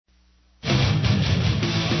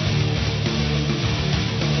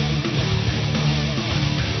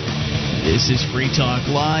This is Free Talk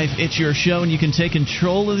Live. It's your show, and you can take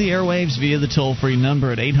control of the airwaves via the toll-free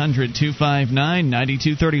number at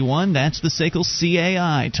 800-259-9231. That's the SACL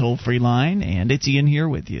CAI toll-free line, and it's Ian here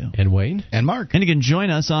with you. And Wayne. And Mark. And you can join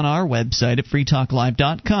us on our website at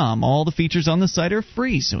freetalklive.com. All the features on the site are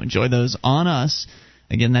free, so enjoy those on us.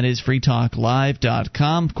 Again, that is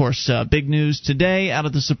freetalklive.com. Of course, big news today out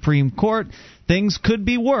of the Supreme Court. Things could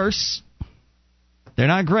be worse. They're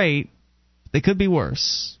not great. They could be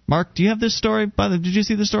worse. Mark, do you have this story? Did you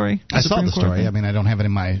see the story? I saw the story. I mean, I don't have it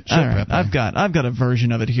in my show prep. I've got a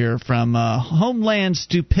version of it here from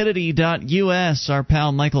HomelandStupidity.us. Our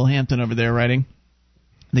pal Michael Hampton over there writing.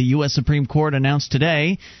 The U.S. Supreme Court announced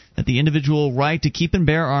today that the individual right to keep and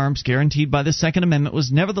bear arms guaranteed by the Second Amendment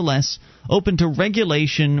was nevertheless open to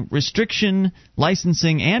regulation, restriction,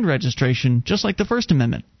 licensing, and registration, just like the First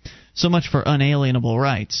Amendment. So much for unalienable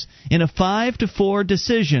rights. In a 5-4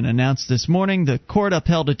 decision announced this morning, the court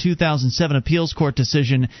upheld a 2007 appeals court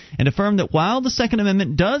decision and affirmed that while the Second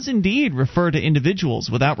Amendment does indeed refer to individuals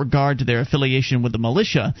without regard to their affiliation with the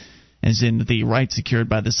militia, as in the right secured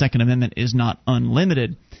by the Second Amendment is not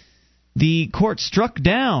unlimited, the court struck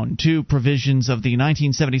down two provisions of the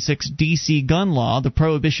 1976 D.C. gun law, the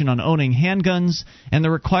prohibition on owning handguns and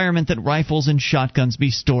the requirement that rifles and shotguns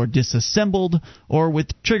be stored disassembled or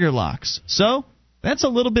with trigger locks. So that's a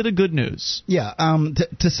little bit of good news. Yeah,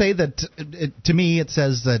 to say that, to me, it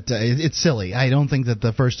says that it's silly. I don't think that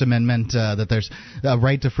the First Amendment, that there's a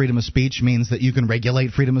right to freedom of speech means that you can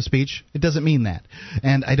regulate freedom of speech. It doesn't mean that.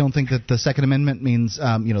 And I don't think that the Second Amendment means,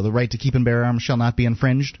 the right to keep and bear arms shall not be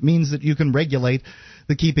infringed, means that you can regulate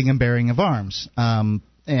the keeping and bearing of arms. And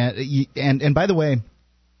by the way,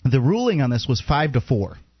 the ruling on this was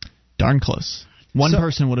 5-4. Darn close. One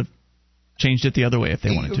person would have changed it the other way if they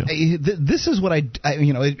wanted to. This is what it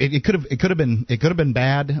could have been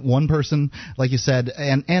bad. One person, like you said,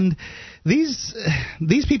 and these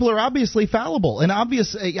people are obviously fallible and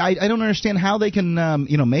obvious. I don't understand how they can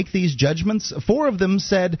make these judgments. 4 of them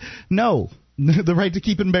said no. The right to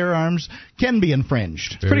keep and bear arms can be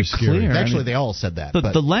infringed. It's pretty clear. Actually, they all said that.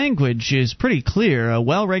 But the language is pretty clear. A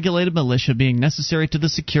well-regulated militia being necessary to the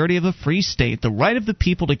security of a free state, the right of the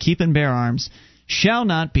people to keep and bear arms shall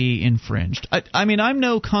not be infringed. I mean, I'm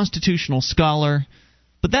no constitutional scholar,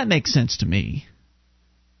 but that makes sense to me.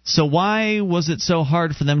 So why was it so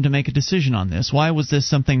hard for them to make a decision on this? Why was this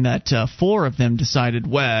something that 4 of them decided,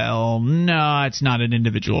 well, no, it's not an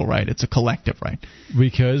individual right, it's a collective right?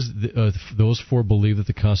 Because those 4 believe that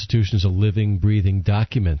the Constitution is a living, breathing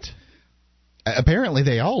document. Apparently,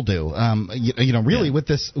 they all do. Really, with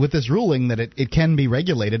this ruling that it can be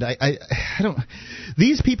regulated, I don't.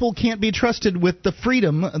 These people can't be trusted with the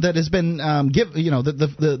freedom that has been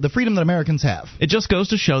the freedom that Americans have. It just goes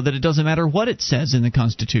to show that it doesn't matter what it says in the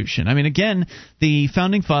Constitution. I mean, again, the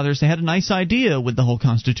founding fathers, they had a nice idea with the whole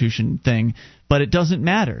Constitution thing, but it doesn't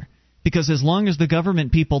matter. Because as long as the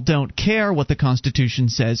government people don't care what the Constitution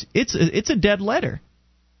says, it's a dead letter.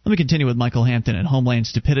 Let me continue with Michael Hampton at Homeland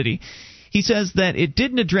Stupidity. He says that it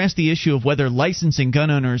didn't address the issue of whether licensing gun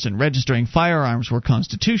owners and registering firearms were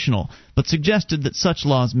constitutional, but suggested that such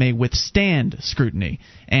laws may withstand scrutiny.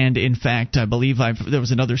 And, in fact, I believe there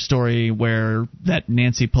was another story where that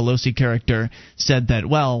Nancy Pelosi character said that,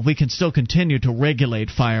 well, we can still continue to regulate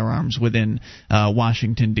firearms within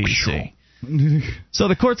Washington, D.C. So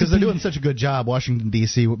the courts, because they're doing such a good job, Washington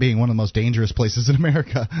D.C. being one of the most dangerous places in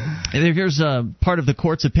America. Here's part of the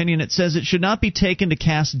court's opinion. It says it should not be taken to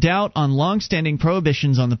cast doubt on long-standing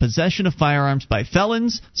prohibitions on the possession of firearms by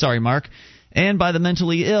felons. Sorry, Mark, and by the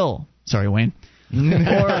mentally ill. Sorry, Wayne.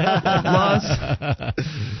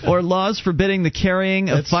 Or laws forbidding the carrying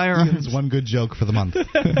of firearms. Ian's one good joke for the month. I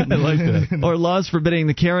like that. Or laws forbidding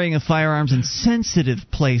the carrying of firearms in sensitive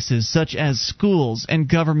places such as schools and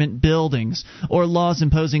government buildings, or laws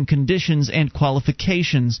imposing conditions and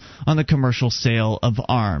qualifications on the commercial sale of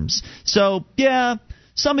arms. So, yeah,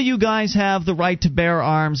 some of you guys have the right to bear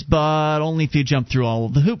arms, but only if you jump through all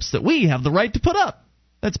of the hoops that we have the right to put up.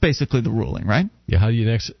 That's basically the ruling, right? Yeah, how do you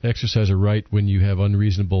exercise a right when you have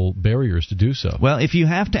unreasonable barriers to do so? Well, if you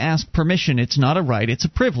have to ask permission, it's not a right, it's a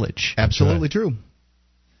privilege. Absolutely true.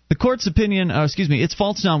 The court's opinion, its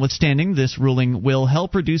faults notwithstanding, this ruling will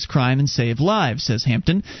help reduce crime and save lives, says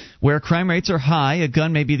Hampton. Where crime rates are high, a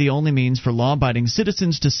gun may be the only means for law-abiding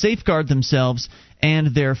citizens to safeguard themselves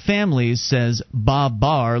and their families, says Bob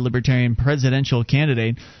Barr, Libertarian presidential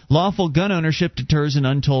candidate. Lawful gun ownership deters an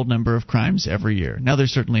untold number of crimes every year. Now,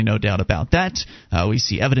 there's certainly no doubt about that. We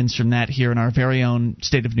see evidence from that here in our very own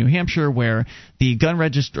state of New Hampshire, where the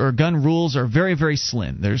gun rules are very, very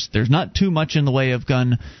slim. There's not too much in the way of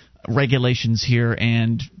gun regulations here,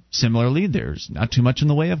 and Similarly, there's not too much in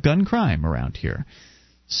the way of gun crime around here.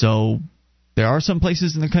 So there are some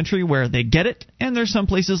places in the country where they get it, and there's some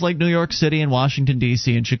places like New York City and Washington,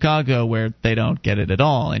 D.C. and Chicago where they don't get it at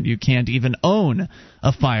all, and you can't even own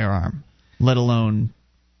a firearm, let alone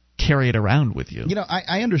carry it around with you.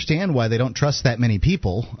 I understand why they don't trust that many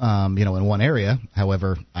people, in one area.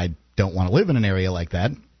 However, I don't want to live in an area like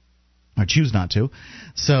that, or choose not to.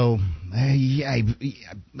 So, the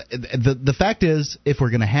fact is, if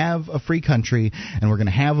we're going to have a free country and we're going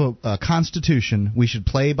to have a constitution, we should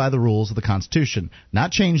play by the rules of the Constitution,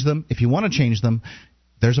 not change them. If you want to change them,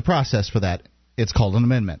 there's a process for that. It's called an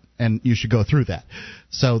amendment, and you should go through that.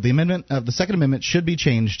 So the Second Amendment should be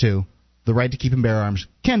changed to the right to keep and bear arms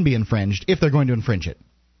can be infringed if they're going to infringe it.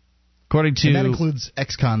 And that includes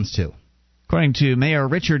ex-cons too. According to Mayor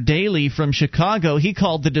Richard Daley from Chicago, he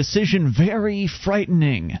called the decision very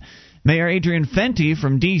frightening. Mayor Adrian Fenty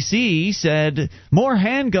from D.C. said more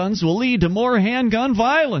handguns will lead to more handgun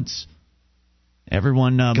violence.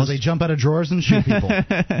 Everyone because they jump out of drawers and shoot people.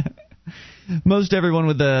 Most everyone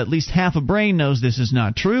with at least half a brain knows this is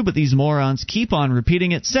not true, but these morons keep on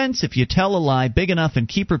repeating it, since if you tell a lie big enough and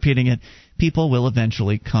keep repeating it, people will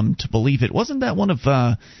eventually come to believe it. Wasn't that one of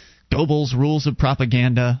Goebbels' rules of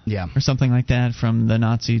propaganda, or something like that from the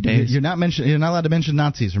Nazi days? You're not allowed to mention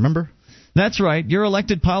Nazis, remember? That's right. Your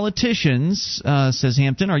elected politicians, says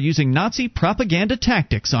Hampton, are using Nazi propaganda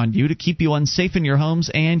tactics on you to keep you unsafe in your homes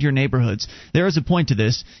and your neighborhoods. There is a point to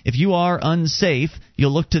this. If you are unsafe,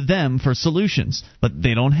 you'll look to them for solutions. But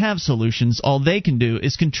they don't have solutions. All they can do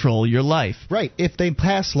is control your life. Right. If they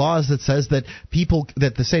pass laws that says that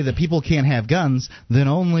say that people can't have guns, then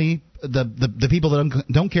only the people that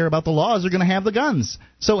don't care about the laws are going to have the guns.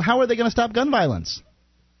 So how are they going to stop gun violence?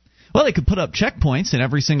 Well, they could put up checkpoints in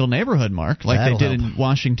every single neighborhood, Mark, like they did in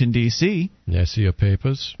Washington, D.C. Yeah, I see your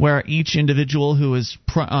papers. Where each individual who is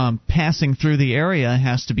passing through the area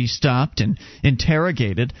has to be stopped and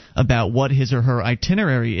interrogated about what his or her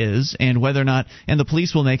itinerary is and whether or not, and the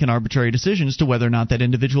police will make an arbitrary decision as to whether or not that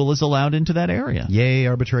individual is allowed into that area. Yay,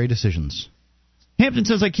 arbitrary decisions. Hampton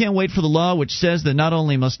says, I can't wait for the law which says that not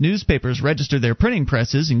only must newspapers register their printing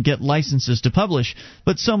presses and get licenses to publish,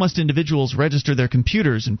 but so must individuals register their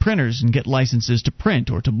computers and printers and get licenses to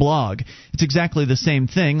print or to blog. It's exactly the same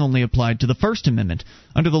thing, only applied to the First Amendment.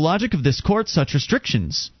 Under the logic of this court, such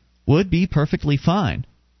restrictions would be perfectly fine.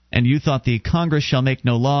 And you thought the Congress shall make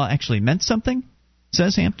no law actually meant something?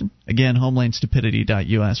 Says Hampton. Again,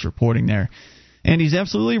 homelandstupidity.us reporting there. And he's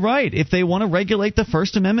absolutely right. If they want to regulate the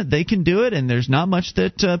First Amendment, they can do it, and there's not much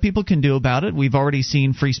that people can do about it. We've already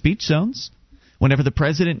seen free speech zones. Whenever the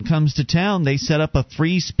president comes to town, they set up a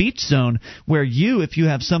free speech zone where if you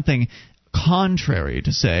have something contrary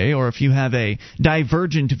to say, or if you have a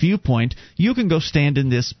divergent viewpoint, you can go stand in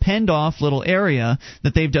this penned-off little area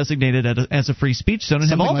that they've designated as a free speech zone and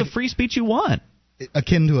have all the free speech you want.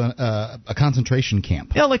 Akin to a concentration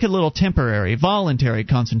camp. Yeah, like a little temporary, voluntary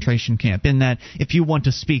concentration camp, in that if you want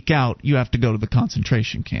to speak out, you have to go to the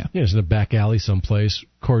concentration camp. Yeah, it's in a back alley someplace,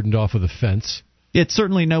 cordoned off with a fence. It's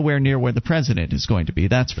certainly nowhere near where the president is going to be,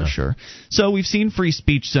 that's for sure. So we've seen free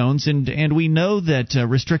speech zones, and we know that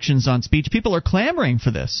restrictions on speech, people are clamoring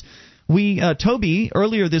for this. Toby,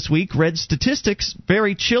 earlier this week, read statistics,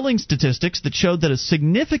 very chilling statistics, that showed that a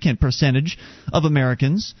significant percentage of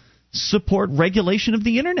Americans support regulation of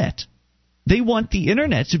the Internet. They want the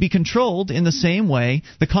Internet to be controlled in the same way,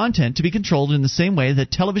 the content to be controlled in the same way that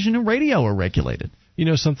television and radio are regulated. You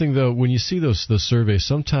know something, though, when you see those surveys,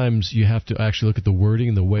 sometimes you have to actually look at the wording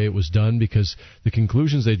and the way it was done, because the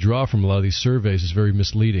conclusions they draw from a lot of these surveys is very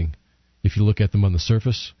misleading if you look at them on the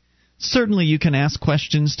surface. Certainly you can ask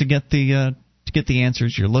questions to get the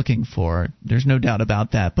answers you're looking for. There's no doubt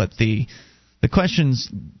about that, but the questions,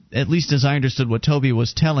 at least as I understood what Toby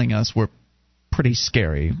was telling us, were pretty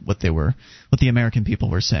scary, what the American people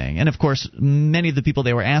were saying. And of course, many of the people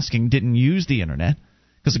they were asking didn't use the Internet,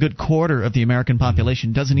 because a good quarter of the American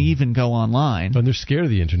population doesn't even go online. And they're scared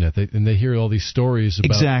of the Internet, and they hear all these stories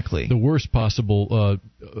about the worst possible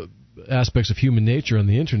aspects of human nature on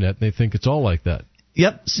the Internet, and they think it's all like that.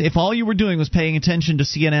 Yep. If all you were doing was paying attention to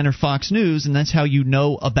CNN or Fox News, and that's how you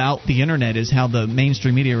know about the Internet, is how the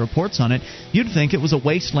mainstream media reports on it, you'd think it was a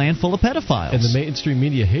wasteland full of pedophiles. And the mainstream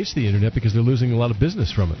media hates the Internet because they're losing a lot of business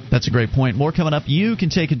from it. That's a great point. More coming up. You can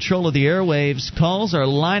take control of the airwaves. Calls are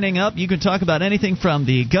lining up. You can talk about anything from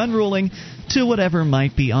the gun ruling to whatever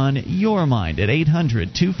might be on your mind at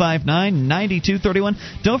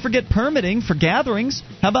 800-259-9231. Don't forget permitting for gatherings.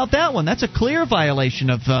 How about that one? That's a clear violation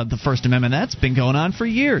of the First Amendment. That's been going on for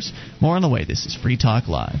years. More on the way. This is Free Talk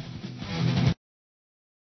Live.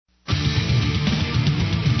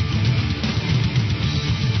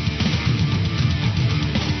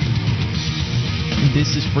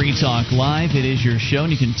 is Free Talk Live. It is your show,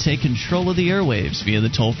 and you can take control of the airwaves via the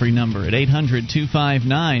toll-free number at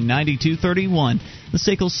 800-259-9231. The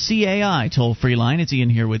SACL CAI toll-free line. It's Ian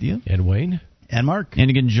here with you. And Wayne. And Mark. And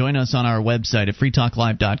you can join us on our website at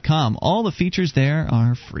freetalklive.com. All the features there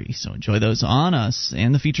are free, so enjoy those on us.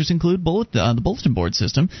 And the features include the bulletin board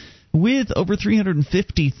system with over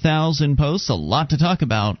 350,000 posts. A lot to talk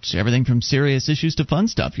about, everything from serious issues to fun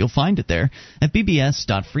stuff. You'll find it there at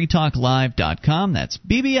bbs.freetalklive.com. That's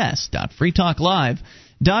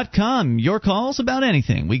bbs.freetalklive.com. Your calls about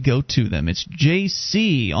anything, we go to them. It's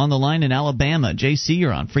JC on the line in Alabama. JC,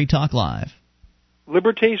 you're on Free Talk Live.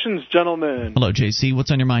 Libertations, gentlemen. Hello, JC.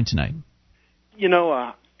 What's on your mind tonight? You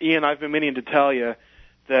know, Ian, I've been meaning to tell you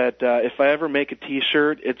that if I ever make a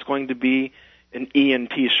T-shirt, it's going to be an Ian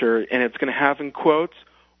T-shirt, and it's going to have in quotes,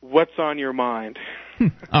 "What's on your mind?"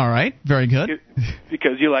 All right. Very good.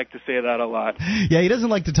 Because you like to say that a lot. Yeah, he doesn't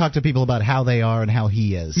like to talk to people about how they are and how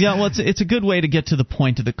he is. Yeah, well, it's a good way to get to the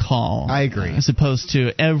point of the call. I agree. As opposed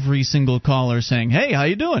to every single caller saying, "Hey, how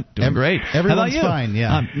you doing?" Doing great. Everyone's how about you? fine,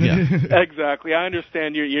 yeah. Exactly. I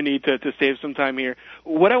understand you need to save some time here.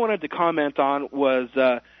 What I wanted to comment on was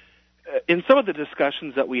in some of the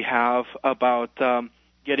discussions that we have about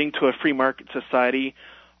getting to a free market society,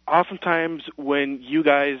 oftentimes when you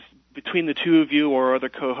guys, between the two of you or other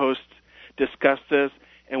co-hosts, discuss this,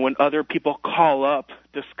 and when other people call up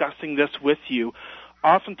discussing this with you,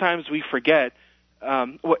 oftentimes we forget,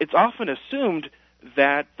 it's often assumed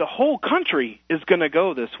that the whole country is going to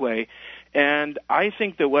go this way. And I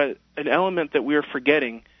think that an element that we're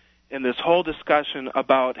forgetting in this whole discussion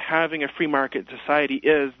about having a free market society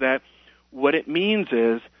is that what it means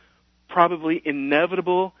is probably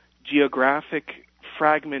inevitable geographic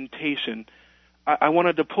fragmentation. I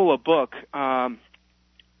wanted to pull a book.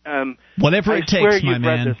 Whatever it takes, my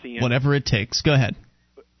man. Whatever it takes. Go ahead.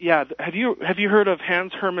 Yeah. Have you heard of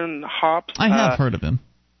Hans Hermann Hoppe? I have heard of him.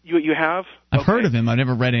 You have? I've heard of him. I've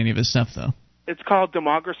never read any of his stuff, though. It's called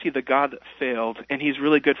Democracy: The God That Failed, and he's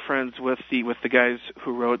really good friends with the guys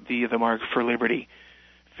who wrote the Mark for Liberty.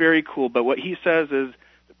 Very cool. But what he says is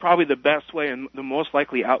probably the best way and the most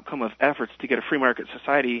likely outcome of efforts to get a free market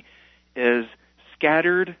society is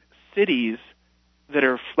scattered cities that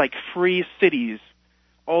are like free cities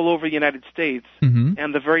all over the United States,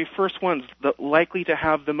 and the very first ones that likely to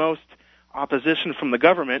have the most opposition from the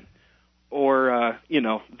government or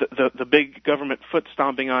the big government foot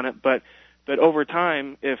stomping on it, but over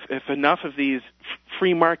time, if enough of these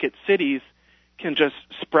free market cities can just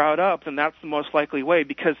sprout up, then that's the most likely way.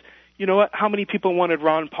 Because you know what? How many people wanted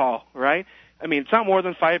Ron Paul, right? I mean, it's not more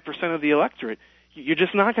than 5% of the electorate. You're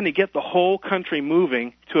just not going to get the whole country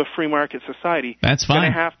moving to a free market society. That's fine. It's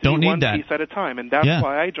going to have to Don't be need one that. piece at a time, and that's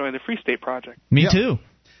why I joined the Free State Project. Me too.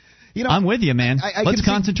 You know, I'm with you, man. Let's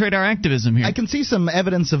concentrate our activism here. I can see some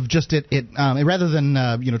evidence of just it rather than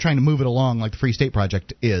trying to move it along like the Free State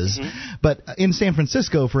Project is. But in San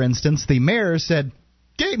Francisco, for instance, the mayor said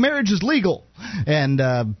gay marriage is legal, and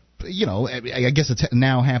I guess it's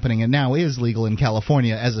now happening and now is legal in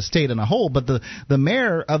California as a state and a whole. But the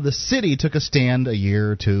mayor of the city took a stand a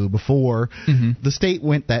year or two before the state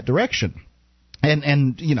went that direction.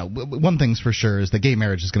 And one thing's for sure is that gay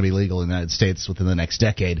marriage is going to be legal in the United States within the next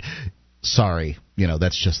decade. Sorry,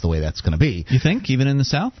 that's just the way that's going to be. You think, even in the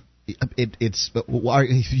South? Gays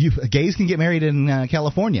can get married in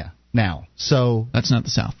California now, so that's not the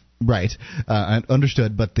South. Right,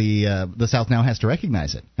 understood. But the South now has to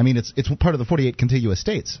recognize it. I mean, it's part of the 48 contiguous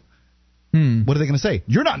states. What are they going to say?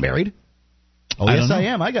 You're not married. Oh, yes, I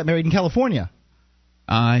am. I got married in California.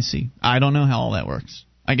 I see. I don't know how all that works.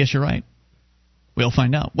 I guess you're right. We'll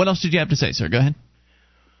find out. What else did you have to say, sir? Go ahead.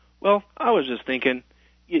 Well, I was just thinking,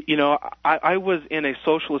 I was in a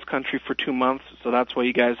socialist country for 2 months, so that's why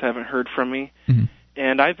you guys haven't heard from me.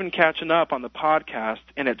 And I've been catching up on the podcast,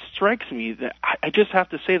 and it strikes me that I just have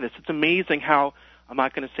to say this. It's amazing how, I'm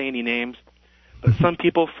not going to say any names, but some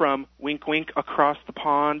people from wink wink across the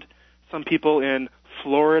pond, some people in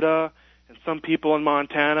Florida, and some people in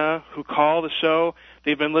Montana who call the show.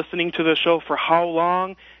 They've been listening to the show for how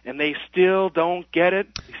long, and they still don't get it?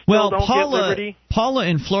 They still don't get liberty? Paula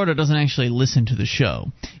in Florida doesn't actually listen to the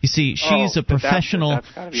show. You see, she's a professional.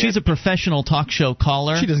 She's a professional talk show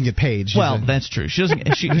caller. She doesn't get paid. That's true. She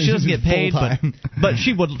doesn't. She doesn't get paid, but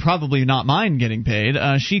she would probably not mind getting paid.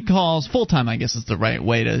 She calls full time. I guess is the right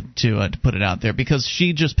way to put it out there, because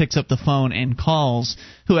she just picks up the phone and calls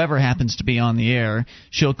whoever happens to be on the air.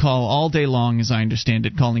 She'll call all day long, as I understand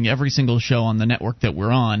it, calling every single show on the network that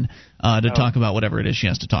we're on to talk about whatever it is she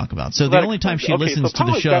has to talk about. So the only time she listens to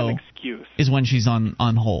the show is when she's on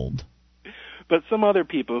hold. But some other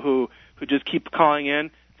people who just keep calling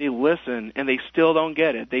in, they listen, and they still don't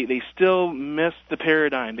get it. They still miss the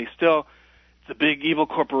paradigm. They still, the big evil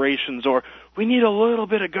corporations, or we need a little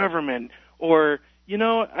bit of government, or,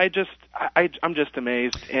 I'm just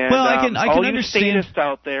amazed. And well, I can all you understand. statists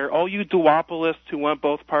out there, all you duopolists who want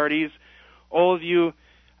both parties, all of you,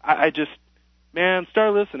 man,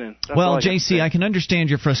 start listening. That's well, JC, I can understand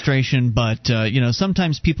your frustration, but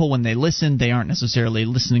sometimes people, when they listen, they aren't necessarily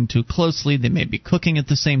listening too closely. They may be cooking at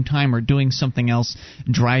the same time or doing something else,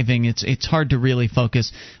 driving. It's hard to really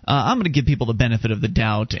focus. I'm going to give people the benefit of the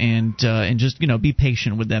doubt and just be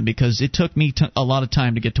patient with them, because it took me a lot of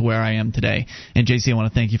time to get to where I am today. And JC, I want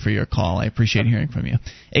to thank you for your call. I appreciate hearing from you.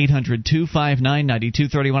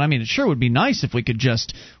 800-259-9231. I mean, it sure would be nice if we could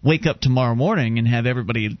just wake up tomorrow morning and have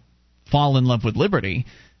everybody fall in love with liberty,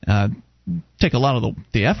 take a lot of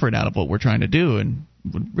the effort out of what we're trying to do, and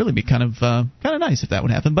would really be kind of nice if that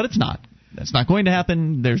would happen. But it's not. That's not going to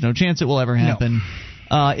happen. There's no chance it will ever happen.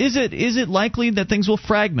 No. Is it likely that things will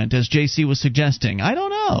fragment, as JC was suggesting? I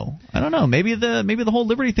don't know. Maybe the whole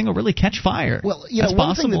liberty thing will really catch fire. Well,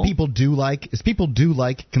 one thing that people do like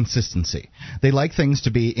consistency. They like things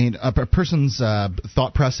to be in a person's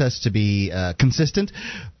thought process to be consistent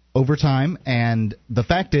over time, and the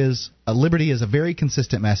fact is, liberty is a very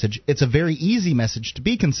consistent message. It's a very easy message to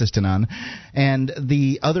be consistent on, and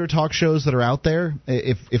the other talk shows that are out there,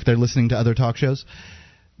 if they're listening to other talk shows,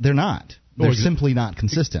 they're not. They're simply not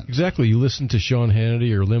consistent. Exactly. You listen to Sean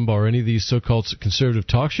Hannity or Limbaugh or any of these so-called conservative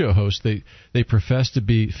talk show hosts, they profess to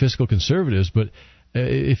be fiscal conservatives, but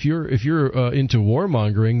if you're into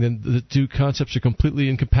warmongering, then the two concepts are completely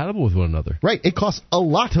incompatible with one another. Right. It costs a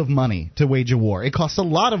lot of money to wage a war. It costs a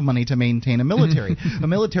lot of money to maintain a military. A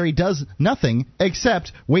military does nothing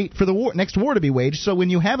except wait for the next war to be waged. So when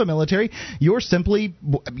you have a military, you're simply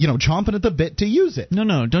chomping at the bit to use it.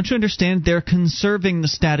 No. Don't you understand? They're conserving the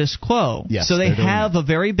status quo. Yes. So they have a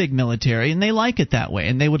very big military, and they like it that way,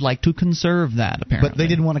 and they would like to conserve that, apparently. But they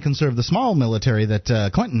didn't want to conserve the small military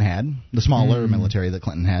that Clinton had, the smaller military that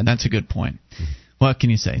Clinton had. That's a good point. What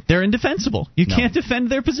can you say? They're indefensible. You can't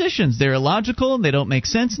defend their positions. They're illogical, and they don't make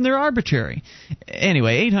sense, and they're arbitrary.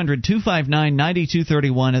 Anyway,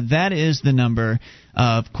 800-259-9231, that is the number.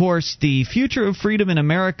 Of course, the future of freedom in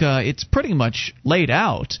America, it's pretty much laid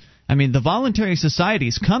out. I mean, the voluntary society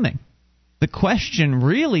is coming. The question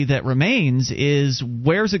really that remains is,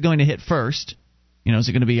 where's it going to hit first? Is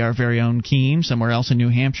it going to be our very own Keene, somewhere else in New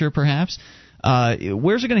Hampshire, perhaps?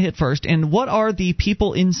 Where's it going to hit first, and what are the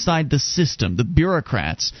people inside the system, the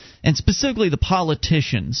bureaucrats, and specifically the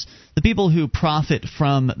politicians, the people who profit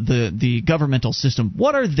from the governmental system,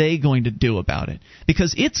 what are they going to do about it?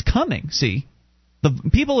 Because it's coming, see. The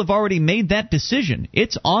people have already made that decision.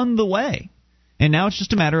 It's on the way. And now it's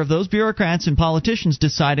just a matter of those bureaucrats and politicians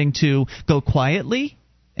deciding to go quietly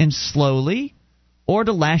and slowly, or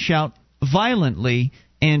to lash out violently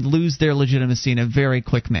and lose their legitimacy in a very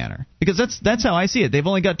quick manner. Because that's how I see it. They've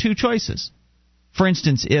only got two choices. For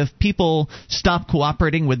instance, if people stop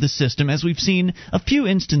cooperating with the system, as we've seen a few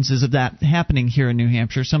instances of that happening here in New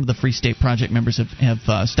Hampshire, some of the Free State Project members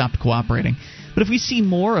have stopped cooperating. But if we see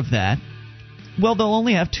more of that, well, they'll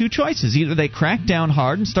only have two choices. Either they crack down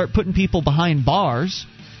hard and start putting people behind bars,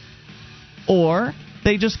 or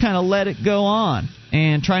they just kind of let it go on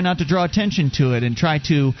and try not to draw attention to it and try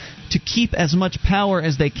to keep as much power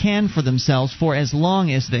as they can for themselves for as long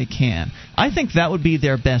as they can. I think that would be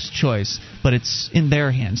their best choice, but it's in their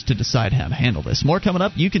hands to decide how to handle this. More coming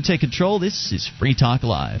up. You can take control. This is Free Talk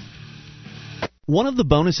Live. One of the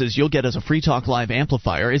bonuses you'll get as a Free Talk Live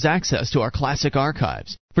amplifier is access to our classic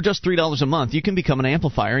archives. For just $3 a month, you can become an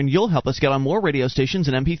amplifier, and you'll help us get on more radio stations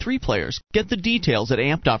and MP3 players. Get the details at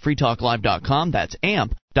amp.freetalklive.com. That's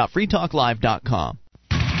amp.freetalklive.com.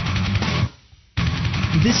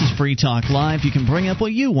 This is Free Talk Live. You can bring up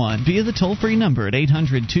what you want via the toll-free number at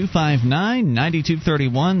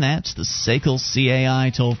 800-259-9231. That's the SACL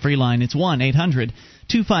CAI toll-free line. It's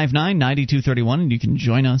 1-800-259-9231, and you can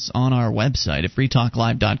join us on our website at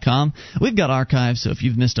freetalklive.com. We've got archives, so if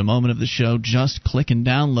you've missed a moment of the show, just click and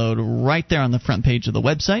download right there on the front page of the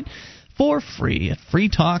website for free at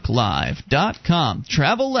freetalklive.com.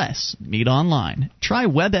 Travel less, meet online. Try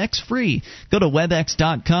WebEx free. Go to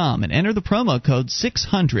webex.com and enter the promo code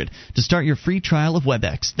 600 to start your free trial of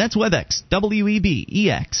WebEx. That's WebEx,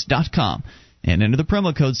 WEBEX.com. And enter the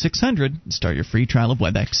promo code 600 and start your free trial of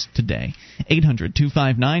WebEx today.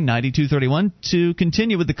 800-259-9231. To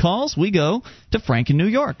continue with the calls, we go to Frank in New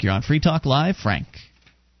York. You're on Free Talk Live. Frank.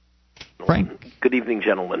 Good evening,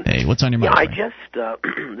 gentlemen. Hey, what's on your mind? I just,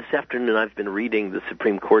 this afternoon I've been reading the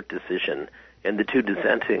Supreme Court decision and the two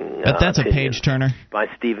dissenting that's a page-turner. By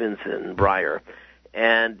Stevens and Breyer.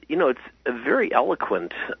 And, it's a very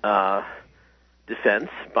eloquent defense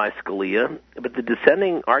by Scalia, but the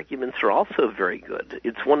dissenting arguments are also very good.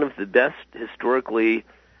 It's one of the best historically,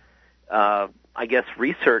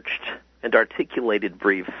 researched and articulated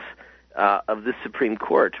briefs of the Supreme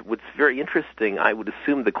Court. What's very interesting, I would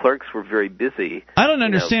assume the clerks were very busy. I don't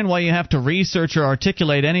understand why you have to research or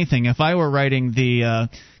articulate anything. If I were writing the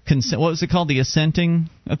what was it called, the assenting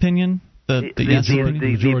opinion? The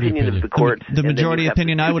opinion of the court. The majority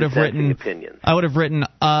opinion. I would have written.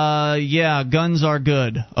 Yeah, guns are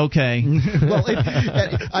good. Okay. Well,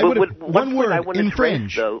 one word,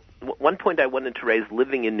 infringe. One point I wanted to raise,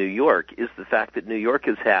 living in New York, is the fact that New York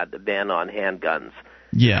has had a ban on handguns.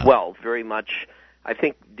 Yeah. Well, very much. I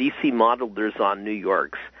think D.C. modeled theirs on New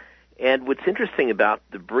York's. And what's interesting about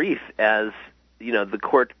the brief, as the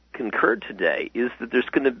court concurred today, is that there's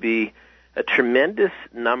going to be a tremendous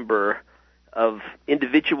number of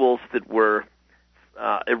individuals that were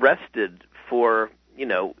arrested for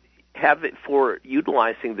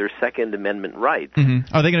utilizing their Second Amendment rights.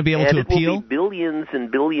 Mm-hmm. Are they going to be able to appeal? And it will be billions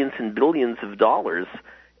and billions and billions of dollars,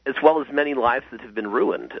 as well as many lives that have been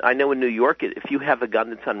ruined. I know in New York, if you have a gun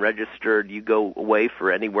that's unregistered, you go away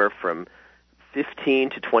for anywhere from 15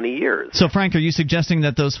 to 20 years. So, Frank, are you suggesting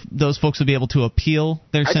that those folks will be able to appeal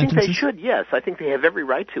their sentences? I think they should, yes. I think they have every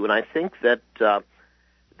right to, and I think that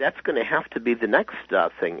that's going to have to be the next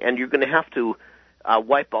thing. And you're going to have to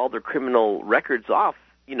wipe all their criminal records off,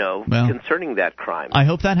 concerning that crime. I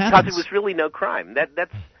hope that happens. Because it was really no crime.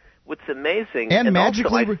 That's what's amazing. And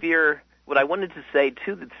magically, also, I fear what I wanted to say,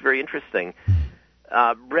 too, that's very interesting.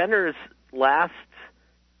 Brenner's last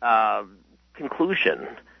conclusion,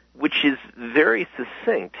 which is very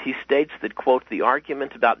succinct, he states that, quote, the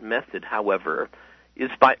argument about method, however, is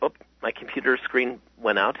by... Oh, my computer screen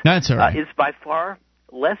went out. That's all right. Is by far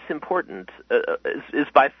less important, is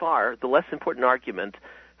by far the less important argument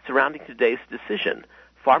surrounding today's decision.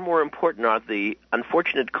 Far more important are the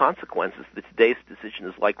unfortunate consequences that today's decision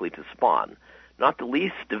is likely to spawn. Not the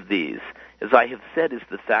least of these, as I have said, is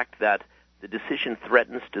the fact that the decision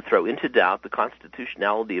threatens to throw into doubt the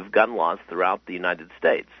constitutionality of gun laws throughout the United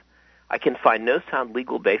States. I can find no sound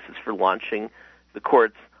legal basis for launching the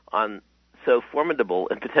courts on so formidable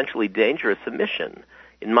and potentially dangerous a mission.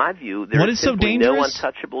 In my view, there is simply no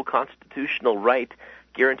untouchable constitutional right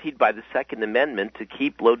guaranteed by the Second Amendment to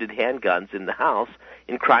keep loaded handguns in the house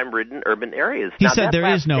in crime-ridden urban areas. He said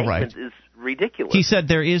there is no right. Is ridiculous. He said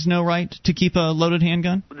there is no right to keep a loaded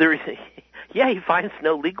handgun? There is. Yeah, he finds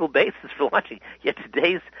no legal basis for launching. Yet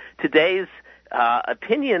today's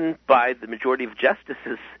opinion by the majority of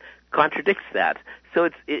justices contradicts that. So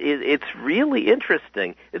it's really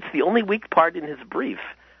interesting. It's the only weak part in his brief.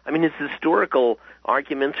 I mean, his historical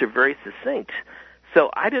arguments are very succinct. So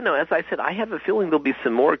I don't know. As I said, I have a feeling there'll be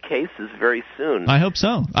some more cases very soon. I hope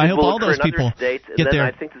so. I hope all those people states, and get then there.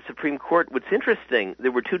 I think the Supreme Court. What's interesting,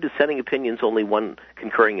 there were two dissenting opinions, only one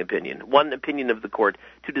concurring opinion. One opinion of the court,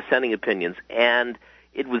 two dissenting opinions, and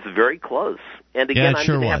it was very close. And again, I'm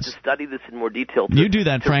going to have to study this in more detail. You do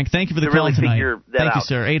that, Frank. Thank you for the call really tonight. Thank you,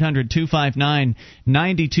 sir.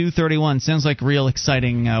 800-259-9231. Sounds like real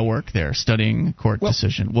exciting work there, studying court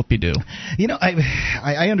decision. Whoopie-doo.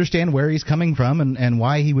 I understand where he's coming from and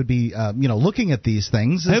why he would be looking at these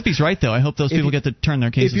things. I hope he's right, though. I hope those people get to turn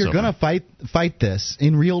their cases over. If you're going to fight this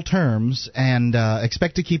in real terms and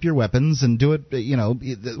expect to keep your weapons and do it,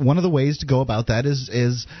 one of the ways to go about that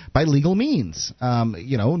is by legal means.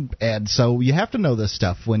 And so you have to know this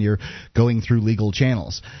stuff when you're going through legal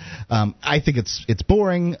channels. I think it's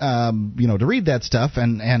boring, to read that stuff,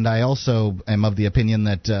 and I also am of the opinion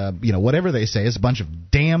that whatever they say is a bunch of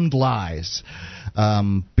damned lies,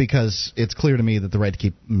 because it's clear to me that the right to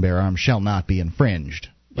keep and bear arms shall not be infringed.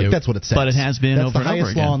 That's what it says. But it has been over and over again.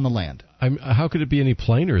 That's the highest law in the land. How could it be any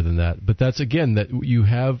plainer than that? But that's, again, that you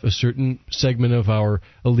have a certain segment of our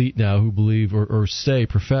elite now who believe or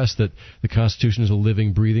profess that the Constitution is a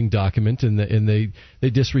living, breathing document, and they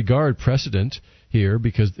disregard precedent here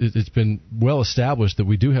because it's been well established that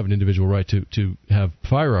we do have an individual right to have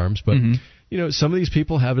firearms. But, some of these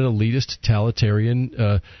people have an elitist,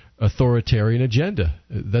 totalitarian, authoritarian agenda.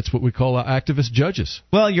 That's what we call activist judges.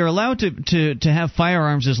 Well, you're allowed to have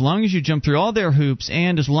firearms as long as you jump through all their hoops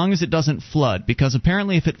and as long as it doesn't flood, because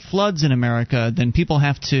apparently if it floods in America, then people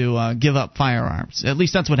have to give up firearms. At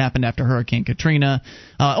least that's what happened after Hurricane Katrina.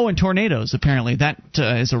 And tornadoes, apparently. That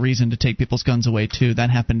is a reason to take people's guns away, too. That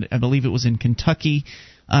happened, I believe it was in Kentucky.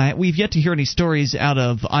 We've yet to hear any stories out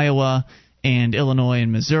of Iowa and Illinois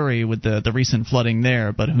and Missouri with the recent flooding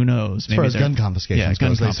there, but who knows? Maybe as far as gun confiscations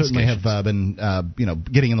goes, they certainly have been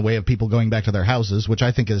getting in the way of people going back to their houses, which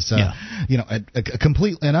I think is a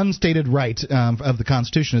complete an unstated right of the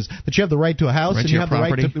Constitution is that you have the right to a house and you have the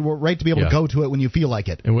right to be able to go to it when you feel like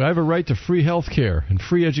it. And we have a right to free health care and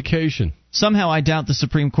free education. Somehow I doubt the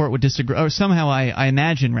Supreme Court would disagree, or somehow I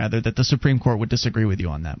imagine rather that the Supreme Court would disagree with you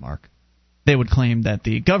on that, Mark. They would claim that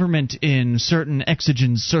the government, in certain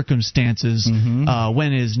exigent circumstances,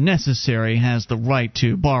 when is necessary, has the right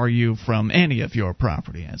to bar you from any of your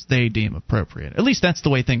property as they deem appropriate. At least that's the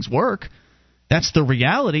way things work. That's the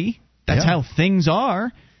reality. That's how things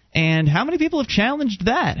are. And how many people have challenged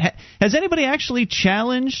that? Has anybody actually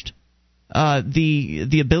challenged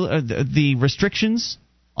the restrictions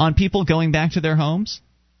on people going back to their homes?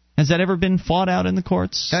 Has that ever been fought out in the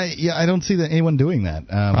courts? I don't see anyone doing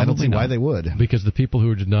that. I don't see why they would. Because the people who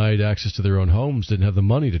were denied access to their own homes didn't have the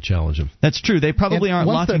money to challenge them. That's true. They probably aren't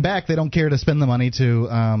once they're back, they don't care to spend the money to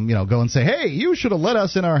go and say, hey, you should have let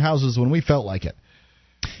us in our houses when we felt like it.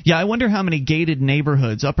 Yeah, I wonder how many gated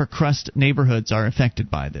neighborhoods, upper crust neighborhoods, are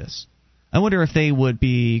affected by this. I wonder if they would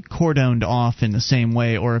be cordoned off in the same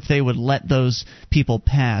way, or if they would let those people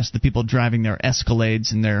pass, the people driving their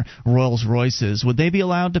Escalades and their Rolls Royces. Would they be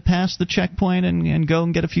allowed to pass the checkpoint and go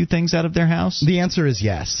and get a few things out of their house? The answer is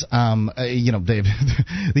yes.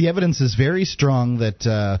 The evidence is very strong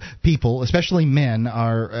that people, especially men,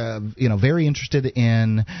 are very interested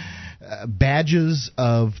in badges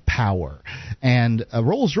of power, and a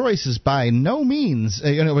Rolls-Royce is by no means,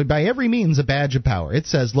 by every means, a badge of power. It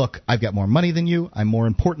says, "Look, I've got more money than you. I'm more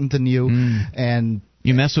important than you," and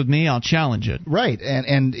you mess with me, I'll challenge it. Right,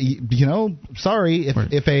 and sorry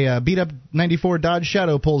if a beat up '94 Dodge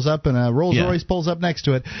Shadow pulls up and a Rolls-Royce pulls up next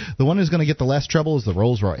to it, the one who's going to get the less trouble is the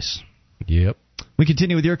Rolls-Royce. Yep. We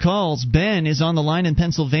continue with your calls. Ben is on the line in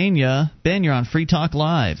Pennsylvania. Ben, you're on Free Talk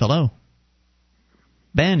Live. Hello.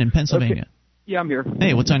 Ben in Pennsylvania. Okay. Yeah, I'm here.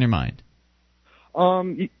 Hey, what's on your mind?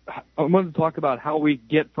 I wanted to talk about how we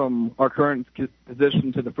get from our current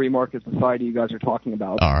position to the free market society you guys are talking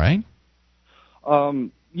about. All right.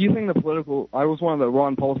 Using the political, I was one of the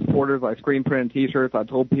Ron Paul supporters. I screen printed T-shirts. I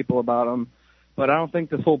told people about them, but I don't think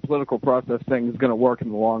this whole political process thing is going to work in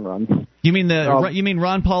the long run. You mean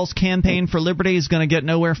Ron Paul's campaign for liberty is going to get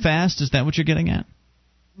nowhere fast? Is that what you're getting at?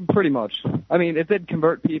 Pretty much. I mean, if it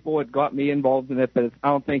convert people, it got me involved in it, but I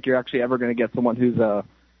don't think you're actually ever going to get someone who's a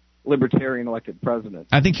libertarian elected president.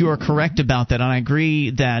 I think you are correct about that, and I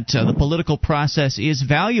agree that the political process is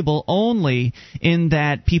valuable only in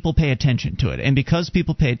that people pay attention to it. And because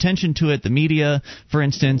people pay attention to it, the media, for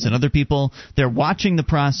instance, and other people, they're watching the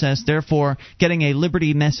process. Therefore, getting a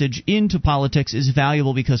liberty message into politics is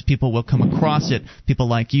valuable because people will come across it, people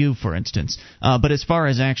like you, for instance. But as far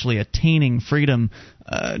as actually attaining freedom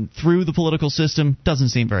through the political system, doesn't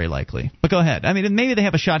seem very likely. But go ahead. I mean, maybe they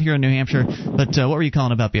have a shot here in New Hampshire, but what were you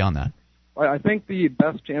calling about beyond that? I think the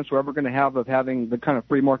best chance we're ever going to have of having the kind of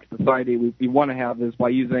free market society we want to have is by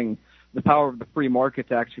using the power of the free market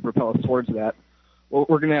to actually propel us towards that. What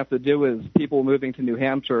we're going to have to do is people moving to New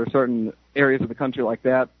Hampshire or certain areas of the country like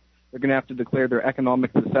that, they're going to have to declare their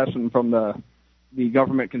economic secession from the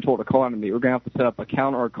government-controlled economy. We're going to have to set up a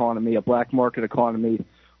counter-economy, a black market economy,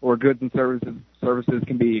 where goods and services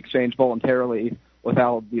can be exchanged voluntarily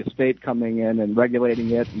without the state coming in and regulating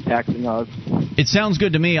it and taxing us. It sounds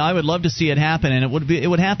good to me. I would love to see it happen, and it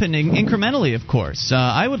would happen incrementally, of course.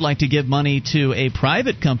 I would like to give money to a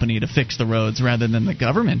private company to fix the roads rather than the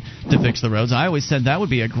government to fix the roads. I always said that would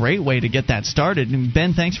be a great way to get that started. And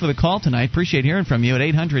Ben, thanks for the call tonight. Appreciate hearing from you at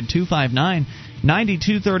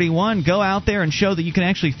 800-259-9231. Go out there and show that you can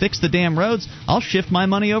actually fix the damn roads. I'll shift my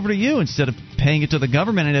money over to you instead of paying it to the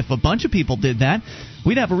government. And if a bunch of people did that,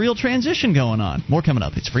 we'd have a real transition going on. More coming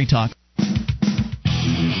up. It's Free Talk.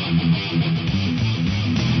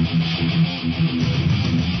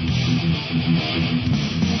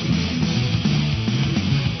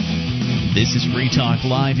 This is Free Talk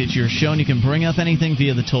Live. It's your show, and you can bring up anything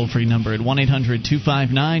via the toll-free number at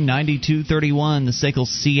 1-800-259-9231, the SACL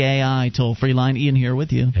CAI toll-free line. Ian here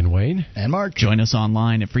with you. And Wayne. And Mark. Join us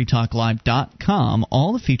online at freetalklive.com.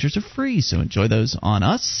 All the features are free, so enjoy those on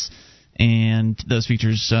us. And those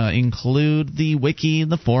features include the wiki,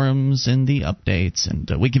 the forums, and the updates,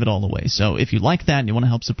 and we give it all away. So if you like that and you want to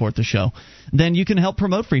help support the show, then you can help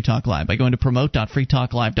promote Free Talk Live by going to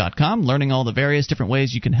promote.freetalklive.com, learning all the various different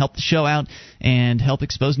ways you can help the show out and help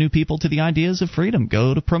expose new people to the ideas of freedom.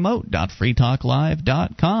 Go to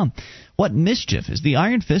promote.freetalklive.com. What mischief is the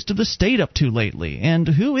Iron Fist of the State up to lately? And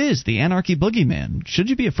who is the Anarchy Boogeyman?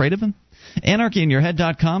 Should you be afraid of him?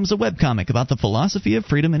 AnarchyInYourHead.com is a webcomic about the philosophy of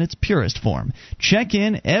freedom in its purest form. Check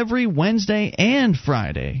in every Wednesday and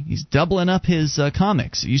Friday. He's doubling up his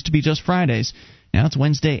comics. It used to be just Fridays. Now it's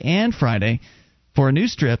Wednesday and Friday for a new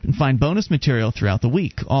strip, and find bonus material throughout the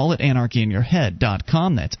week, all at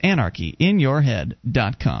AnarchyInYourHead.com. That's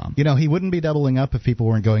AnarchyInYourHead.com. You know, he wouldn't be doubling up if people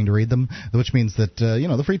weren't going to read them, which means that,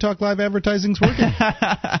 the Free Talk Live advertising's working.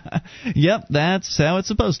 Yep, that's how it's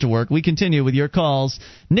supposed to work. We continue with your calls.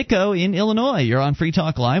 Nico in Illinois, you're on Free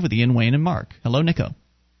Talk Live with Ian, Wayne, and Mark. Hello, Nico.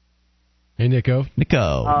 Hey, Nico.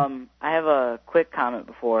 Nico. I have a quick comment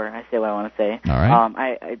before I say what I want to say. All right.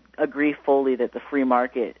 I agree fully that the free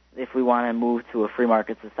market, if we want to move to a free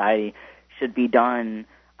market society, should be done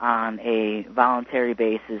on a voluntary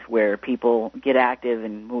basis where people get active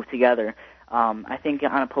and move together. I think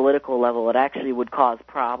on a political level it actually would cause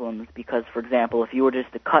problems because, for example, if you were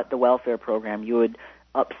just to cut the welfare program, you would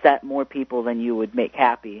upset more people than you would make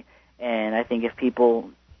happy. And I think if people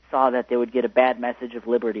saw that, they would get a bad message of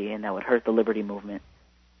liberty, and that would hurt the liberty movement.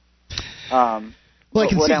 I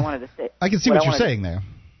can see what you're saying there.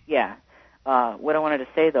 Yeah. What I wanted to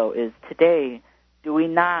say, though, is today, do we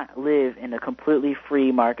not live in a completely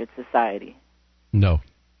free market society? No.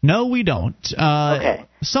 No, we don't. Okay.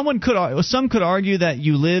 Some could argue that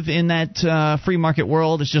you live in that free market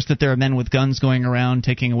world. It's just that there are men with guns going around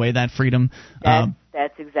taking away that freedom.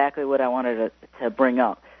 That's exactly what I wanted to bring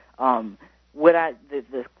up. The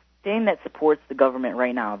thing that supports the government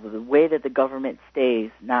right now, the way that the government stays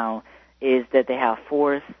now, is that they have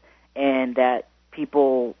force and that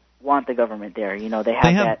people want the government there.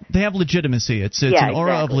 They have legitimacy. It's an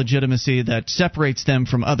aura of legitimacy that separates them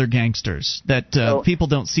from other gangsters. That people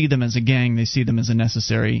don't see them as a gang; they see them as a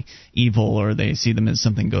necessary evil, or they see them as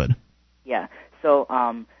something good. Yeah. So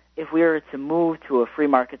if we were to move to a free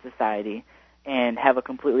market society and have a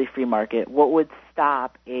completely free market, what would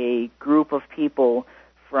stop a group of people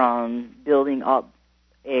from building up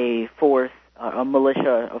a force, a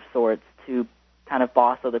militia of sorts, to kind of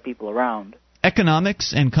boss other people around?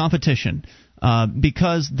 Economics and competition.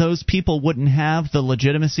 Because those people wouldn't have the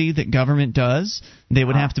legitimacy that government does, they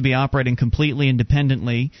would have to be operating completely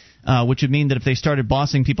independently, which would mean that if they started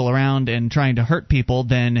bossing people around and trying to hurt people,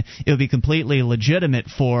 then it would be completely legitimate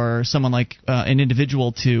for someone like an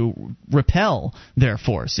individual to repel their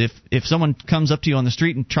force. If someone comes up to you on the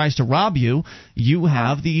street and tries to rob you, you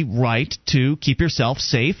have the right to keep yourself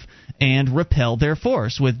safe and repel their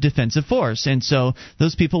force with defensive force. And so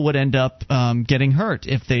those people would end up getting hurt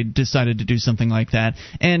if they decided to do something like that.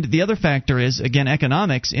 And the other factor is, again,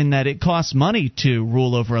 economics, in that it costs money to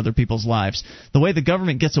rule over other people's lives. The way the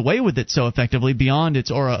government gets away with it so effectively, beyond its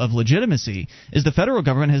aura of legitimacy, is the federal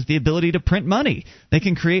government has the ability to print money. They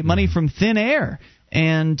can create money from thin air.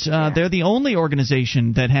 And they're the only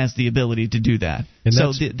organization that has the ability to do that. And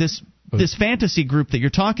so this fantasy group that you're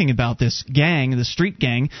talking about, this gang, the street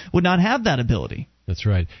gang, would not have that ability. That's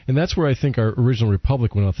right. And that's where I think our original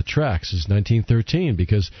republic went off the tracks, is 1913,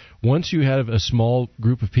 because once you have a small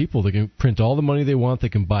group of people that can print all the money they want, they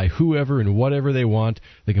can buy whoever and whatever they want,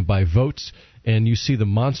 they can buy votes, and you see the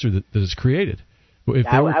monster that is created.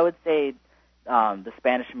 I would say the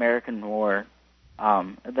Spanish-American War,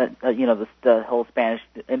 the whole Spanish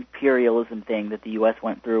imperialism thing that the U.S.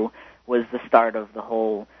 went through was the start of the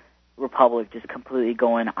whole republic just completely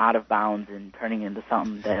going out of bounds and turning into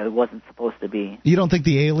something that it wasn't supposed to be. You don't think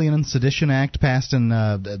the Alien and Sedition Act passed in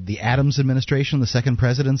the Adams administration, the second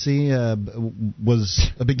presidency, was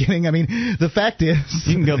a beginning? I mean, the fact is...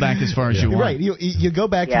 You can go back as far as you want. Right. You go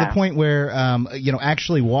back to the point where,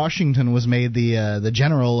 actually Washington was made the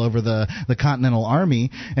general over the Continental Army,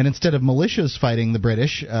 and instead of militias fighting the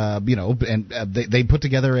British, they put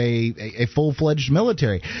together a full-fledged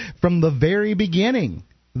military. From the very beginning...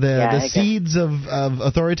 The seeds of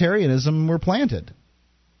authoritarianism were planted.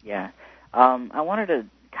 Yeah. I wanted to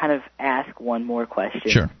kind of ask one more question.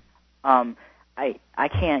 Sure. I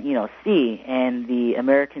can't, see, and the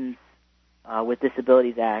Americans with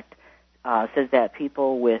Disabilities Act says that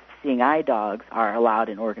people with seeing eye dogs are allowed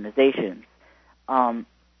in organizations. And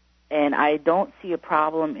I don't see a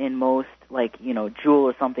problem in most, Jewel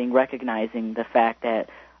or something, recognizing the fact that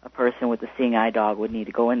a person with a seeing eye dog would need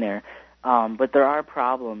to go in there. But there are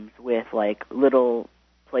problems with, little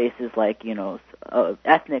places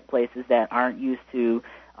ethnic places that aren't used to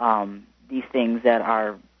these things that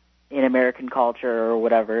are in American culture or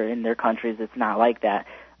whatever. In their countries, it's not like that.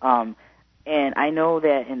 And I know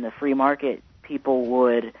that in the free market, people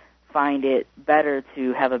would find it better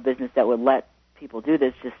to have a business that would let people do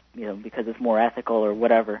this just, because it's more ethical or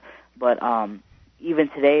whatever. But even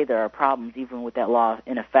today, there are problems, even with that law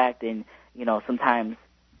in effect, and, sometimes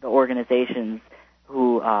the organizations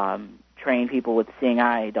who train people with seeing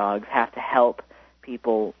eye dogs have to help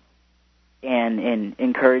people and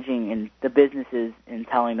encouraging and the businesses and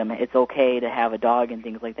telling them it's okay to have a dog and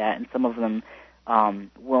things like that. And some of them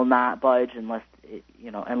will not budge unless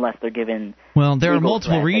they're given. Well, there are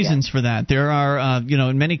multiple reasons for that. There are,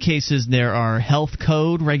 in many cases, there are health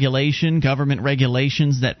code government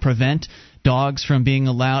regulations that prevent dogs from being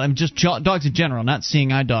allowed. I mean, just dogs in general, not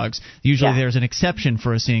seeing eye dogs. Usually there's an exception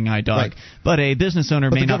for a seeing eye dog. Right. But a business owner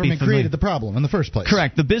may not be familiar. The government created the problem in the first place.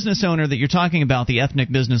 Correct. The business owner that you're talking about, the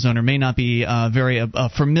ethnic business owner, may not be very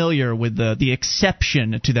familiar with the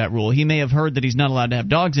exception to that rule. He may have heard that he's not allowed to have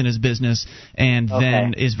dogs in his business and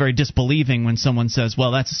then is very disbelieving when someone says, well,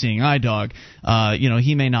 that's a seeing eye dog.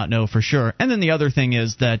 He may not know for sure. And then the other thing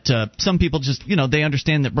is that some people just, they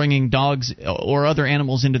understand that bringing dogs or other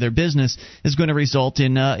animals into their business is going to result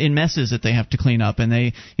in messes that they have to clean up, and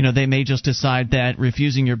they may just decide that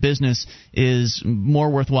refusing your business is more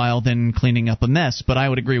worthwhile than cleaning up a mess. But I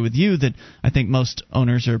would agree with you that I think most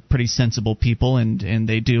owners are pretty sensible people, and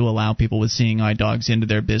they do allow people with seeing eye dogs into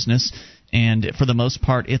their business, and for the most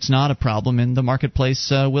part it's not a problem, and the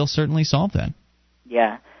marketplace will certainly solve that.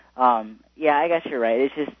 Yeah, I guess you're right.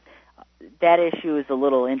 It's just that issue is a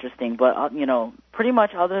little interesting, but pretty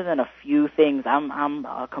much other than a few things, I'm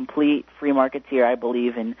a complete free marketeer. I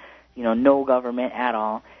believe in no government at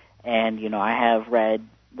all, and I have read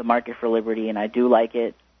The Market for Liberty, and I do like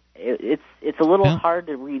it. It's a little hard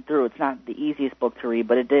to read through. It's not the easiest book to read,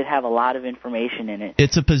 but it did have a lot of information in it.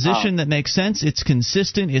 It's a position that makes sense. It's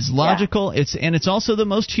consistent. It's logical. Yeah. It's also the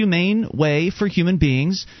most humane way for human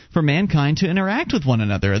beings, for mankind, to interact with one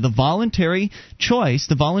another. The voluntary choice,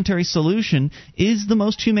 the voluntary solution, is the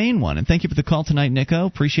most humane one. And thank you for the call tonight, Nico.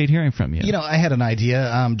 Appreciate hearing from you. I had an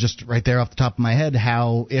idea, just right there off the top of my head,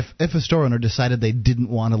 how if a store owner decided they didn't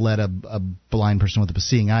want to let a blind person with a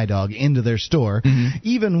seeing eye dog into their store,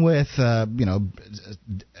 even with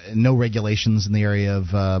no regulations in the area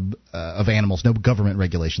of animals, no government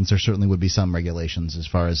regulations. There certainly would be some regulations as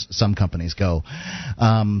far as some companies go.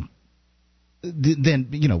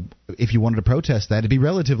 Then if you wanted to protest that, it'd be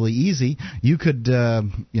relatively easy. You could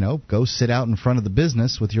go sit out in front of the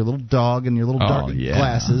business with your little dog and your little dark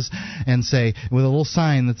glasses and say, with a little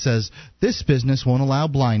sign that says, "This business won't allow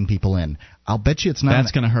blind people in." I'll bet you it's not.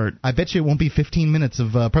 That's going to hurt. I bet you it won't be 15 minutes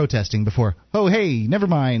of protesting before, oh, hey, never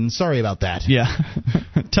mind, sorry about that. Yeah.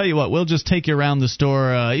 Tell you what, we'll just take you around the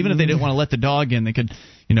store. Even if they didn't want to let the dog in, they could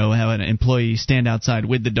have an employee stand outside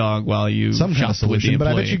with the dog while you some kind of solution, with the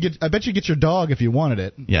employee. But I bet you get your dog if you wanted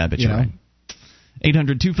it. Yeah, I bet you're right.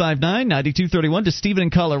 800-259-9231 to Stephen in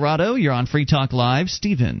Colorado. You're on Free Talk Live.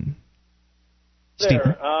 Stephen.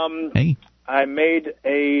 There. Hey. I made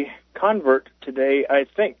a convert today, I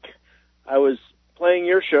think. I was playing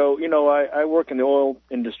your show. I work in the oil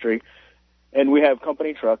industry, and we have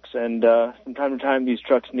company trucks, and from time to time these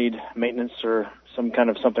trucks need maintenance or some kind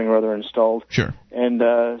of something or other installed. Sure. And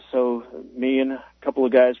so me and a couple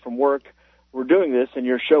of guys from work were doing this, and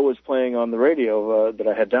your show was playing on the radio that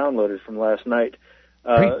I had downloaded from last night,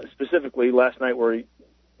 specifically last night where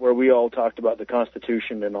we all talked about the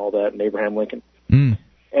Constitution and all that, and Abraham Lincoln.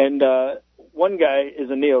 And one guy is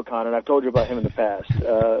a neocon, and I've told you about him in the past,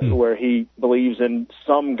 where he believes in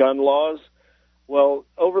some gun laws. Well,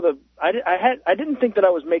 I didn't think that I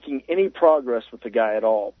was making any progress with the guy at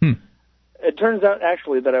all. It turns out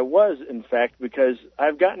actually that I was, in fact, because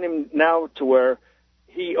I've gotten him now to where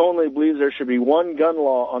he only believes there should be one gun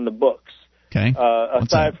law on the books,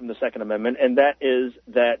 aside from the Second Amendment, and that is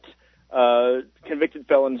that convicted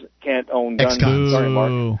felons can't own guns. Sorry,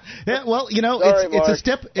 Mark. Yeah, well, it's a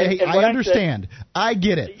step. And I understand. I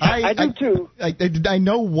get it. I do too. I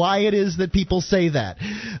know why it is that people say that.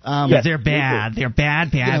 Yes, they're bad. They're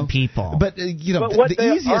bad people. But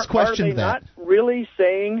the easiest question are they not really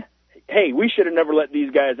saying, hey, we should have never let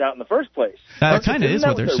these guys out in the first place? That kind of is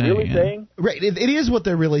what they're saying. Right, it is what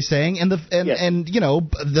they're really saying, and the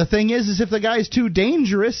thing is if the guy's too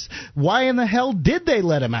dangerous, why in the hell did they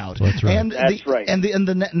let him out? That's right. And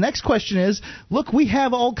the next question is, look, we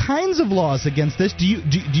have all kinds of laws against this. Do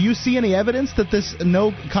you see any evidence that this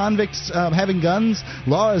no convicts having guns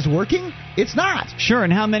law is working? It's not. Sure,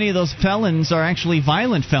 and how many of those felons are actually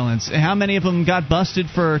violent felons? How many of them got busted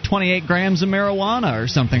for 28 grams of marijuana or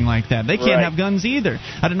something like that? They can't have guns either.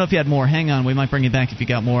 I don't know if you had more. Hang on. We might bring you back if you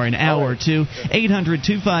got more. An hour or two.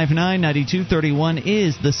 800-259-9231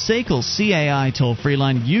 is the SACL CAI toll-free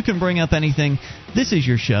line. You can bring up anything. This is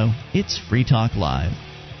your show. It's Free Talk Live.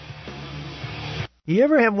 You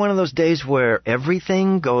ever have one of those days where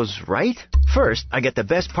everything goes right? First, I get the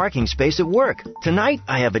best parking space at work. Tonight,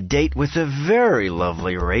 I have a date with the very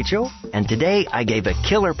lovely Rachel. And today, I gave a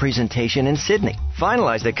killer presentation in Sydney.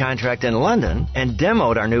 finalized a contract in London, and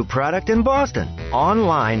demoed our new product in Boston.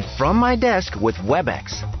 Online, from my desk with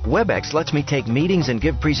WebEx. WebEx lets me take meetings and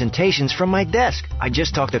give presentations from my desk. I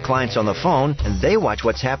just talk to clients on the phone, and they watch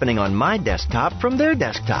what's happening on my desktop from their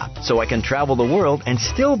desktop. So I can travel the world and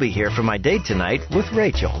still be here for my date tonight with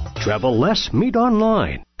Rachel. Travel less, meet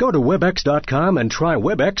online. Go to Webex.com and try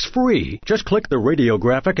Webex free. Just click the radio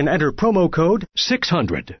graphic and enter promo code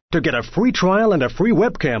 600 to get a free trial and a free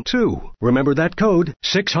webcam, too. Remember that code,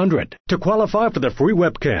 600, to qualify for the free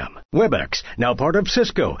webcam. Webex, now part of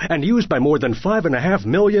Cisco and used by more than 5.5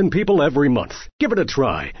 million people every month. Give it a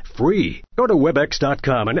try, free. Go to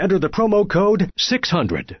Webex.com and enter the promo code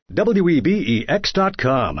 600.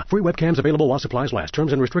 Webex.com. Free webcams available while supplies last.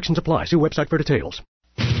 Terms and restrictions apply. See website for details.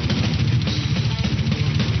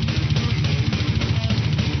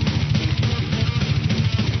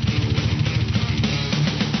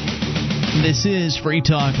 This is Free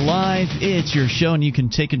Talk Live. It's your show, and you can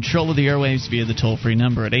take control of the airwaves via the toll-free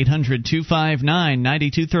number at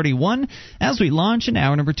 800-259-9231 as we launch an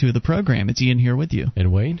hour number 2 of the program. It's Ian here with you.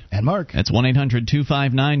 And Wayne. And Mark. That's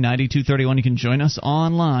 1-800-259-9231. You can join us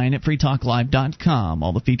online at freetalklive.com.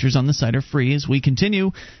 All the features on the site are free as we continue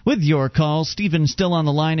with your calls. Stephen still on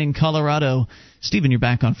the line in Colorado. Stephen, you're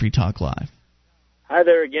back on Free Talk Live. Hi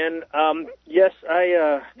there again. Yes,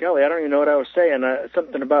 golly, I don't even know what I was saying.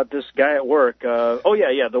 Something about this guy at work. The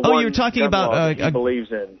one you're talking about that he believes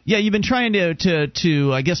in. Yeah, you've been trying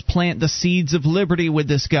to I guess plant the seeds of liberty with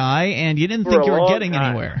this guy, and you didn't think you were getting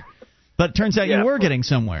anywhere. But it turns out you were getting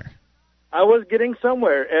somewhere. I was getting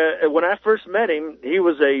somewhere. When I first met him, he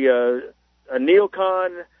was a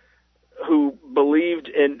neocon who believed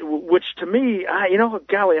in, which to me, a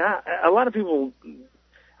lot of people,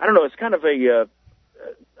 I don't know, it's kind of a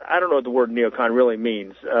I don't know what the word neocon really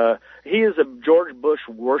means. He is a George Bush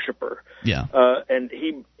worshiper. Yeah. And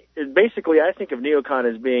he basically, I think of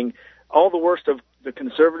neocon as being all the worst of the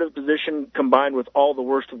conservative position combined with all the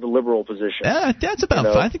worst of the liberal position. That's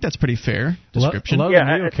about. I think that's pretty fair description. A lot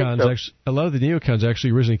of the neocons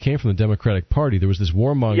actually originally came from the Democratic Party. There was this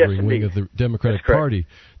warmongering wing of the Democratic Party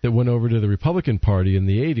that went over to the Republican Party in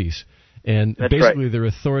the 80s. And basically, they're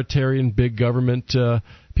authoritarian, big government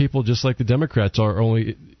people, just like the Democrats are.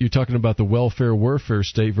 Only you're talking about the welfare-warfare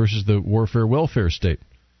state versus the warfare-welfare state.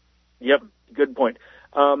 Yep, good point.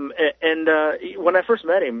 When I first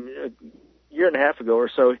met him a year and a half ago or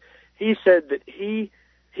so, he said that he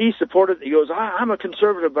supported. He goes, I'm a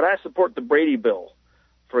conservative, but I support the Brady Bill,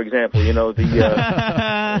 for example. Yeah,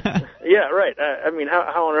 right. I mean,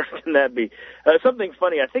 how on earth can that be? Something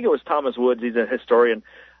funny. I think it was Thomas Woods. He's a historian.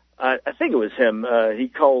 I think it was him. He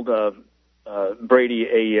called Brady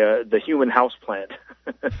the human houseplant.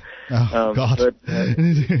 God. But,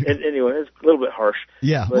 anyway, it's a little bit harsh.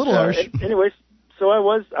 Yeah, a little harsh. Anyways, so I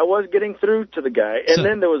was getting through to the guy, and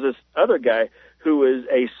then there was this other guy who is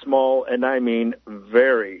a small, and I mean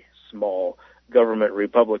very small, government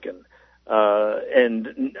Republican.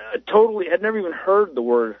 And totally had never even heard the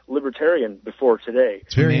word libertarian before today.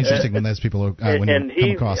 It's very interesting when those people are when you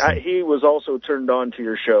come across them. He was also turned on to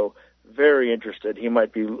your show. Very interested. He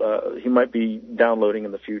might be downloading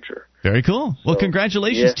in the future. Very cool. Well,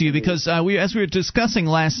 congratulations to you, because as we were discussing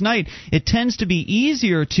last night, it tends to be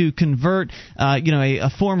easier to convert a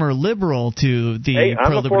former liberal to the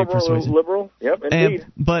pro-liberty persuasion. I'm a former liberal. Yep, indeed.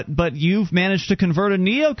 But you've managed to convert a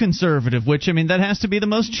neoconservative, which that has to be the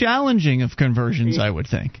most challenging of conversions, I would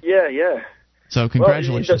think. Yeah. So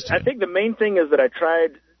congratulations to you. I think the main thing is that I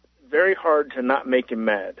tried very hard to not make him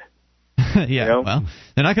mad. Well,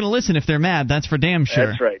 they're not going to listen if they're mad. That's for damn sure.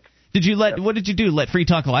 That's right. What did you do? Let Free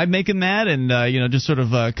Talk Live make him mad, and just sort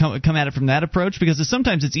of come at it from that approach? Because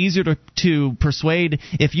sometimes it's easier to persuade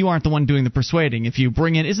if you aren't the one doing the persuading. If you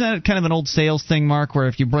bring in, isn't that kind of an old sales thing, Mark, where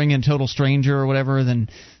if you bring in total stranger or whatever, then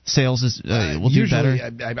sales will do better?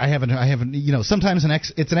 Usually, I haven't. Sometimes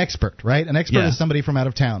it's an expert, right? An expert is somebody from out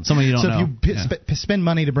of town. Somebody you don't know. So if you spend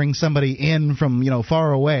money to bring somebody in from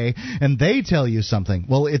far away, and they tell you something,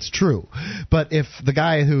 well, it's true. But if the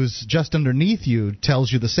guy who's just underneath you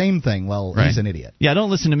tells you the same thing, well, he's an idiot. Yeah,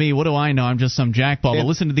 don't listen to me. What do I know? I'm just some jackball. But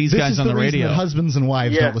listen to these guys on the radio. This is the reason that husbands and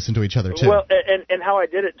wives don't listen to each other too. Well, and how I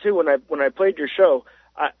did it too when I played your show,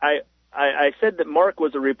 I said that Mark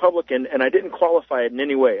was a Republican, and I didn't qualify it in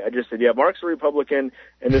any way. I just said, Mark's a Republican,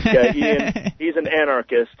 and this guy Ian, he's an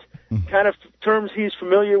anarchist. Kind of terms he's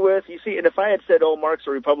familiar with. You see, and if I had said, Mark's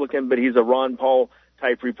a Republican, but he's a Ron Paul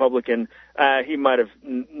type Republican, he might have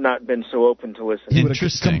not been so open to listen. He would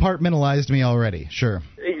have compartmentalized me already. Sure.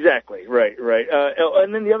 Exactly. Right.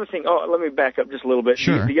 And then the other thing. Let me back up just a little bit.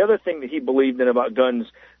 Sure. The other thing that he believed in about guns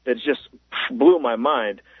that just blew my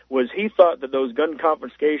mind was he thought that those gun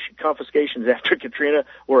confiscations after Katrina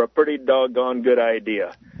were a pretty doggone good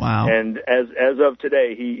idea. Wow. And as of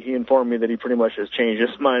today, he informed me that he pretty much has changed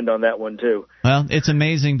his mind on that one, too. Well, it's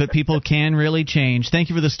amazing, but people can really change. Thank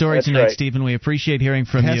you for the story That's tonight, right. Stephen. We appreciate hearing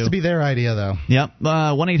from you. It has to be their idea, though. Yep.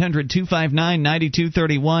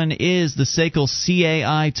 1-800-259-9231 is the SACL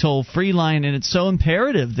CAI toll-free line, and it's so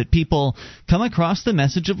imperative that people come across the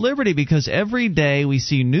message of liberty, because every day we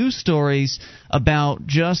see news stories about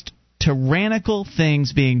just tyrannical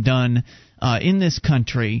things being done in this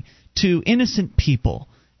country to innocent people.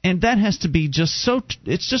 And that has to be just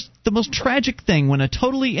it's just the most tragic thing when a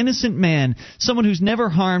totally innocent man, someone who's never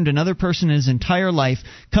harmed another person in his entire life,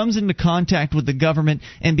 comes into contact with the government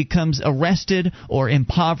and becomes arrested or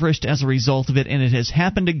impoverished as a result of it. And it has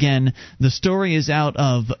happened again. The story is out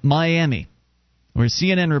of Miami, where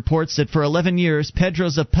CNN reports that for 11 years, Pedro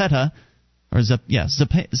Zapata,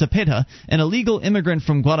 Zapata, an illegal immigrant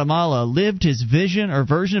from Guatemala, lived his version of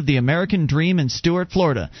the American dream in Stuart,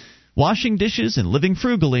 Florida, washing dishes and living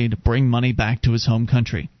frugally to bring money back to his home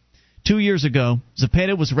country. 2 years ago,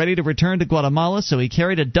 Zapata was ready to return to Guatemala, so he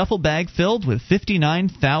carried a duffel bag filled with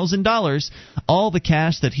 $59,000, all the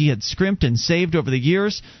cash that he had scrimped and saved over the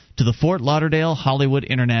years, to the Fort Lauderdale Hollywood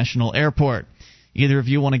International Airport. Either of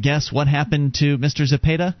you want to guess what happened to Mr.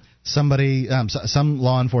 Zapata? Somebody, some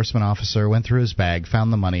law enforcement officer went through his bag,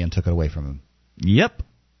 found the money, and took it away from him. Yep.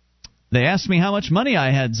 They asked me how much money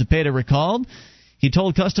I had, Zapata recalled. He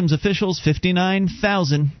told customs officials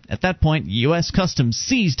 $59,000. At that point, U.S. Customs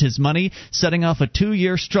seized his money, setting off a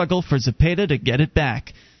 2-year struggle for Zapata to get it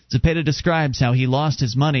back. Zapata describes how he lost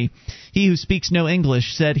his money. He, who speaks no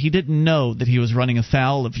English, said he didn't know that he was running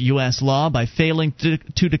afoul of U.S. law by failing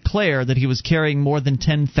to declare that he was carrying more than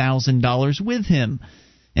 $10,000 with him.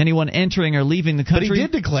 Anyone entering or leaving the country... But he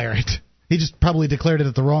did declare it. He just probably declared it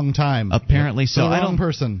at the wrong time. Apparently so. The wrong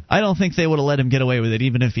person. I don't think they would have let him get away with it,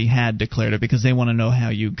 even if he had declared it, because they want to know how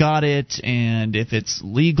you got it and if it's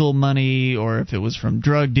legal money or if it was from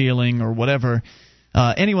drug dealing or whatever.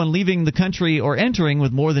 Anyone leaving the country or entering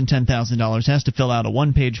with more than $10,000 has to fill out a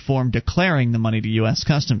one-page form declaring the money to U.S.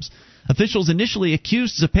 Customs. Officials initially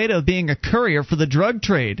accused Zapata of being a courier for the drug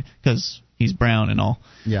trade, because he's brown and all.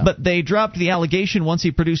 Yeah. But they dropped the allegation once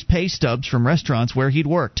he produced pay stubs from restaurants where he'd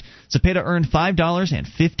worked. Zapata earned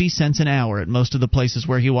 $5.50 an hour at most of the places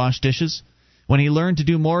where he washed dishes. When he learned to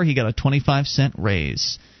do more, he got a 25-cent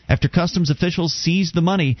raise. After customs officials seized the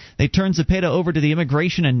money, they turned Zapata over to the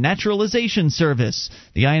Immigration and Naturalization Service.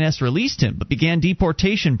 The INS released him, but began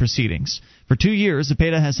deportation proceedings. For 2 years,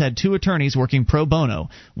 Zapata has had 2 attorneys working pro bono,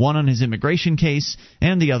 one on his immigration case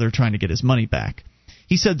and the other trying to get his money back.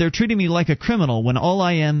 He said, "They're treating me like a criminal when all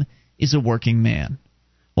I am is a working man."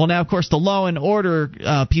 Well, now, of course, the law and order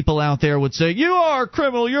people out there would say, "You are a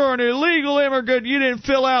criminal. You're an illegal immigrant. You didn't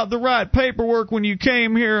fill out the right paperwork when you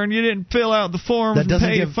came here, and you didn't fill out the form to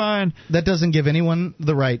pay a fine." That doesn't give anyone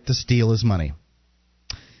the right to steal his money.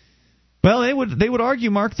 Well, they would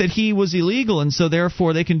argue, Mark, that he was illegal, and so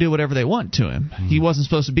therefore they can do whatever they want to him. He wasn't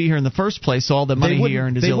supposed to be here in the first place, so all the money he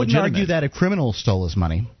earned is illegitimate. They wouldn't argue that a criminal stole his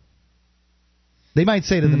money. They might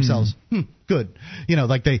say to themselves, good,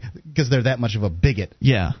 because they're that much of a bigot.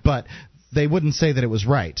 Yeah. But they wouldn't say that it was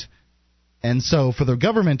right. And so for the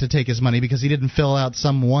government to take his money because he didn't fill out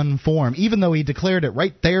some one form, even though he declared it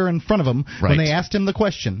right there in front of him when they asked him the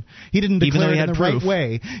question, he didn't declare it in the right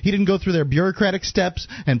way. He didn't go through their bureaucratic steps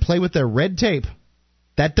and play with their red tape.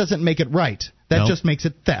 That doesn't make it right. That just makes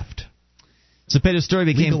it theft. Zapata's story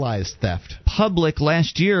became legalized theft. Public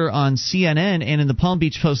last year on CNN and in the Palm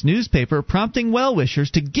Beach Post newspaper, prompting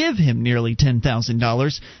well-wishers to give him nearly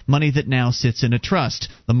 $10,000, money that now sits in a trust.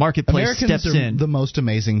 The marketplace steps in. The most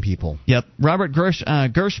amazing people. Yep. Robert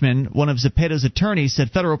Gershman, one of Zapata's attorneys,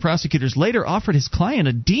 said federal prosecutors later offered his client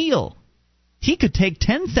a deal. He could take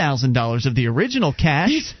 $10,000 of the original cash.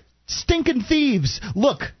 These stinking thieves.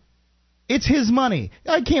 Look. It's his money.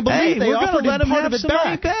 I can't believe they offered him part of it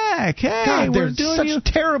back. Hey, God, they're such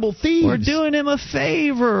terrible thieves. We're doing him a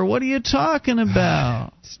favor. What are you talking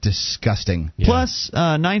about? It's disgusting. Yeah. Plus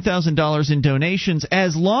 $9,000 in donations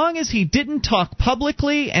as long as he didn't talk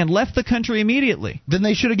publicly and left the country immediately. Then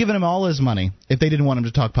they should have given him all his money if they didn't want him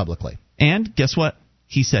to talk publicly. And guess what?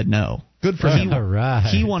 He said no. Good for him. All right.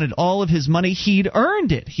 He wanted all of his money. He'd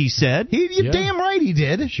earned it, he said. You're damn right he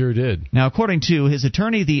did. Sure did. Now, according to his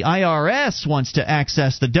attorney, the IRS wants to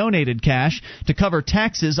access the donated cash to cover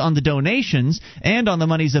taxes on the donations and on the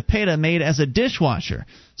money Zapata made as a dishwasher.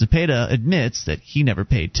 Zapata admits that he never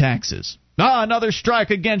paid taxes. Another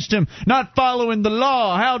strike against him, not following the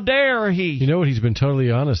law. How dare he? You know what? He's been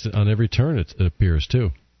totally honest on every turn, it appears,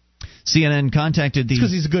 too. CNN contacted the...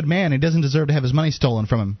 because he's a good man. He doesn't deserve to have his money stolen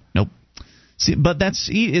from him. Nope. See, but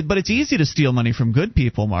it's easy to steal money from good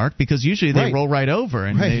people, Mark, because usually they roll right over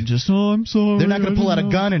and they just, I'm sorry. They're not going to pull out a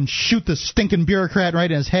gun and shoot the stinking bureaucrat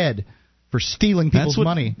right in his head for stealing people's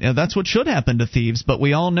money. Yeah, that's what should happen to thieves, but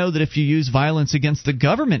we all know that if you use violence against the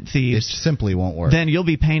government thieves... It simply won't work. Then you'll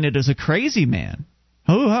be painted as a crazy man.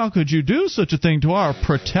 Oh, how could you do such a thing to our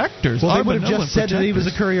protectors? Well, they would have just said that he was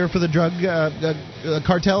a courier for the drug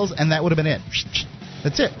cartels, and that would have been it.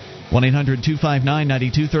 That's it.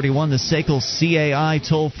 1-800-259-9231, the SACL CAI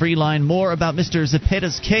toll-free line. More about Mr.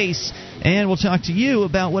 Zepeda's case, and we'll talk to you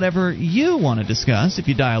about whatever you want to discuss if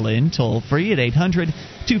you dial in toll-free at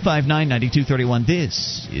 800-259-9231.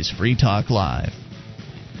 This is Free Talk Live.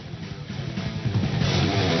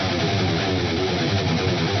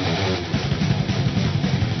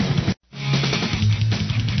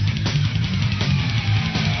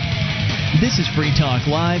 This is Free Talk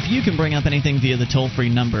Live. You can bring up anything via the toll-free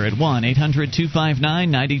number at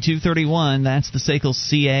 1-800-259-9231. That's the SACL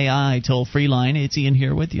CAI toll-free line. It's Ian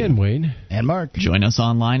here with you. And Wayne. And Mark. Join us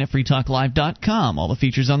online at freetalklive.com. All the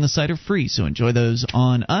features on the site are free, so enjoy those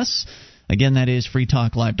on us. Again, that is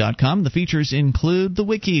freetalklive.com. The features include the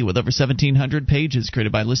wiki with over 1,700 pages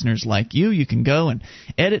created by listeners like you. You can go and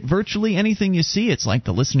edit virtually anything you see. It's like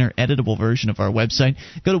the listener editable version of our website.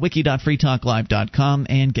 Go to wiki.freetalklive.com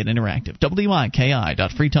and get interactive.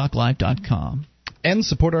 wiki.freetalklive.com. And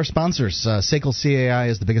support our sponsors. SACL CAI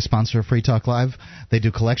is the biggest sponsor of Free Talk Live. They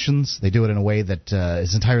do collections. They do it in a way that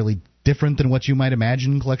is entirely different than what you might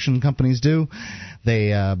imagine collection companies do.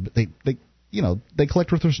 They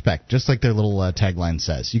collect with respect, just like their little tagline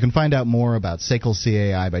says. You can find out more about SACL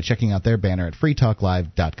CAI by checking out their banner at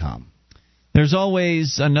freetalklive.com. There's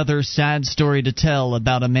always another sad story to tell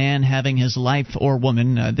about a man having his life, or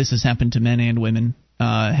woman, this has happened to men and women,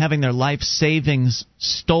 having their life savings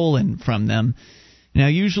stolen from them. Now,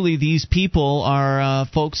 usually these people are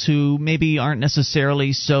folks who maybe aren't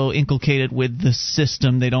necessarily so inculcated with the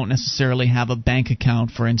system. They don't necessarily have a bank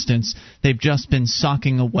account, for instance. They've just been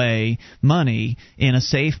socking away money in a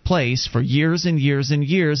safe place for years and years and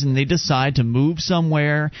years, and they decide to move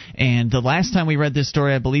somewhere. And the last time we read this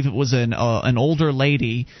story, I believe it was an older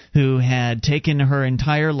lady who had taken her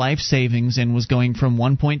entire life savings and was going from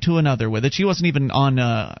one point to another with it. She wasn't even on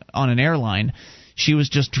an airline. She was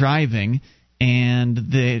just driving. And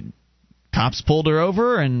the cops pulled her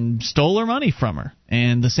over and stole her money from her.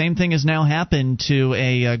 And the same thing has now happened to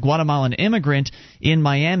a Guatemalan immigrant in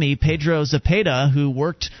Miami, Pedro Zepeda, who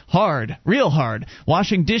worked hard, real hard,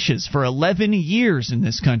 washing dishes for 11 years in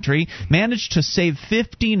this country, managed to save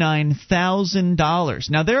 $59,000.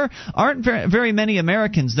 Now, there aren't very many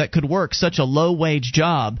Americans that could work such a low-wage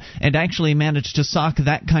job and actually manage to sock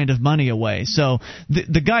that kind of money away. So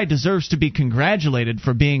the guy deserves to be congratulated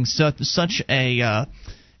for being such a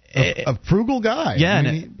frugal guy. Yeah,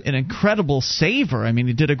 an incredible saver. I mean,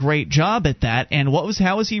 he did a great job at that. And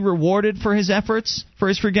how was he rewarded for his efforts, for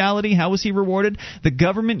his frugality? How was he rewarded? The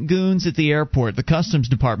government goons at the airport, the Customs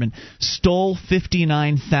Department, stole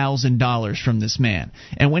 $59,000 from this man.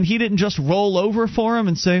 And when he didn't just roll over for him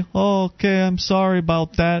and say, "Oh, okay, I'm sorry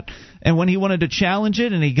about that," and when he wanted to challenge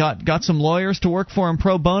it and he got some lawyers to work for him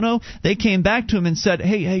pro bono, they came back to him and said,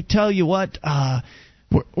 hey, tell you what,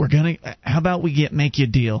 We're gonna. How about we make you a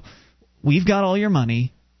deal? We've got all your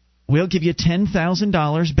money. We'll give you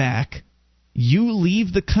 $10,000 back. You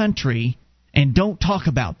leave the country and don't talk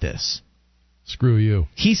about this. Screw you.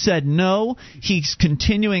 He said no. He's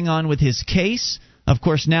continuing on with his case. Of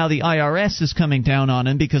course, now the IRS is coming down on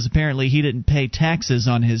him because apparently he didn't pay taxes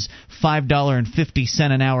on his $5.50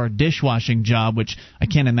 an hour dishwashing job, which I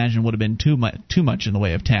can't imagine would have been too much in the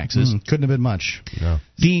way of taxes. Couldn't have been much. No.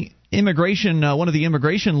 One of the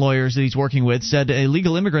immigration lawyers that he's working with said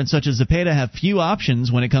illegal immigrants such as Zepeda have few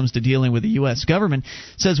options when it comes to dealing with the U.S. government.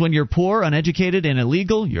 Says when you're poor, uneducated, and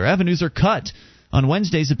illegal, your avenues are cut. On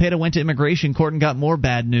Wednesday, Zepeda went to immigration court and got more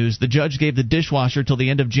bad news. The judge gave the dishwasher till the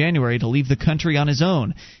end of January to leave the country on his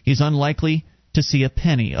own. He's unlikely to see a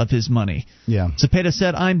penny of his money. Yeah. Zepeda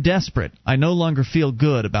said, "I'm desperate. I no longer feel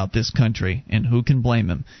good about this country." And who can blame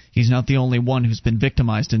him? He's not the only one who's been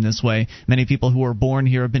victimized in this way. Many people who were born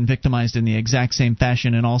here have been victimized in the exact same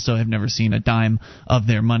fashion and also have never seen a dime of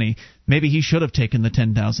their money. Maybe he should have taken the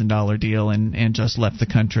 $10,000 deal and just left the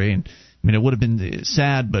country. And I mean, it would have been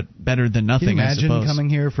sad, but better than nothing, I suppose. Can you imagine coming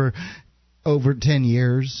here for over 10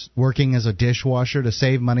 years, working as a dishwasher to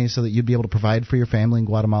save money so that you'd be able to provide for your family in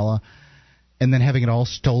Guatemala, and then having it all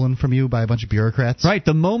stolen from you by a bunch of bureaucrats? Right,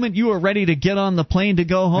 the moment you were ready to get on the plane to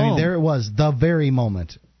go home. I mean, there it was, the very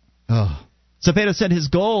moment. Oh. Zepeda said his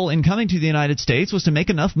goal in coming to the United States was to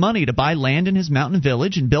make enough money to buy land in his mountain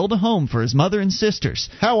village and build a home for his mother and sisters.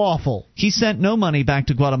 How awful. He sent no money back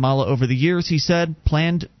to Guatemala over the years, he said,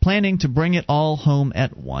 planning to bring it all home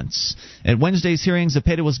at once. At Wednesday's hearing,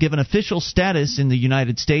 Zepeda was given official status in the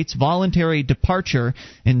United States, voluntary departure,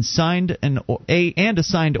 and signed a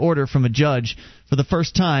signed order from a judge. For the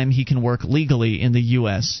first time, he can work legally in the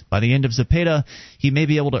U.S. By the end of Zepeda, he may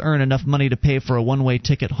be able to earn enough money to pay for a one-way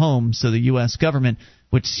ticket home, so the U.S. government,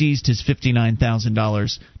 which seized his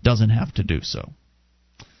 $59,000, doesn't have to do so.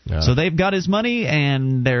 Yeah. So they've got his money,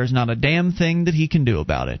 and there's not a damn thing that he can do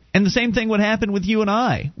about it. And the same thing would happen with you and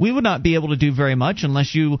I. We would not be able to do very much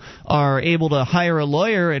unless you are able to hire a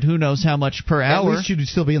lawyer at who knows how much per hour. At least you'd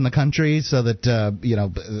still be in the country, so that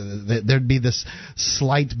there'd be this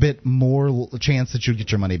slight bit more chance that you'd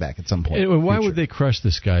get your money back at some point. And why would they crush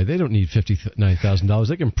this guy? They don't need $59,000.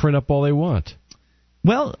 They can print up all they want.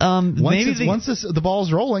 Well, once the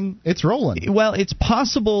ball's rolling, it's rolling. Well, it's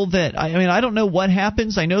possible that I don't know what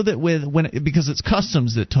happens. I know that because it's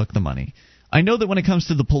Customs that took the money. I know that when it comes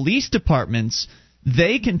to the police departments,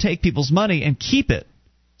 they can take people's money and keep it.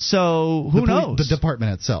 So who knows? The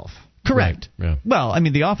department itself. Correct. Right. Yeah. Well,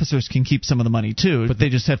 the officers can keep some of the money too, but they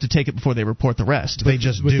just have to take it before they report the rest. But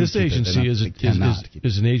this agency is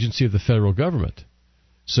an agency of the federal government,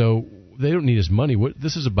 so they don't need his money.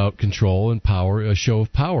 This is about control and power, a show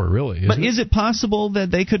of power, really. But is it possible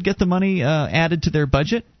that they could get the money added to their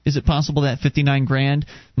budget? Is it possible that $59,000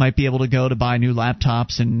 might be able to go to buy new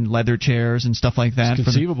laptops and leather chairs and stuff like that? It's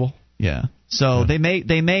conceivable. Yeah. So they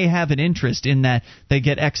may have an interest in that they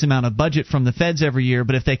get X amount of budget from the feds every year,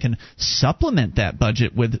 but if they can supplement that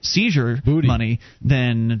budget with seizure money,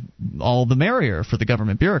 then all the merrier for the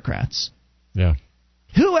government bureaucrats. Yeah.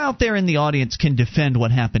 Who out there in the audience can defend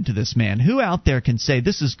what happened to this man? Who out there can say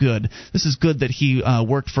this is good? This is good that he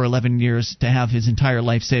worked for 11 years to have his entire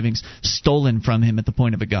life savings stolen from him at the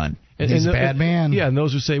point of a gun. He's a bad man. Yeah, and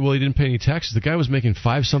those who say, well, he didn't pay any taxes. The guy was making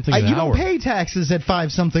 $5-something an hour. You don't pay taxes at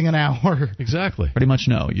 $5-something an hour. Exactly. Pretty much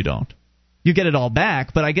no, you don't. You get it all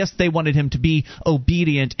back, but I guess they wanted him to be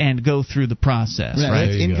obedient and go through the process, right?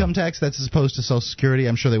 Income tax, that's as opposed to Social Security.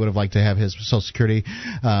 I'm sure they would have liked to have his Social Security,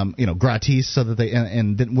 gratis, so that they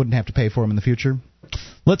wouldn't have to pay for him in the future.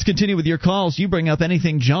 Let's continue with your calls. You bring up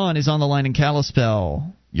anything. John is on the line in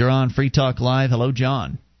Kalispell. You're on Free Talk Live. Hello,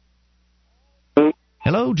 John.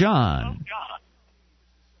 Hello, John.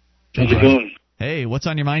 How's it going? Hey, what's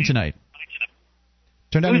on your mind tonight?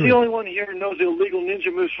 Who's the only one here who knows the illegal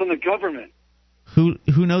ninja moves from the government? Who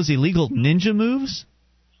knows illegal ninja moves?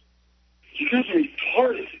 You guys are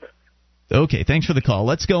retarded. Okay, thanks for the call.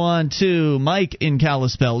 Let's go on to Mike in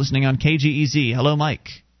Kalispell, listening on KGEZ. Hello, Mike.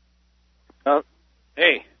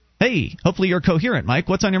 Hey. Hey, hopefully you're coherent, Mike.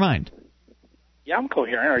 What's on your mind? Yeah, I'm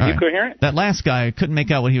coherent. Are you coherent? That last guy couldn't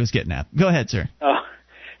make out what he was getting at. Go ahead, sir.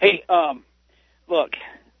 Hey, look,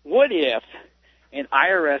 what if an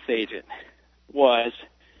IRS agent was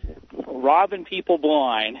robbing people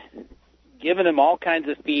blind, giving them all kinds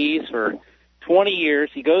of fees for 20 years.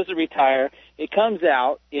 He goes to retire. It comes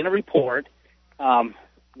out in a report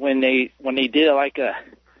when they did like a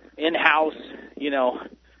in-house,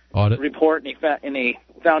 audit report, and they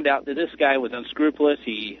found out that this guy was unscrupulous.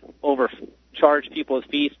 He overcharged people his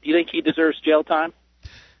fees. Do you think he deserves jail time?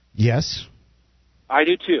 Yes. I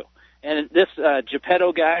do too. And this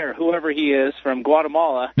Geppetto guy, or whoever he is from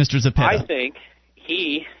Guatemala, Mr. Zepeda, I think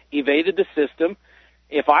he evaded the system.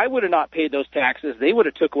 If I would have not paid those taxes, they would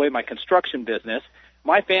have took away my construction business.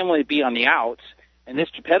 My family would be on the outs. And this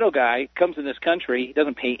Geppetto guy comes in this country. He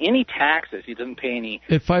doesn't pay any taxes. He doesn't pay any.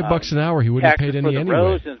 At $5 an hour, he wouldn't have paid any for the anyway.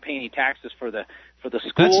 roads, doesn't pay any taxes for the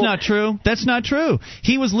school. That's not true. That's not true.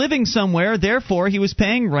 He was living somewhere, therefore he was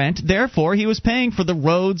paying rent, therefore he was paying for the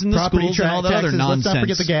roads and the property schools and all that taxes. other nonsense. Let's not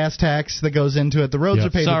forget the gas tax that goes into it. The roads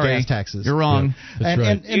are paid with gas taxes. You're wrong. Yeah, that's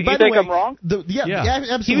right. And by the way, I'm wrong? Yeah,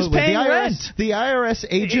 absolutely. He was paying rent. rent. The IRS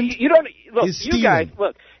agent is stealing. You guys,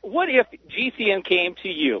 look, what if GCN came to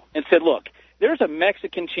you and said, look, there's a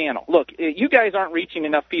Mexican channel. Look, you guys aren't reaching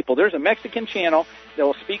enough people. There's a Mexican channel that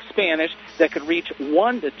will speak Spanish that could reach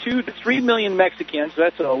 1 to 2 to 3 million Mexicans. So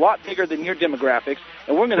that's a lot bigger than your demographics.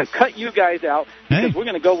 And we're going to cut you guys out because we're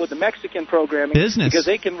going to go with the Mexican programming. Because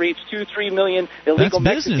they can reach 2-3 million illegal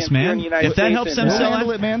Mexicans here in the United States. If that helps them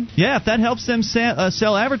if that helps them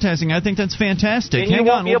sell advertising, I think that's fantastic. Hang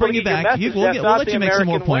on, we'll bring you back. We'll let you make some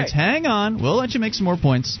more points. Hang on, we'll let you make some more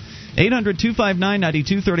points.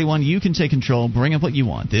 800-259-9231. You can take control. Bring up what you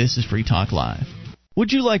want. This is Free Talk Live.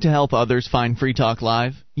 Would you like to help others find Free Talk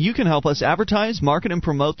Live? You can help us advertise, market, and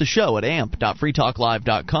promote the show at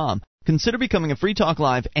amp.freetalklive.com. Consider becoming a Free Talk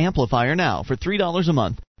Live amplifier now for $3 a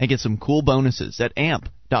month and get some cool bonuses at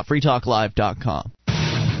amp.freetalklive.com.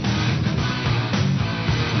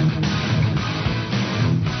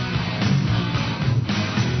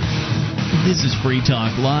 This is Free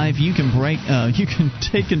Talk Live. You can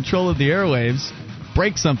take control of the airwaves.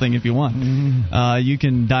 Break something if you want. You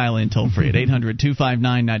can dial in toll free at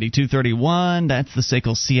 800-259-9231. That's the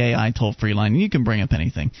SACL CAI toll free line. You can bring up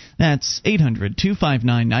anything. That's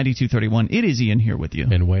 800-259-9231. It is Ian here with you.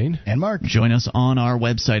 And Wayne. And Mark. Join us on our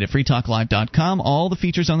website at freetalklive.com. All the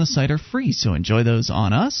features on the site are free, so enjoy those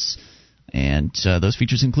on us. And those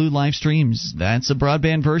features include live streams. That's a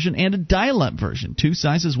broadband version and a dial-up version. Two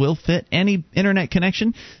sizes will fit any internet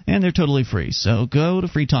connection, and they're totally free. So go to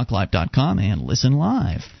freetalklive.com and listen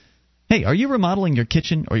live. Hey, are you remodeling your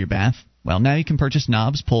kitchen or your bath? Well, now you can purchase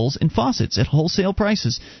knobs, pulls, and faucets at wholesale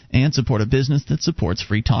prices and support a business that supports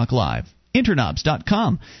Free Talk Live.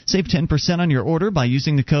 Interknobs.com. Save 10% on your order by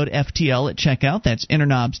using the code FTL at checkout. That's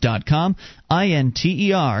Interknobs.com.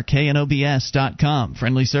 INTERKNOBS.com.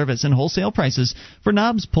 Friendly service and wholesale prices for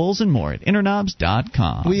knobs, pulls, and more at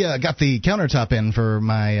Interknobs.com. We got the countertop in for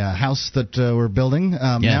my house that we're building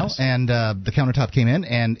now, and the countertop came in,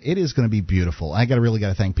 and it is going to be beautiful. I really got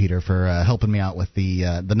to thank Peter for helping me out with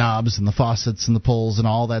the knobs and the faucets and the pulls and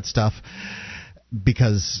all that stuff,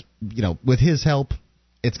 because with his help,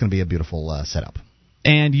 it's going to be a beautiful setup.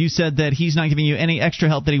 And you said that he's not giving you any extra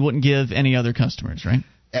help that he wouldn't give any other customers, right?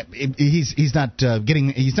 He's not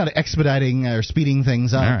expediting or speeding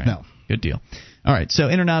things up. Right. No. Good deal. All right, so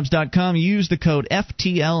Interknobs.com. Use the code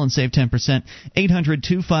FTL and save 10%.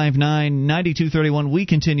 800-259-9231. We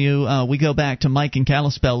continue. We go back to Mike in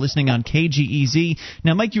Kalispell listening on KGEZ.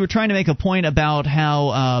 Now, Mike, you were trying to make a point about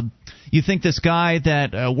how you think this guy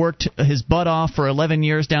that worked his butt off for 11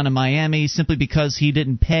 years down in Miami simply because he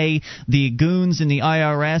didn't pay the goons in the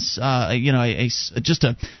IRS, just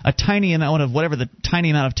a tiny amount of whatever the tiny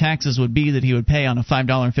amount of taxes would be that he would pay on a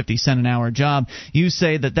 $5.50 an hour job. You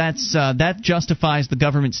say that justifies the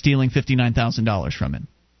government stealing $59,000 from him.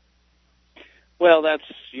 Well, that's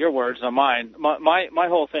your words, not mine. My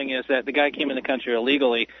whole thing is that the guy came in the country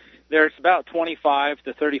illegally. There's about 25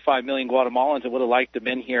 to 35 million Guatemalans that would have liked to have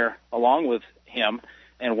been here along with him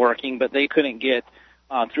and working, but they couldn't get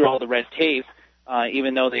through all the red tape,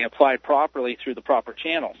 even though they applied properly through the proper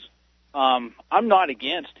channels. I'm not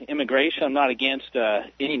against immigration. I'm not against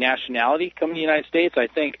any nationality coming to the United States. I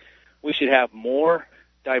think we should have more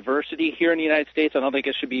diversity here in the United States. I don't think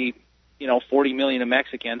it should be 40 million of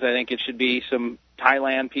Mexicans. I think it should be some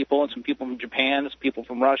Thailand people and some people from Japan, some people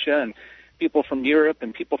from Russia, and people from Europe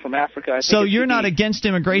and people from Africa. So you're not against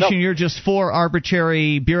immigration, you're just for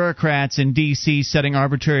arbitrary bureaucrats in D.C. setting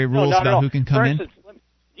arbitrary rules about who can come in? Do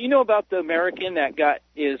you know about the American that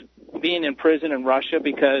is being in prison in Russia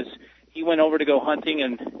because he went over to go hunting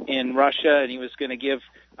in Russia and he was going to give,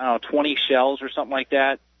 20 shells or something like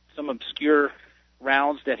that, some obscure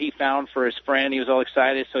rounds that he found for his friend. He was all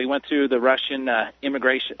excited, so he went through the Russian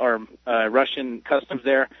immigration or Russian customs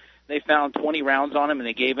there. They found 20 rounds on him and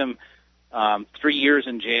they gave him 3 years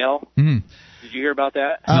in jail. Mm. Did you hear about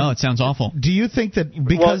that? No, it sounds awful. Do you think that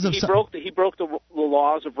because he broke the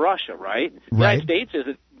laws of Russia, right? The United States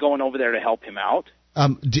isn't going over there to help him out.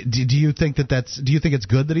 Do you think do you think it's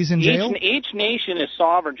good that he's in jail? Each nation is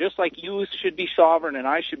sovereign, just like you should be sovereign and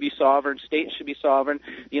I should be sovereign. States should be sovereign.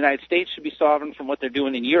 The United States should be sovereign from what they're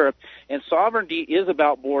doing in Europe. And sovereignty is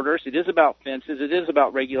about borders. It is about fences. It is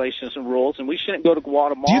about regulations and rules. And we shouldn't go to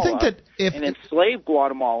Guatemala and enslave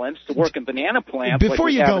Guatemalans to work in banana plants. Before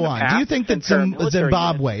you go on, do you think that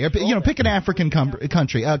Zimbabwe, pick an African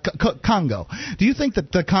country, Congo, do you think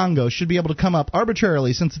that the Congo should be able to come up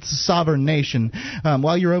arbitrarily, since it's a sovereign nation,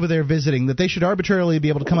 while you're over there visiting, that they should arbitrarily be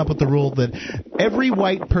able to come up with the rule that every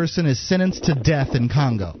white person is sentenced to death in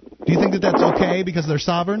Congo? Do you think that that's okay because they're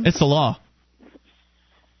sovereign? It's the law.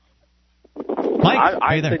 Mike,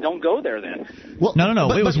 I say don't go there then. Well,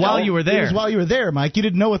 no. It was while you were there. It was while you were there, Mike. You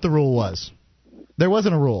didn't know what the rule was. There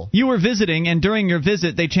wasn't a rule. You were visiting, and during your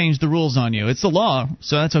visit, they changed the rules on you. It's the law,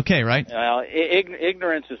 so that's okay, right?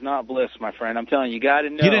 Ignorance is not bliss, my friend. I'm telling you, you got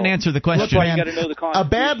to know. You didn't answer the question. That's why you got to know the Constitution. A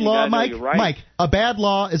bad law, Mike, a bad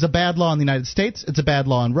law is a bad law in the United States, it's a bad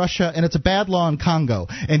law in Russia, and it's a bad law in Congo.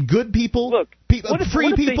 And good people,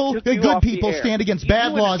 free people, good people stand against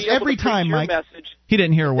bad laws every time, Mike. He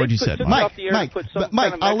didn't hear a word you said, Mike,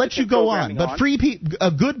 I'll let you go on. But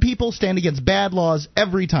good people stand against bad laws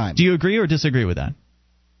every time. Do you agree or disagree with that?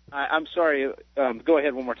 I'm sorry. Go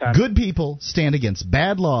ahead one more time. Good people stand against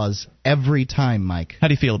bad laws every time, Mike. How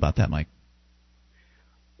do you feel about that, Mike?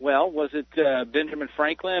 Well, was it Benjamin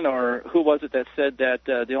Franklin or who was it that said that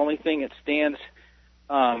the only thing that stands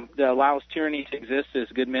that allows tyranny to exist is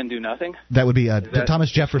good men do nothing? That would be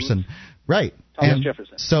Thomas Jefferson. Right. Thomas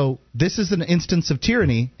Jefferson. So this is an instance of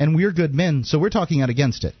tyranny, and we're good men, so we're talking out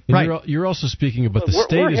against it. And right. You're also speaking about the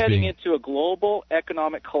state we're as heading being... into a global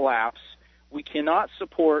economic collapse. We cannot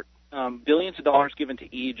support billions of dollars given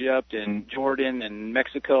to Egypt and Jordan and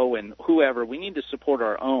Mexico and whoever. We need to support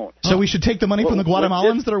our own. So we should take the money from the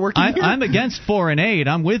Guatemalans that are working here? I'm against foreign aid.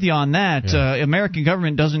 I'm with you on that. Yeah. American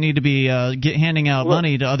government doesn't need to be handing out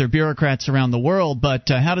money to other bureaucrats around the world, but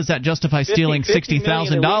how does that justify stealing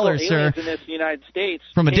 $60,000, sir, in this United States,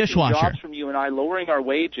 from a dishwasher? Jobs from you and I, lowering our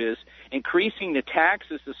wages, increasing the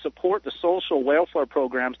taxes to support the social welfare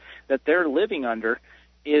programs that they're living under,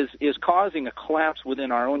 is causing a collapse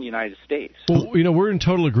within our own United States. Well, we're in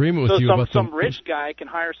total agreement with you about some rich guy can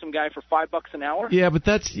hire some guy for $5 an hour. Yeah, but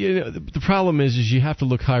that's the problem is you have to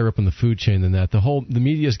look higher up in the food chain than that. The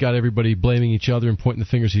media's got everybody blaming each other and pointing the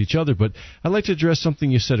fingers at each other. But I'd like to address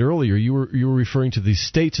something you said earlier. You were referring to the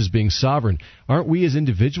states as being sovereign. Aren't we as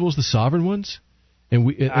individuals the sovereign ones?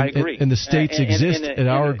 I agree. And the states exist at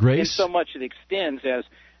our grace. And so much it extends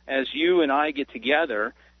as you and I get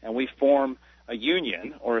together and we form a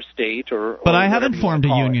union or a state or. But I haven't formed a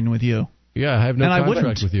union with you. Yeah, I have no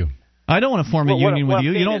contract with you. I don't want to form a union with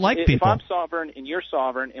you. You don't like people. If I'm sovereign and you're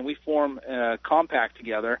sovereign and we form a compact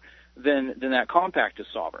together, then that compact is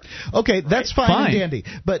sovereign. Okay, that's fine and dandy.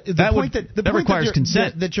 But the point requires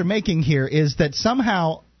consent that you're making here is that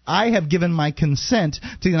somehow I have given my consent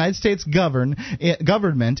to the United States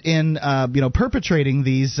government in perpetrating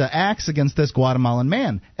these acts against this Guatemalan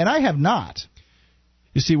man, and I have not.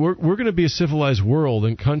 You see, we're going to be a civilized world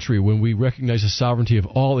and country when we recognize the sovereignty of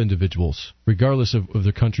all individuals, regardless of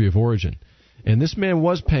their country of origin. And this man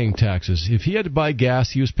was paying taxes. If he had to buy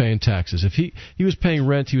gas, he was paying taxes. If he was paying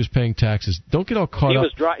rent, he was paying taxes. Don't get all caught up.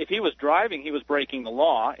 If he was driving, he was breaking the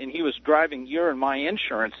law, and he was driving your and my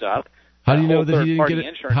insurance up. How do you know that he didn't get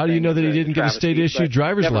it? How do you know that he didn't get a state-issued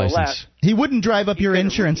driver's license? He wouldn't drive up your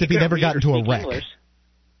insurance if he never got into a wreck.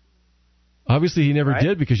 Obviously, he never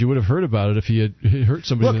did, because you would have heard about it if he had hurt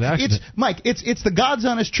somebody in an accident. Mike, it's the God's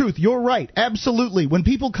honest truth. You're right, absolutely. When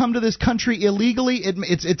people come to this country illegally,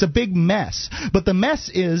 it's a big mess. But the mess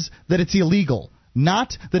is that it's illegal,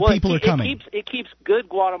 not that people are coming. It keeps good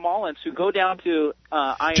Guatemalans who go down to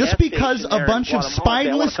INS just because a bunch of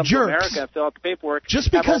spineless jerks, fill out the paperwork, just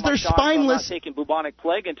because they're spineless, not taking bubonic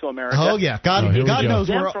plague into America. Oh yeah, God knows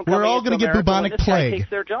we're all going to get bubonic plague. Takes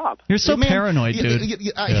their job. You're so paranoid, dude.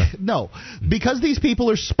 No, because these people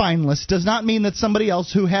are spineless does not mean that somebody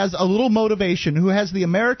else who has a little motivation, who has the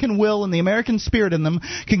American will and the American spirit in them,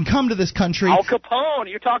 can come to this country. Al Capone.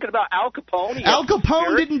 You're talking about Al Capone. Al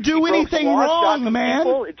Capone didn't do anything wrong, man.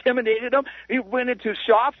 People, intimidated them. He went into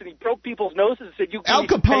shops and he broke people's noses and said, Al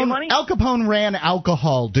Capone ran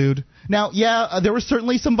alcohol, dude. Now, there was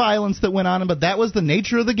certainly some violence that went on, but that was the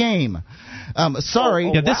nature of the game.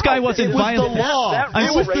 Sorry. This guy wasn't violent. It was the law.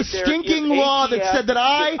 It was the stinking law that said that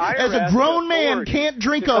I, as a grown man, can't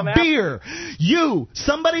drink a beer.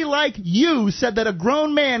 Somebody like you, said that a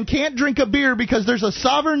grown man can't drink a beer because there's a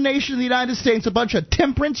sovereign nation in the United States, a bunch of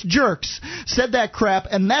temperance jerks said that crap,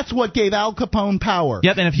 and that's what gave Al Capone power.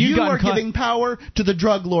 Yep, and if you are giving power to the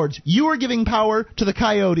drug lords, you are giving power to the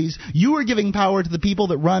coyotes, you are giving power to the people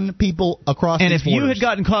that run people across these borders. And if you had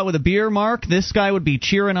gotten caught with a beer, Mark, this guy would be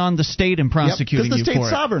cheering on the state and prosecuting you for it. Because the state's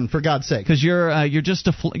sovereign, for God's sake. Because you're just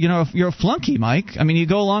you're a flunky, Mike. I mean, you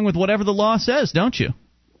go along with whatever the law says, don't you?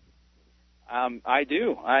 I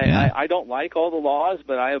do. I don't like all the laws,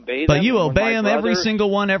 but I obey them. But you obey them every single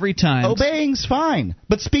one, every time. Obeying's fine,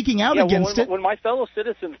 but speaking out against it. When my fellow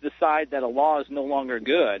citizens decide that a law is no longer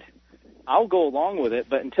good, I'll go along with it.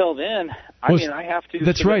 But until then, I have to.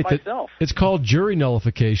 That's right. Myself. It's called jury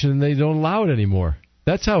nullification, and they don't allow it anymore.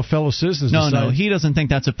 That's how fellow citizens decide. No, he doesn't think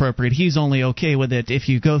that's appropriate. He's only okay with it if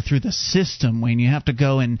you go through the system, when you have to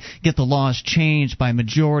go and get the laws changed by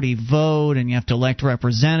majority vote, and you have to elect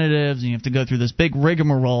representatives, and you have to go through this big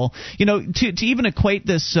rigmarole. To even equate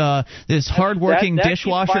this hardworking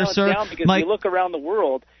dishwasher, sir, because Mike, you look around the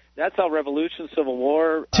world. That's how revolution, civil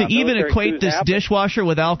war. To even equate this dishwasher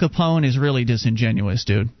with Al Capone is really disingenuous,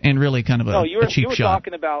 dude, and really kind of a cheap shot. You were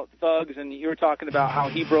talking about thugs, and you were talking about how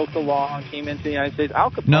he broke the law and came into the United States.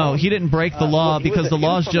 Al Capone. No, he didn't break the law because the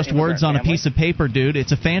law is just words on a piece of paper, dude.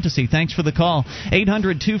 It's a fantasy. Thanks for the call.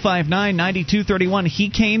 800-259-9231. He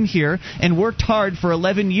came here and worked hard for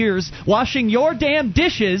 11 years washing your damn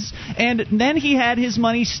dishes, and then he had his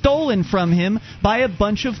money stolen from him by a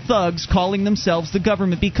bunch of thugs calling themselves the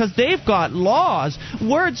government because they've got laws,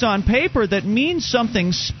 words on paper that mean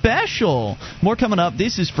something special. More coming up.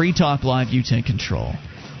 This is Free Talk Live. You take control.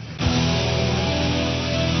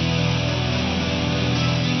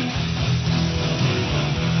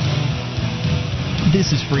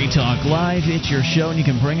 This is Free Talk Live. It's your show, and you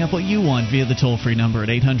can bring up what you want via the toll-free number at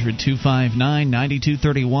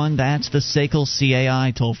 800-259-9231. That's the SACL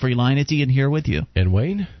CAI toll-free line. It's Ian here with you. And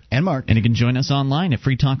Wayne. And Mark. And you can join us online at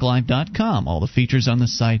freetalklive.com. All the features on the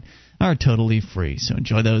site are totally free, so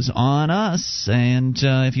enjoy those on us. And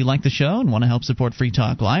if you like the show and want to help support Free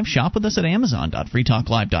Talk Live, shop with us at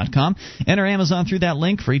amazon.freetalklive.com. Enter Amazon through that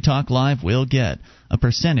link. Free Talk Live will get a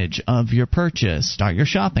percentage of your purchase. Start your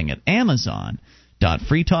shopping at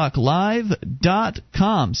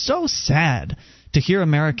amazon.freetalklive.com. So sad to hear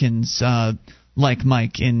Americans like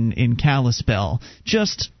Mike in Kalispell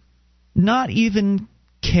just not even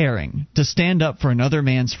caring to stand up for another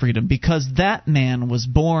man's freedom because that man was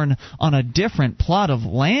born on a different plot of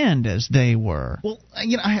land as they were. Well,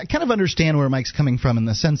 I kind of understand where Mike's coming from in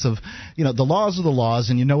the sense of, the laws are the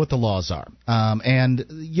laws and you know what the laws are.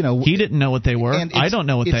 He didn't know what they were. I don't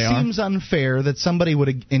know what they are. It seems unfair that somebody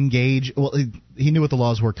would engage. Well, he knew what the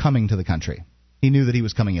laws were coming to the country. He knew that he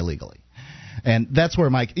was coming illegally. And that's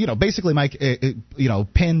where Mike, basically Mike,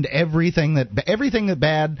 pinned everything that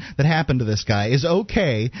bad that happened to this guy is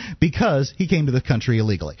okay because he came to the country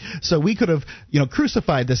illegally. So we could have,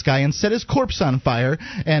 crucified this guy and set his corpse on fire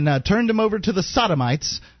and turned him over to the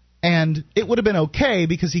sodomites, and it would have been okay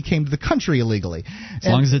because he came to the country illegally. As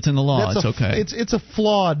long as it's in the law, it's okay. It's a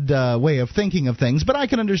flawed way of thinking of things, but I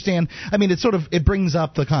can understand. I mean, it brings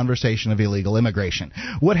up the conversation of illegal immigration.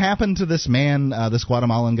 What happened to this man, this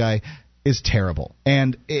Guatemalan guy, is terrible.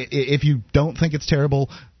 And if you don't think it's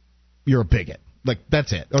terrible, you're a bigot. Like,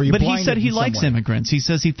 that's it. Or you're but he said he likes immigrants. He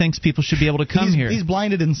says he thinks people should be able to come here. He's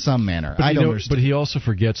blinded in some manner. But I don't understand. But he also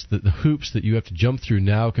forgets the hoops that you have to jump through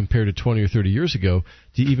now compared to 20 or 30 years ago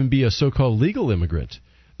to even be a so-called legal immigrant.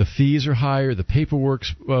 The fees are higher. The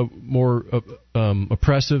paperwork's more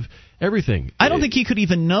oppressive. Everything. I don't think he could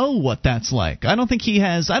even know what that's like. I don't think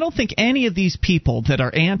any of these people that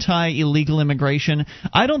are anti-illegal immigration,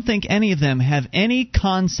 I don't think any of them have any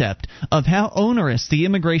concept of how onerous the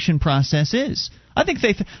immigration process is. I think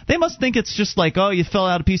they must think it's just like, oh, you fill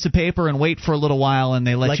out a piece of paper and wait for a little while and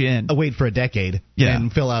they let you in. Wait for a decade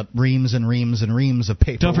and fill out reams and reams and reams of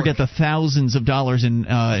paper. Don't forget the thousands of dollars in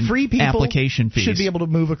free people application fees. Should be able to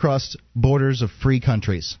move across borders of free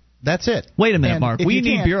countries. That's it. Wait a minute, Mark. We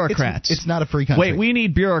need bureaucrats. It's not a free country. Wait, we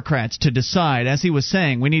need bureaucrats to decide, as he was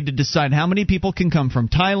saying, we need to decide how many people can come from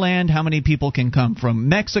Thailand, how many people can come from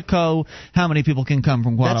Mexico, how many people can come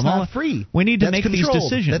from Guatemala. That's not free. We need to make these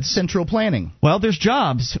decisions. That's central planning. Well, there's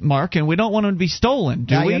jobs, Mark, and we don't want them to be stolen,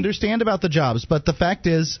 do we? I understand about the jobs, but the fact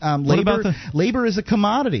is labor is a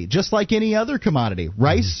commodity, just like any other commodity.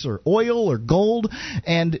 Rice or oil or gold,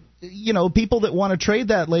 and people that want to trade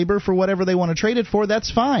that labor for whatever they want to trade it for,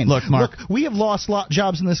 that's fine. Look, Mark. We have lost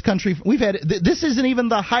jobs in this country. We've had this isn't even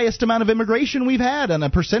the highest amount of immigration we've had on a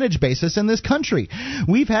percentage basis in this country.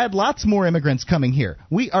 We've had lots more immigrants coming here.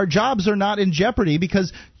 Our jobs are not in jeopardy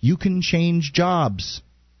because you can change jobs.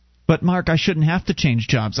 But, Mark, I shouldn't have to change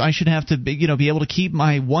jobs. I should have to, be able to keep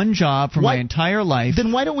my one job for my entire life.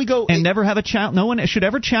 Then why don't we go and never have a no one should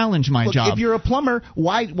ever challenge my job. If you're a plumber,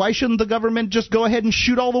 why shouldn't the government just go ahead and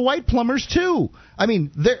shoot all the white plumbers too? I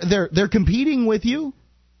mean, they're competing with you.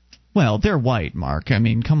 Well, they're white, Mark. I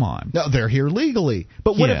mean, come on. No, they're here legally.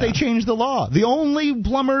 But what if they change the law? The only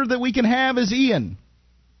plumber that we can have is Ian.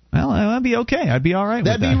 Well, that'd be okay. I'd be all right with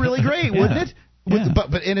that. That'd be really great, wouldn't it?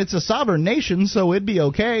 But it's a sovereign nation, so it'd be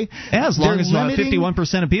okay. Yeah, as long as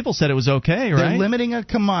 51% of people said it was okay, right? They're limiting a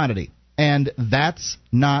commodity, and that's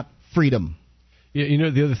not freedom. Yeah,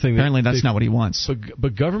 the other thing... Apparently that's not what he wants.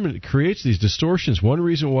 But government creates these distortions. One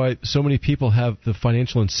reason why so many people have the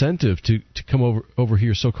financial incentive to come over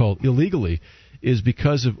here so-called illegally is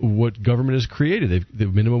because of what government has created. The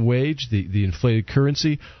minimum wage, the inflated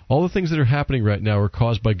currency, all the things that are happening right now are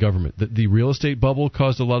caused by government. The real estate bubble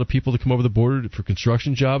caused a lot of people to come over the border for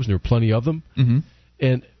construction jobs, and there are plenty of them. Mm-hmm.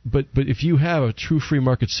 But if you have a true free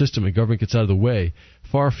market system and government gets out of the way,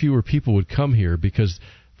 far fewer people would come here because,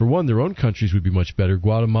 for one, their own countries would be much better.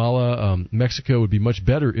 Guatemala, Mexico would be much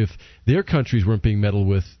better if their countries weren't being meddled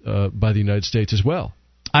with by the United States as well.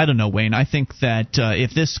 I don't know, Wayne. I think that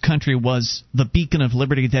if this country was the beacon of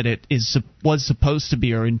liberty that it was supposed to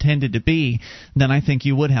be or intended to be, then I think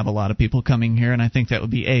you would have a lot of people coming here, and I think that would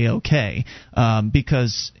be A-OK,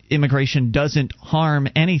 because immigration doesn't harm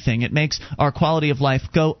anything. It makes our quality of life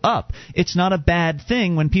go up. It's not a bad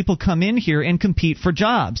thing when people come in here and compete for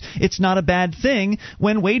jobs. It's not a bad thing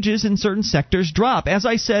when wages in certain sectors drop. As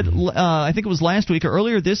I said, I think it was last week or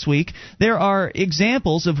earlier this week, there are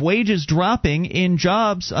examples of wages dropping in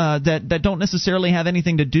jobs jobs that don't necessarily have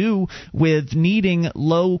anything to do with needing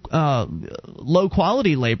low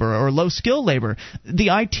quality labor or low skill labor. The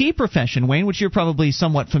IT profession, Wayne, which you're probably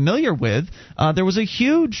somewhat familiar with, there was a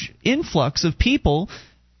huge influx of people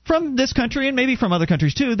from this country and maybe from other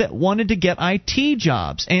countries too that wanted to get IT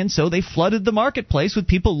jobs, and so they flooded the marketplace with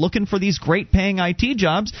people looking for these great paying IT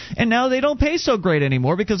jobs, and now they don't pay so great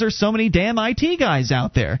anymore because there's so many damn IT guys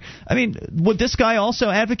out there. I mean, would this guy also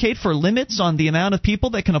advocate for limits on the amount of people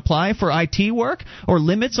that can apply for IT work, or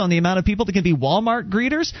limits on the amount of people that can be Walmart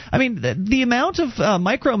greeters? I mean, the amount of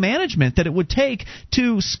micromanagement that it would take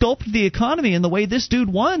to sculpt the economy in the way this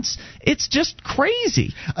dude wants, it's just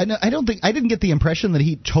crazy. I didn't get the impression that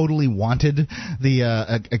he totally wanted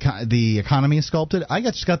the economy sculpted. I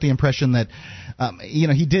just got the impression that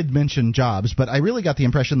he did mention jobs, but I really got the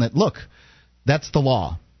impression that, look, that's the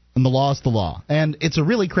law, and the law is the law. And it's a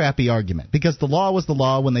really crappy argument, because the law was the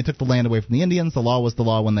law when they took the land away from the Indians. The law was the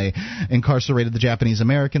law when they incarcerated the Japanese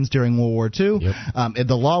Americans during World War II. Yep.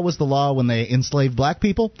 The law was the law when they enslaved black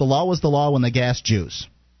people. The law was the law when they gassed Jews.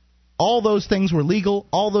 All those things were legal.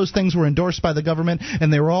 All those things were endorsed by the government,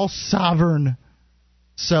 and they were all sovereign.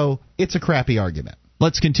 So it's a crappy argument.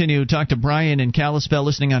 Let's continue. Talk to Brian in Kalispell,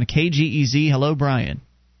 listening on KGEZ. Hello, Brian.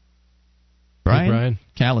 Brian?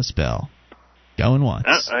 Kalispell. Going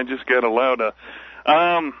once. I just got allowed a...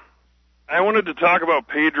 I wanted to talk about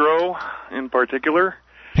Pedro in particular.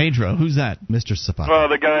 Pedro, who's that? Mr. Zapata. Well,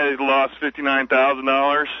 the guy who lost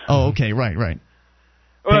 $59,000. Oh, okay, right.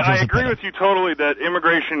 Well, I agree with you totally that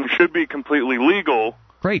immigration should be completely legal.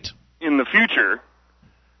 Great. In the future.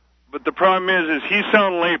 But the problem is he's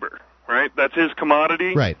selling labor, right? That's his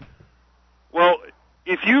commodity. Right. Well,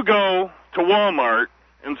 if you go to Walmart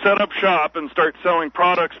and set up shop and start selling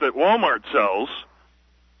products that Walmart sells,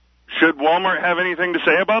 should Walmart have anything to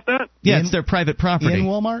say about that? Yeah, it's their private property. In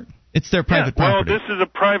Walmart? It's their private property. Well, this is a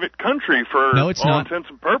private country for all intents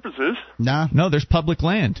and purposes. No, there's public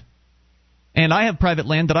land. And I have private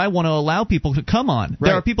land that I want to allow people to come on. Right.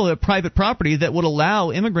 There are people who have private property that would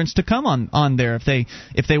allow immigrants to come on there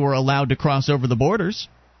if they were allowed to cross over the borders.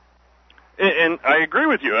 And I agree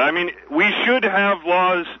with you. I mean, we should have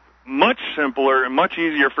laws much simpler and much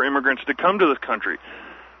easier for immigrants to come to this country.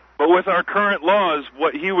 But with our current laws,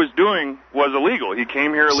 what he was doing was illegal. He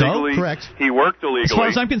came here illegally. Correct. He worked illegally. As far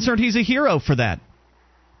as I'm concerned, he's a hero for that.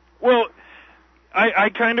 Well, I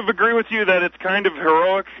kind of agree with you that it's kind of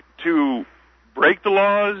heroic to break the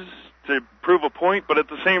laws to prove a point, but at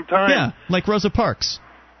the same time... Yeah, like Rosa Parks.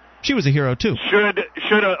 She was a hero, too.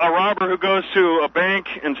 Should a robber who goes to a bank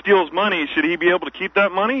and steals money, should he be able to keep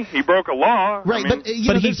that money? He broke a law. Right, but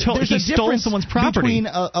he stole someone's property. Between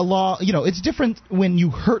a law, it's different when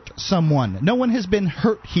you hurt someone. No one has been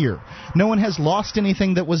hurt here. No one has lost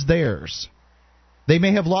anything that was theirs. They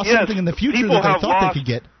may have lost something in the future that they thought they could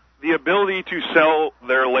get. The ability to sell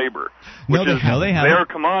their labor, which is their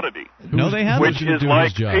commodity. No, they haven't. Which is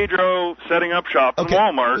like Pedro setting up shop in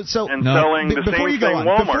Walmart and selling the same thing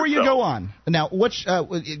Walmart Before you go on, now,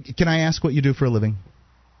 can I ask what you do for a living?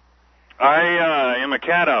 I am a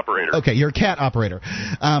cat operator. Okay, you're a cat operator.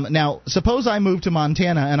 Now, suppose I moved to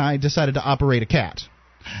Montana and I decided to operate a cat.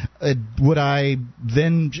 Would I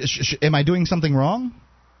then... am I doing something wrong?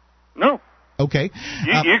 No. Okay.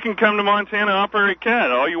 You can come to Montana, operate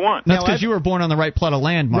cat all you want. That's because you were born on the right plot of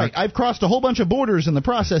land, Mark. Right. I've crossed a whole bunch of borders in the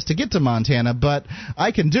process to get to Montana, but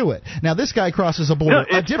I can do it. Now, this guy crosses a border,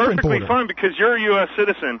 a different border. It's perfectly fine because you're a U.S.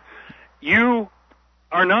 citizen. You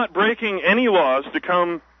are not breaking any laws to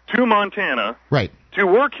come to Montana. Right. To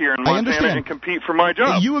work here in Montana and compete for my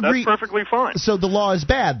job. You agree? That's perfectly fine. So the law is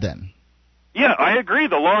bad then? Yeah, I agree.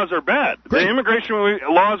 The laws are bad. Great. The immigration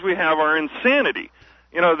laws we have are insanity.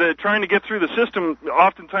 Trying to get through the system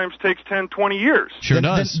oftentimes takes 10, 20 years. Sure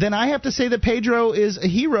does. Then I have to say that Pedro is a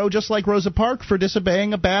hero, just like Rosa Parks, for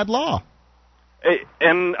disobeying a bad law.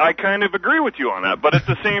 And I kind of agree with you on that. But at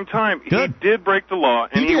the same time, he did break the law,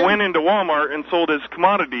 and he went into Walmart and sold his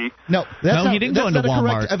commodity. No, he didn't go into Walmart. That's not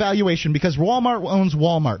a correct evaluation, because Walmart owns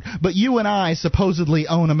Walmart. But you and I supposedly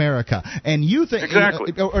own America. And you think...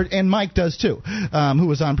 Exactly. And Mike does, too, who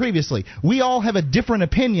was on previously. We all have a different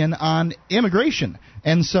opinion on immigration.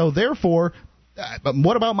 And so, therefore...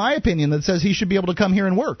 what about my opinion that says he should be able to come here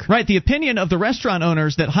and work? Right. The opinion of the restaurant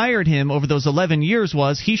owners that hired him over those 11 years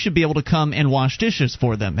was he should be able to come and wash dishes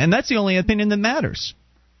for them. And that's the only opinion that matters.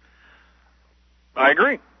 I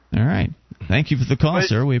agree. All right. Thank you for the call,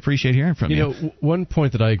 sir. We appreciate hearing from you. One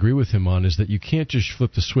point that I agree with him on is that you can't just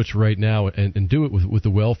flip the switch right now and do it with the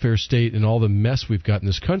welfare state and all the mess we've got in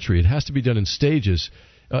this country. It has to be done in stages.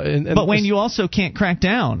 But Wayne, you also can't crack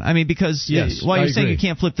down. I mean, because while you're saying you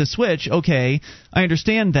can't flip the switch, okay, I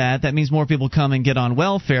understand that. That means more people come and get on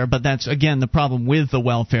welfare, but that's, again, the problem with the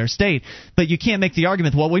welfare state. But you can't make the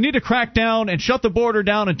argument, well, we need to crack down and shut the border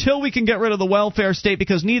down until we can get rid of the welfare state,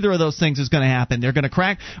 because neither of those things is going to happen. They're going to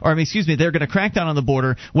they're going to crack down on the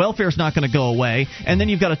border. Welfare's not going to go away, and then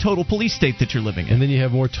you've got a total police state that you're living in. And then you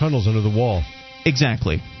have more tunnels under the wall.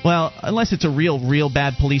 Exactly. Well, unless it's a real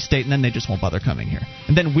bad police state, and then they just won't bother coming here.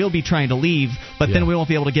 And then we'll be trying to leave, but then we won't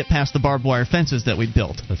be able to get past the barbed wire fences that we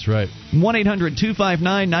built. That's right.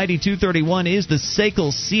 1-800-259-9231 is the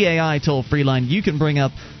SACL CAI toll-free line. You can bring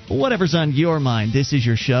up whatever's on your mind. This is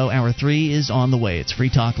your show. Hour 3 is on the way. It's Free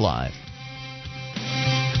Talk Live.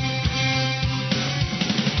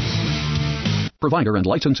 Provider and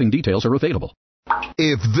licensing details are available.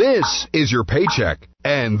 If this is your paycheck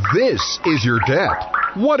and this is your debt,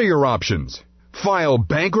 what are your options? File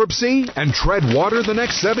bankruptcy and tread water the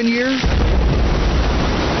next 7 years?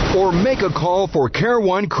 Or make a call for Care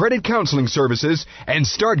One Credit Counseling Services and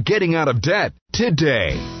start getting out of debt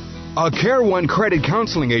today. A Care One Credit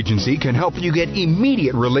Counseling Agency can help you get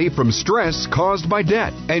immediate relief from stress caused by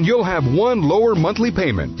debt, and you'll have one lower monthly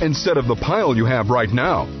payment instead of the pile you have right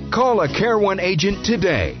now. Call a Care One agent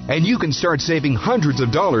today, and you can start saving hundreds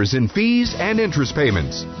of dollars in fees and interest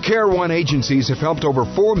payments. Care One agencies have helped over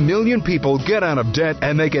 4 million people get out of debt,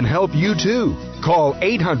 and they can help you too. Call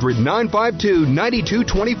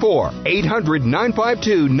 800-952-9224,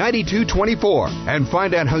 800-952-9224, and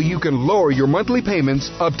find out how you can lower your monthly payments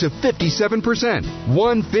up to 57%.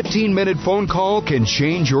 One 15-minute phone call can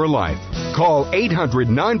change your life. Call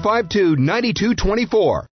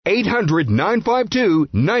 800-952-9224,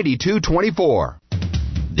 800-952-9224.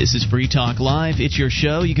 This is Free Talk Live. It's your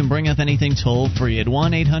show. You can bring up anything toll-free at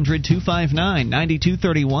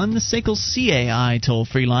 1-800-259-9231, the SACL CAI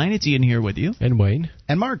toll-free line. It's Ian here with you. And Wayne.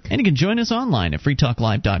 And Mark. And you can join us online at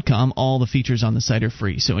freetalklive.com. All the features on the site are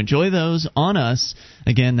free, so enjoy those on us.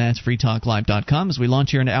 Again, that's freetalklive.com. As we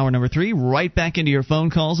launch here into hour number 3, right back into your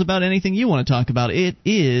phone calls about anything you want to talk about. It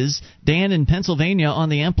is Dan in Pennsylvania on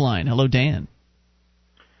the AMP line. Hello, Dan.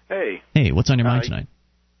 Hey. Hey, what's on your mind tonight?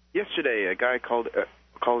 Yesterday, a guy called in,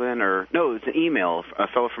 it was an email, a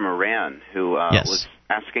fellow from Iran who was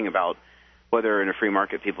asking about whether in a free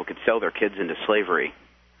market people could sell their kids into slavery.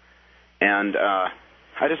 And I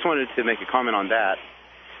just wanted to make a comment on that.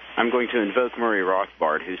 I'm going to invoke Murray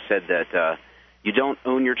Rothbard, who said that you don't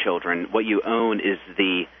own your children. What you own is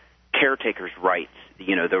the caretaker's rights,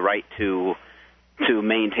 the right to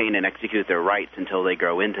maintain and execute their rights until they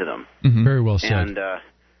grow into them. Mm-hmm. Very well said.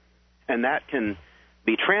 And that can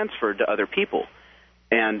be transferred to other people.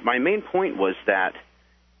 And my main point was that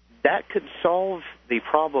could solve the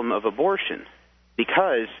problem of abortion,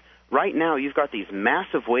 because right now you've got these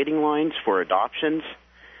massive waiting lines for adoptions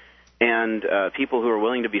and people who are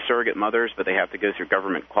willing to be surrogate mothers, but they have to go through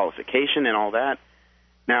government qualification and all that.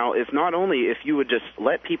 Now, if you would just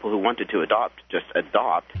let people who wanted to adopt just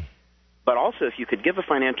adopt, but also if you could give a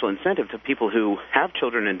financial incentive to people who have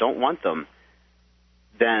children and don't want them,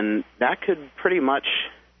 then that could pretty much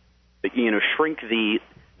shrink the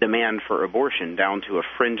demand for abortion down to a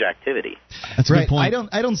fringe activity. That's a good point.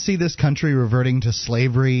 I don't see this country reverting to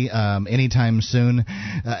slavery anytime soon.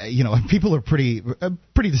 People are pretty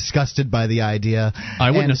disgusted by the idea.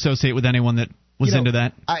 I wouldn't associate with anyone that was into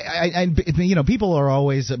that. People are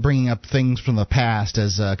always bringing up things from the past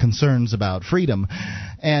as concerns about freedom,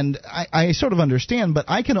 and I sort of understand, but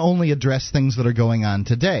I can only address things that are going on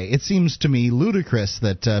today. It seems to me ludicrous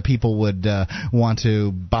that people would want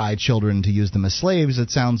to buy children to use them as slaves. It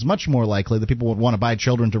sounds much more likely that people would want to buy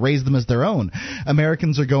children to raise them as their own.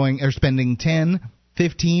 Americans are spending $10,000,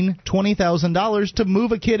 $15,000, $20,000 to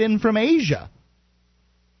move a kid in from Asia.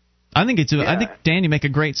 I think Dan, you make a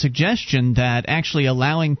great suggestion that actually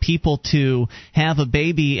allowing people to have a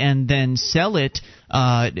baby and then sell it,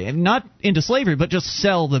 not into slavery, but just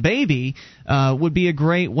sell the baby, would be a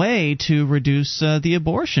great way to reduce the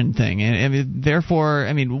abortion thing. And therefore,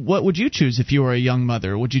 what would you choose if you were a young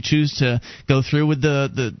mother? Would you choose to go through with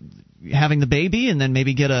the having the baby and then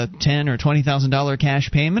maybe get a $10,000 or $20,000 cash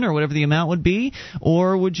payment or whatever the amount would be,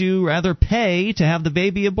 or would you rather pay to have the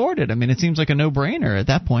baby aborted? It seems like a no-brainer at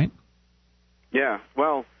that point. Yeah,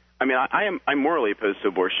 well, I'm morally opposed to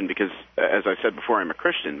abortion because, as I said before, I'm a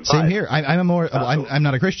Christian. Same here. I'm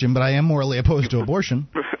not a Christian, but I am morally opposed to abortion.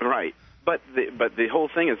 Right, but the whole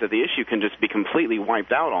thing is that the issue can just be completely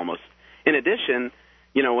wiped out almost. In addition,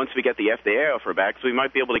 once we get the FDA off our backs, we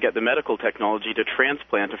might be able to get the medical technology to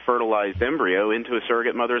transplant a fertilized embryo into a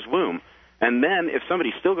surrogate mother's womb. And then, if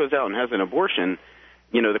somebody still goes out and has an abortion,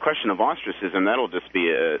 the question of ostracism, that'll just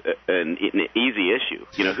be an easy issue.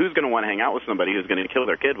 Who's going to want to hang out with somebody who's going to kill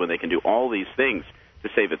their kid when they can do all these things to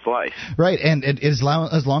save its life? Right, and as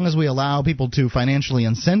long as we allow people to financially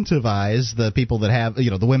incentivize the people that have,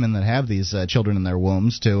 the women that have these children in their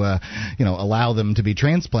wombs to, allow them to be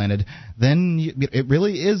transplanted, then it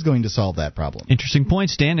really is going to solve that problem. Interesting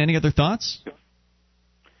points, Dan. Any other thoughts?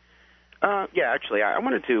 Yeah, actually, I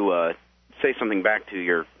wanted to say something back to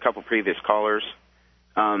your couple previous callers.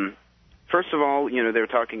 First of all, they were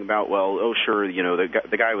talking about,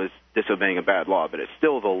 the guy was disobeying a bad law, but it's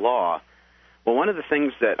still the law. Well, one of the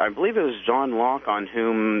things that I believe it was John Locke on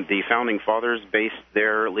whom the Founding Fathers based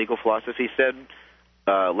their legal philosophy said,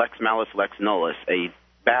 lex malice, lex nullus, a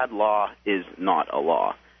bad law is not a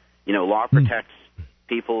law. Law protects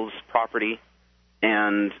people's property,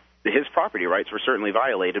 and his property rights were certainly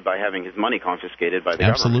violated by having his money confiscated by the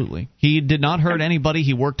government. Absolutely. He did not hurt anybody.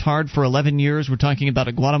 He worked hard for 11 years. We're talking about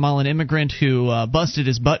a Guatemalan immigrant who busted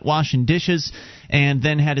his butt washing dishes and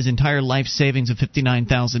then had his entire life savings of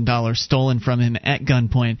 $59,000 stolen from him at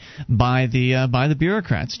gunpoint by the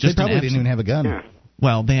bureaucrats. They probably didn't even have a gun. Yeah.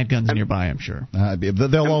 Well, they had guns nearby, I'm sure.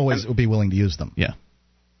 They'll always be willing to use them. Yeah.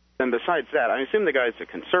 And besides that, I assume the guy's a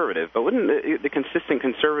conservative, but wouldn't the consistent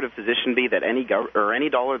conservative position be that any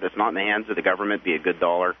dollar that's not in the hands of the government be a good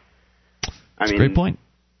dollar? That's a great point.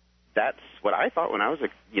 That's what I thought when I was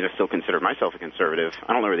still considered myself a conservative.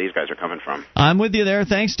 I don't know where these guys are coming from. I'm with you there.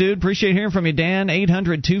 Thanks, dude. Appreciate hearing from you, Dan.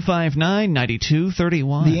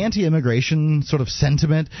 800-259-9231. The anti-immigration sort of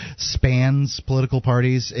sentiment spans political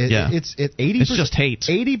parties. It's just hate.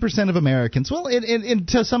 80% of Americans. Well, and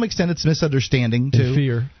to some extent, it's misunderstanding too. And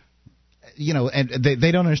fear. And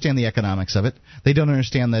they don't understand the economics of it. They don't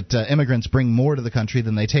understand that immigrants bring more to the country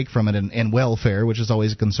than they take from it in welfare, which is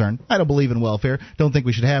always a concern. I don't believe in welfare. Don't think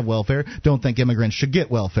we should have welfare. Don't think immigrants should get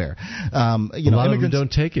welfare. A lot of them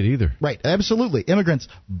don't take it either. Right, absolutely. Immigrants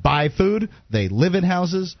buy food. They live in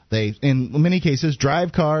houses. They, in many cases,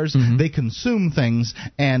 drive cars. Mm-hmm. They consume things.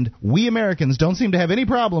 And we Americans don't seem to have any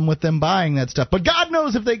problem with them buying that stuff. But God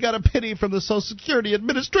knows if they got a pity from the Social Security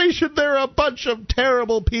Administration, they're a bunch of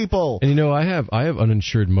terrible people. And I have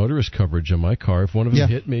uninsured motorist coverage on my car. If one of them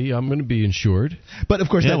hit me, I'm going to be insured. But of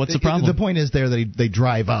course, what's the problem? The point is there that they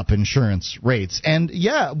drive up insurance rates. And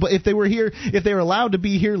but if they were here, if they were allowed to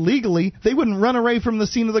be here legally, they wouldn't run away from the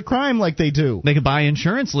scene of the crime like they do. They could buy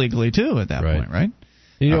insurance legally too at that point, right?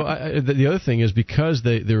 The other thing is because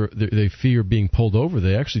they fear being pulled over,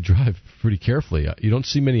 they actually drive pretty carefully. You don't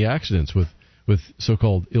see many accidents with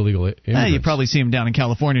so-called illegal immigrants. You probably see them down in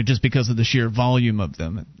California just because of the sheer volume of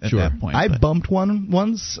them at that point. I bumped one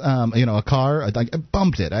once, a car. I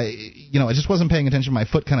bumped it. I just wasn't paying attention. My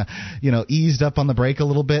foot kind of, eased up on the brake a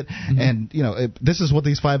little bit. Mm-hmm. And, this is what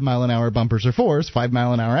these 5-mile-an-hour bumpers are for, is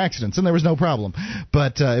 5-mile-an-hour accidents. And there was no problem.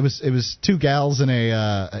 But it was two gals in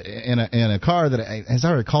a car that, as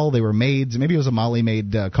I recall, they were maids. Maybe it was a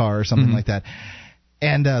Molly-made car or something like that.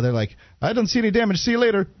 And they're like, I don't see any damage. See you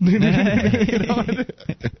later.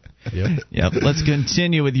 Yep. Let's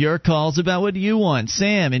continue with your calls about what you want.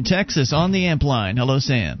 Sam in Texas on the amp line. Hello,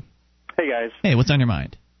 Sam. Hey, guys. Hey, what's on your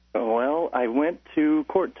mind? Well, I went to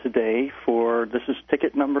court today this is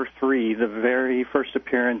ticket number 3, the very first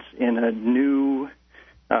appearance in a new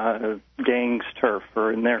gang's turf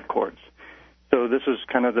or in their courts. So this was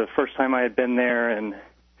kind of the first time I had been there, and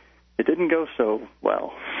it didn't go so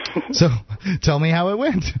well. So tell me how it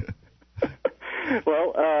went.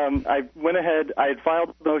 Well, I went ahead. I had filed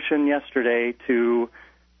a motion yesterday to,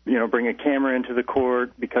 bring a camera into the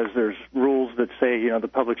court because there's rules that say, the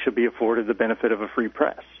public should be afforded the benefit of a free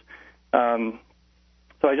press.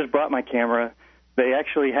 So I just brought my camera. They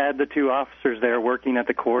actually had the 2 officers there working at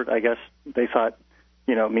the court. I guess they thought,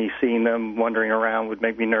 me seeing them wandering around would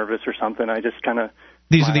make me nervous or something. I just kind of...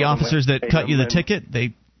 These are the officers that cut you the ticket?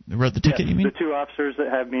 They wrote the ticket, you mean? The 2 officers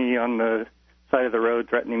that had me on the side of the road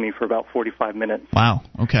threatening me for about 45 minutes. Wow,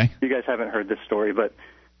 okay. You guys haven't heard this story, but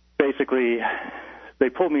basically they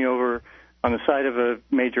pulled me over on the side of a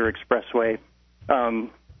major expressway.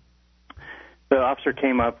 The officer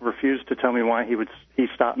came up, refused to tell me why he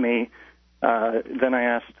stopped me. Then I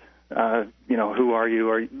asked, who are you?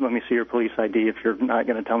 Or let me see your police ID if you're not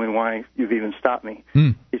going to tell me why you've even stopped me.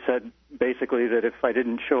 He said basically that if I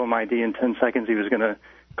didn't show him ID in 10 seconds, he was going to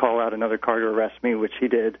call out another car to arrest me, which he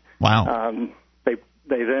did. Wow.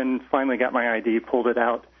 They then finally got my ID, pulled it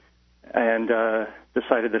out, and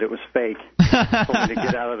decided that it was fake. Told me to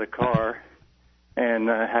get out of the car and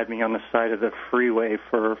had me on the side of the freeway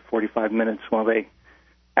for 45 minutes while they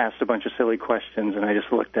asked a bunch of silly questions, and I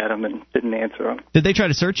just looked at them and didn't answer them. Did they try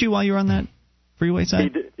to search you while you were on that freeway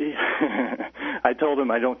side? I told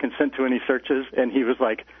him I don't consent to any searches, and he was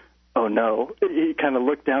like, oh, no. He kind of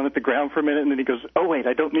looked down at the ground for a minute, and then he goes, oh, wait,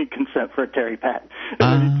 I don't need consent for a Terry Pat.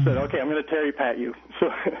 And then he said, okay, I'm going to Terry Pat you. So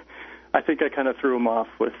I think I kind of threw him off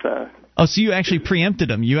with... Oh, so you actually preempted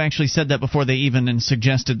them. You actually said that before they even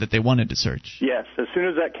suggested that they wanted to search. Yes. As soon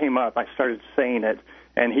as that came up, I started saying it,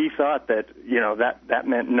 and he thought that, that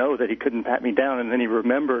meant no, that he couldn't pat me down, and then he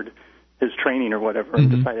remembered his training or whatever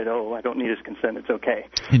and decided, oh, I don't need his consent, it's okay.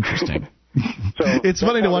 Interesting. So it's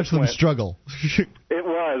funny to watch them struggle. It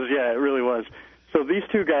was, yeah, it really was. So these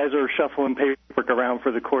two guys are shuffling paperwork around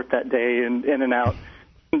for the court that day and in and out.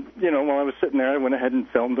 While I was sitting there, I went ahead and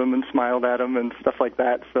filmed them and smiled at them and stuff like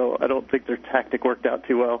that, so I don't think their tactic worked out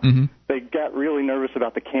too well. Mm-hmm. They got really nervous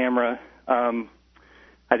about the camera.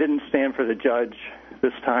 I didn't stand for the judge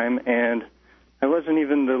this time, and I wasn't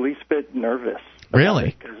even the least bit nervous.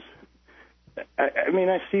 Really? Because,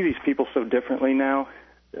 I see these people so differently now.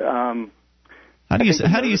 How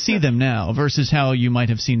do you see them now versus how you might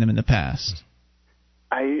have seen them in the past?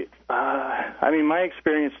 My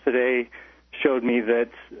experience today showed me that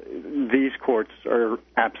these courts are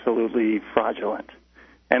absolutely fraudulent.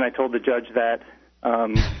 And I told the judge that.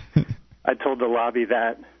 I told the lobby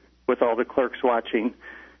that with all the clerks watching.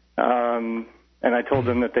 And I told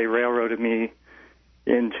them that they railroaded me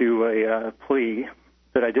into a plea,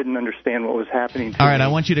 that I didn't understand what was happening to me. All right, I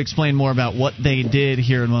want you to explain more about what they did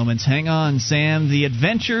here in moments. Hang on, Sam. The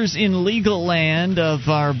Adventures in Legal Land of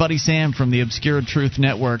our buddy Sam from the Obscure Truth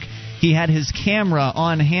Network. He had his camera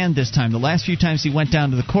on hand this time. The last few times he went down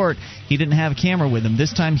to the court, he didn't have a camera with him.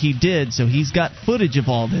 This time he did, so he's got footage of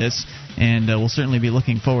all this, and we'll certainly be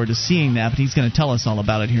looking forward to seeing that, but he's going to tell us all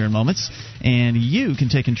about it here in moments. And you can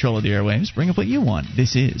take control of the airwaves. Bring up what you want.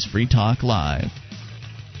 This is Free Talk Live.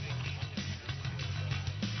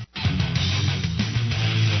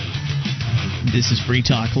 This is Free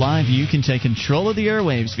Talk Live. You can take control of the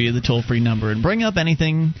airwaves via the toll-free number and bring up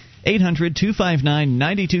anything.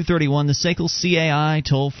 800-259-9231, the SACL CAI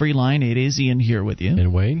toll-free line. It is Ian here with you.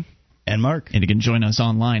 And Wayne. And Mark. And you can join us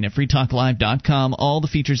online at freetalklive.com. All the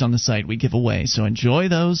features on the site we give away, so enjoy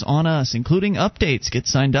those on us, including updates. Get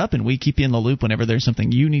signed up, and we keep you in the loop whenever there's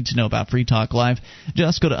something you need to know about Free Talk Live.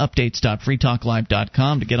 Just go to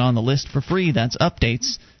updates.freetalklive.com to get on the list for free. That's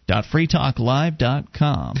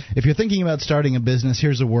updates.freetalklive.com. If you're thinking about starting a business,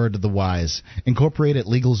 here's a word to the wise. Incorporate at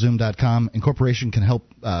LegalZoom.com. Incorporation can help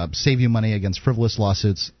save you money against frivolous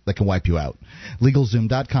lawsuits that can wipe you out.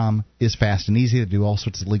 LegalZoom.com is fast and easy. They do all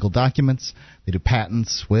sorts of legal documents. They do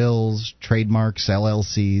patents, wills, trademarks,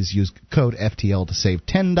 LLCs. Use code FTL to save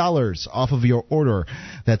 $10 off of your order.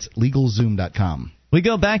 That's LegalZoom.com. We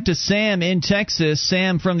go back to Sam in Texas.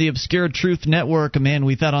 Sam from the Obscure Truth Network, a man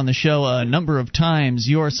we've had on the show a number of times.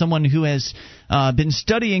 You are someone who has been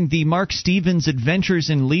studying the Mark Stevens Adventures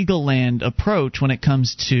in Legal Land approach when it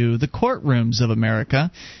comes to the courtrooms of America.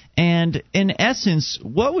 And in essence,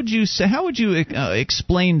 what would you say? How would you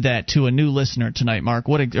explain that to a new listener tonight, Mark?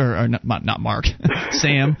 Not Mark,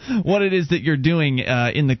 Sam. What it is that you're doing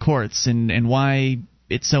in the courts and why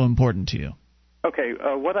it's so important to you? Okay,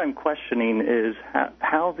 what I'm questioning is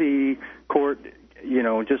how the court,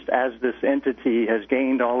 just as this entity has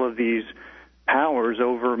gained all of these powers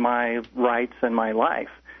over my rights and my life.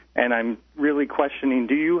 And I'm really questioning,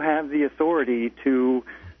 do you have the authority to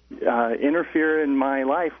interfere in my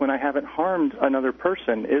life when I haven't harmed another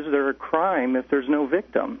person? Is there a crime if there's no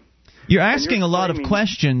victim? You're asking a lot of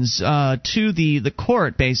questions to the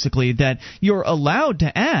court, basically, that you're allowed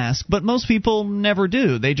to ask, but most people never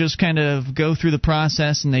do. They just kind of go through the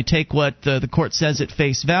process and they take what the court says at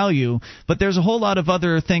face value. But there's a whole lot of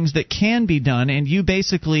other things that can be done, and you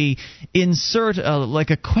basically insert like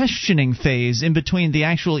a questioning phase in between the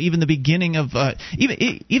actual, even the beginning of,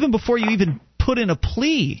 even before you even put in a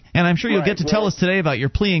plea, and I'm sure you'll get to tell us today about your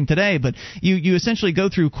pleading today, but you essentially go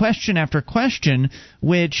through question after question,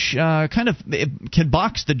 which kind of can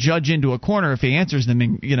box the judge into a corner if he answers them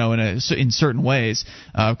in certain ways.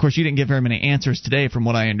 Of course, you didn't get very many answers today from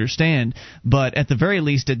what I understand, but at the very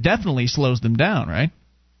least, it definitely slows them down, right?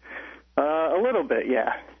 A little bit,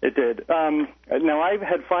 yeah, it did. Now, I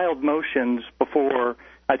had filed motions before.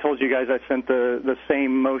 I told you guys I sent the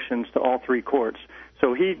same motions to all three courts.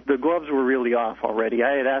 So the gloves were really off already.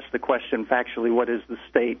 I had asked the question factually, what is the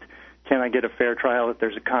state? Can I get a fair trial if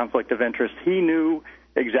there's a conflict of interest? He knew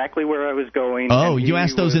exactly where I was going. Oh, you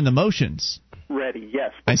asked those in the motions. Ready,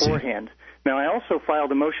 yes, beforehand. Now, I also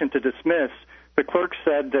filed a motion to dismiss. The clerk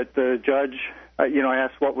said that the judge, I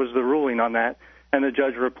asked what was the ruling on that, and the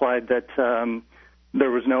judge replied that there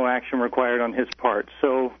was no action required on his part.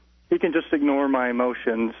 So he can just ignore my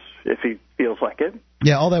motions he feels like it.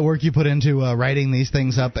 Yeah, all that work you put into writing these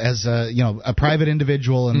things up as a private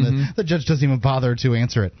individual, and the judge doesn't even bother to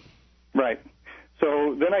answer it. Right.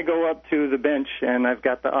 So then I go up to the bench, and I've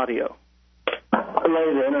got the audio. I'm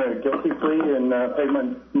ready to enter a guilty plea and pay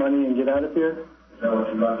my money and get out of here. Is that what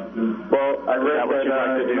you'd like to do? Well, I read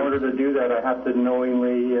that in order to do that, I have to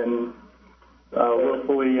knowingly and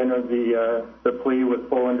willfully enter the plea with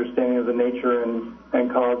full understanding of the nature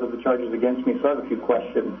and cause of the charges against me. So I have a few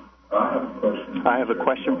questions. I have a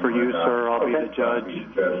question for you, sir. I'll be the judge.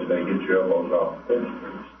 Get your elbows off.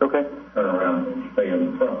 Okay. Turn around and stay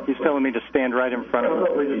in front. He's telling me to stand right in front of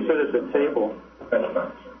him. We just sit at the table. That's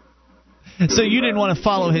fine. So you didn't want to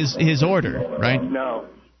follow his order, right? No.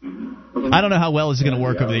 I don't know how well this is going to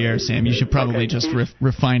work over the air, Sam. You should probably just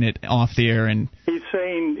refine it off the air. And he's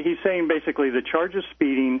saying basically the charge is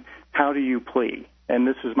speeding. How do you plea? And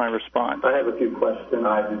this is my response. I have a few questions.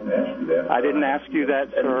 I didn't ask you that. I didn't ask you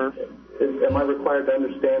that, sir. Am I required to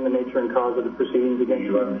understand the nature and cause of the proceedings against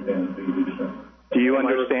you? Do you understand speeding, sir? Do you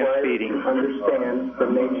understand speeding? Understand the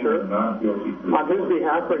nature. On whose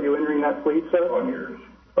behalf are you entering that plea, sir? On yours.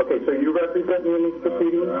 Okay, so you represent me in these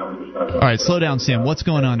proceedings? All right, slow down, Sam. What's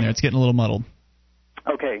going on there? It's getting a little muddled.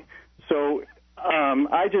 Okay, so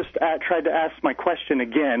I just tried to ask my question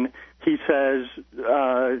again. He says,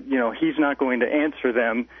 he's not going to answer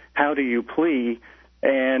them. How do you plea?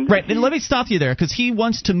 And right, and let me stop you there, because he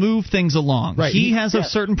wants to move things along. Right. He has a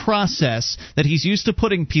certain process that he's used to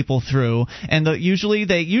putting people through, and usually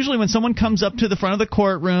when someone comes up to the front of the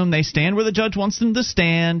courtroom, they stand where the judge wants them to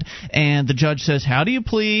stand, and the judge says, how do you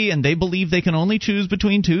plea? And they believe they can only choose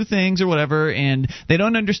between two things or whatever, and they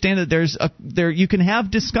don't understand that you can have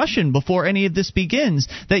discussion before any of this begins.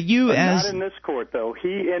 That not in this court, though.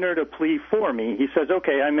 He entered a plea for me. He says,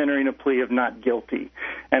 okay, I'm entering a plea of not guilty.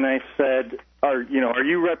 And I said, are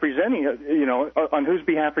you representing, on whose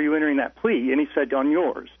behalf are you entering that plea? And he said, on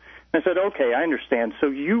yours. And I said, okay, I understand.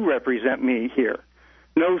 So you represent me here.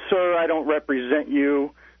 No, sir, I don't represent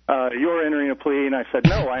you. You're entering a plea. And I said,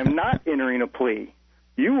 no, I am not entering a plea.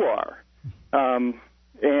 You are. And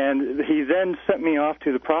he then sent me off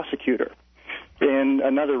to the prosecutor in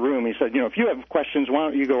another room. He said, if you have questions, why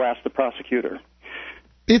don't you go ask the prosecutor?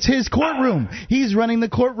 It's his courtroom. He's running the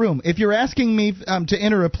courtroom. If you're asking me to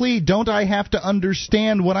enter a plea, don't I have to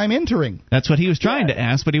understand what I'm entering? That's what he was trying to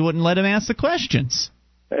ask, but he wouldn't let him ask the questions.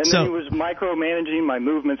 And then he was micromanaging my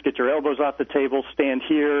movements. Get your elbows off the table. Stand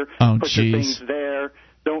here. Put your things there.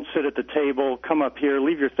 Don't sit at the table. Come up here.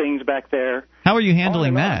 Leave your things back there. How are you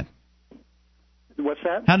handling that? What's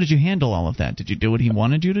that? How did you handle all of that? Did you do what he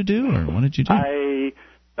wanted you to do, or what did you do?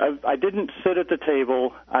 I didn't sit at the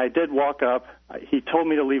table. I did walk up. He told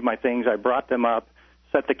me to leave my things. I brought them up,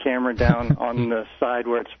 set the camera down on the side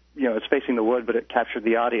where it's facing the wood, but it captured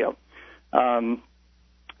the audio.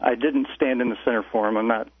 I didn't stand in the center for him. I'm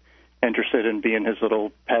not interested in being his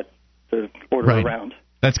little pet to order around.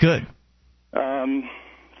 That's good.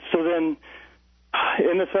 So then,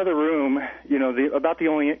 in this other room, about the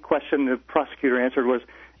only question the prosecutor answered was,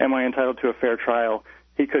 am I entitled to a fair trial?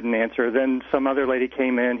 He couldn't answer. Then some other lady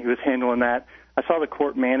came in. He was handling that. I saw the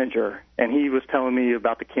court manager, and he was telling me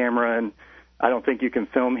about the camera, and I don't think you can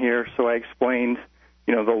film here. So I explained,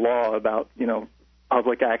 the law about,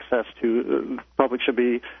 public access to public should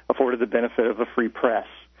be afforded the benefit of a free press.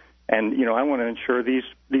 And, I want to ensure these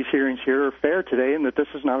hearings here are fair today and that this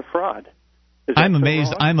is not a fraud. I'm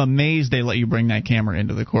amazed. I'm amazed they let you bring that camera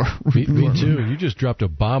into the court. Me too. You just dropped a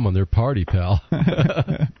bomb on their party, pal.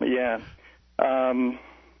 Yeah.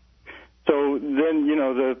 So then,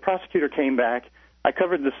 the prosecutor came back. I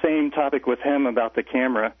covered the same topic with him about the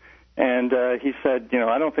camera, and he said,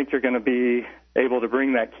 I don't think you're going to be able to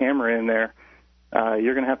bring that camera in there.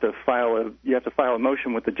 You're going to have to file a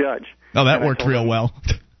motion with the judge. Oh, that worked real well.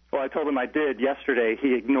 Well, I told him I did yesterday.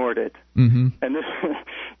 He ignored it. Mm-hmm. And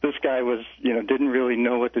this guy was, didn't really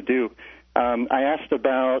know what to do. I asked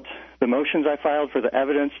about the motions I filed for the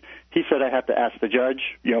evidence. He said I have to ask the judge,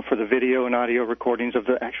 for the video and audio recordings of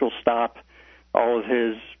the actual stop, all of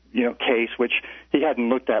his, case, which he hadn't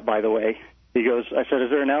looked at, by the way. He goes, I said, is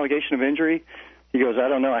there an allegation of injury? He goes, I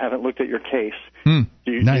don't know. I haven't looked at your case. Do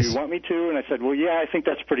you want me to? And I said, well, yeah, I think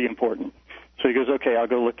that's pretty important. So he goes, okay, I'll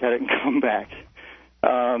go look at it and come back.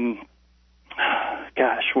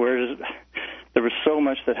 There was so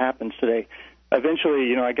much that happens today.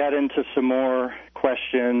 Eventually, I got into some more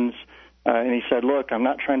questions, and he said, look, I'm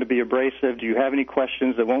not trying to be abrasive. Do you have any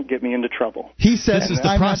questions that won't get me into trouble? He said, this is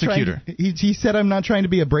the prosecutor. He said, I'm not trying to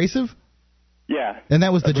be abrasive? Yeah. And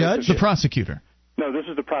that was the judge? The prosecutor. No, this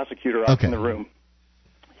is the prosecutor out in the room.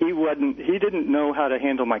 He didn't know how to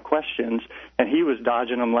handle my questions, and he was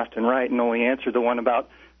dodging them left and right and only answered the one about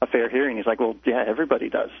a fair hearing. He's like, well, yeah, everybody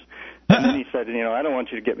does. And then he said, I don't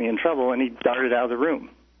want you to get me in trouble, and he darted out of the room.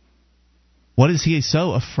 What is he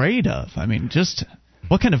so afraid of? I mean, just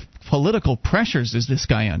what kind of political pressures is this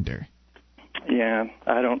guy under? Yeah,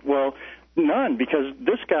 none, because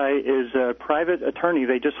this guy is a private attorney.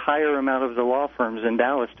 They just hire him out of the law firms in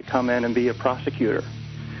Dallas to come in and be a prosecutor.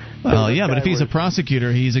 Well, yeah, but if he's a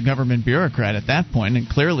prosecutor, he's a government bureaucrat at that point, and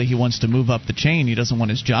clearly he wants to move up the chain. He doesn't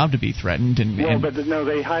want his job to be threatened.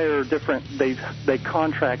 They hire different. They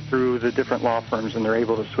contract through the different law firms, and they're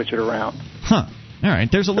able to switch it around. Huh. All right.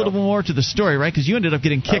 There's a little more to the story, right? Because you ended up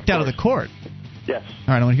getting kicked out of the court. Yes.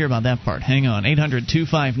 All right, I want to hear about that part. Hang on.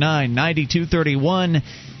 800-259-9231.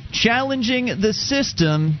 Challenging the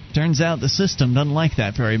system. Turns out the system doesn't like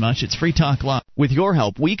that very much. It's Free Talk Live. With your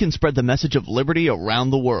help, we can spread the message of liberty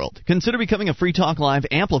around the world. Consider becoming a Free Talk Live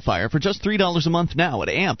amplifier for just $3 a month now at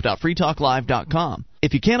amp.freetalklive.com.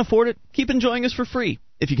 If you can't afford it, keep enjoying us for free.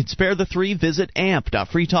 If you can spare the $3, visit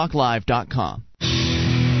amp.freetalklive.com.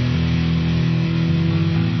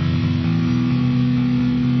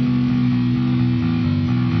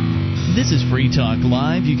 This is Free Talk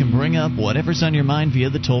Live. You can bring up whatever's on your mind via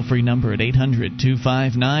the toll-free number at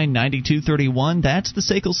 800-259-9231. That's the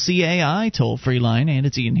SACL CAI toll-free line, and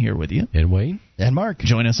it's Ian here with you. And Wayne. And Mark.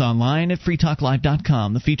 Join us online at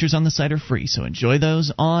freetalklive.com. The features on the site are free, so enjoy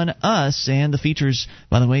those on us. And the features,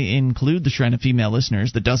 by the way, include the Shrine of Female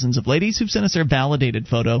Listeners, the dozens of ladies who've sent us their validated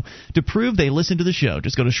photo to prove they listen to the show.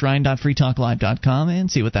 Just go to shrine.freetalklive.com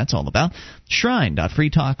and see what that's all about.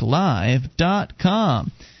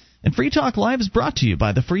 Shrine.freetalklive.com. And Free Talk Live is brought to you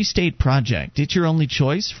by the Free State Project. It's your only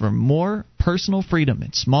choice for more personal freedom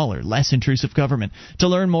and smaller, less intrusive government. To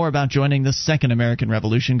learn more about joining the Second American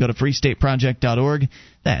Revolution, go to freestateproject.org.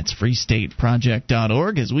 That's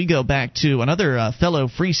freestateproject.org. As we go back to another fellow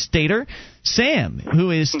Free Stater, Sam,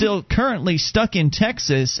 who is still currently stuck in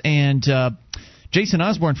Texas, and Jason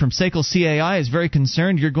Osborne from SACL CAI is very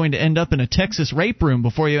concerned you're going to end up in a Texas rape room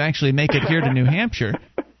before you actually make it here to New Hampshire.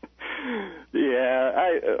 Yeah,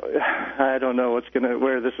 I don't know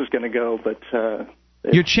where this is gonna go, but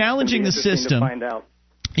you're challenging the system. To find out.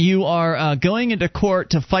 You are going into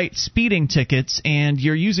court to fight speeding tickets, and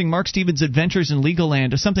you're using Mark Stevens' Adventures in Legal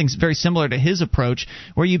Land, or something very similar to his approach,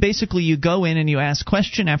 where you go in and you ask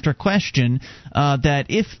question after question that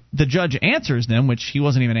if the judge answers them, which he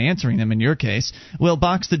wasn't even answering them in your case, will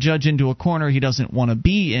box the judge into a corner he doesn't want to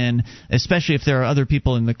be in, especially if there are other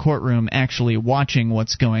people in the courtroom actually watching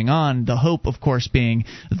what's going on. The hope, of course, being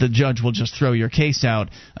that the judge will just throw your case out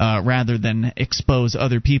rather than expose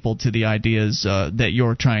other people to the ideas that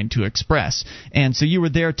you're trying to express. And so you were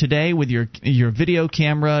there today with your video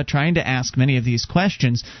camera trying to ask many of these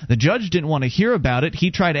questions. The judge didn't want to hear about it.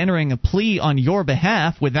 He tried entering a plea on your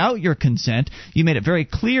behalf without your consent. You made it very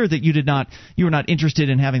clear that you were not interested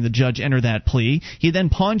in having the judge enter that plea. He then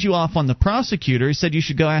pawned you off on the prosecutor. He said you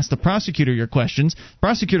should go ask the prosecutor your questions. The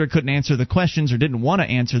prosecutor couldn't answer the questions or didn't want to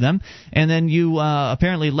answer them. And then you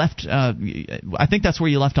apparently left. I think that's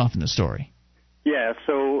where you left off in the story. Yeah,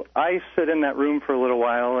 so I sit in that room for a little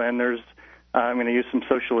while, and I'm going to use some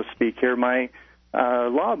socialist speak here. My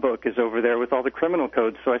law book is over there with all the criminal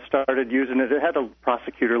codes, so I started using it. It had a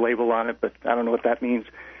prosecutor label on it, but I don't know what that means.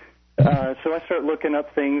 So I start looking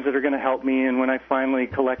up things that are going to help me, and when I finally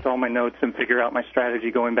collect all my notes and figure out my strategy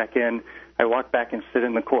going back in, I walk back and sit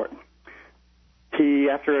in the court. He,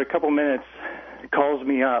 after a couple minutes, calls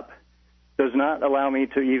me up, does not allow me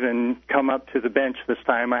to even come up to the bench this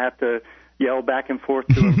time. I have to yell back and forth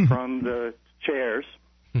to him from the chairs.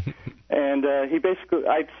 And he basically,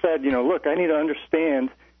 I said, look, I need to understand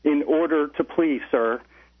in order to please, sir.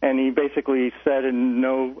 And he basically said in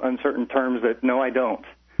no uncertain terms that, no, I don't.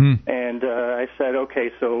 And I said, okay,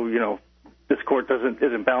 so, this court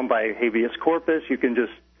isn't bound by habeas corpus. You can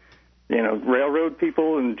just, railroad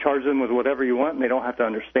people and charge them with whatever you want, and they don't have to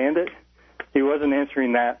understand it. He wasn't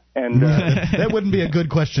answering that. And that wouldn't be a good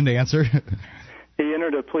question to answer. He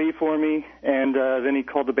entered a plea for me, and then he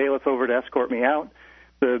called the bailiff over to escort me out.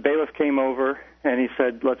 The bailiff came over, and he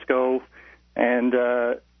said, let's go. And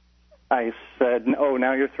I said, oh,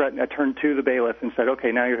 now you're threatening. I turned to the bailiff and said,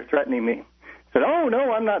 okay, now you're threatening me. I said, oh,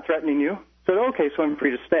 no, I'm not threatening you. I said, okay, so I'm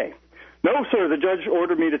free to stay. No, sir, the judge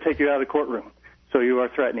ordered me to take you out of the courtroom, so you are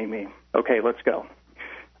threatening me. Okay, let's go.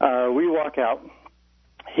 We walk out.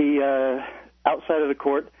 He, outside of the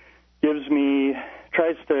court,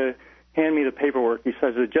 tries to hand me the paperwork. He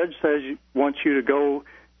says, the judge wants you to go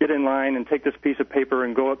get in line and take this piece of paper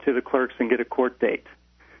and go up to the clerks and get a court date,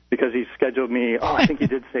 because he scheduled me, I think he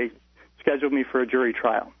did say, scheduled me for a jury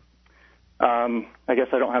trial. I guess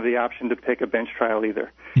I don't have the option to pick a bench trial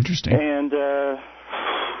either. Interesting. And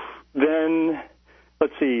then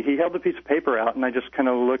let's see, he held a piece of paper out, and I just kind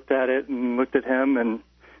of looked at it and looked at him and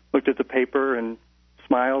looked at the paper and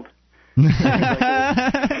smiled. And he's like,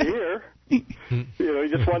 well, here. He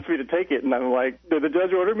just wants me to take it, and I'm like, did the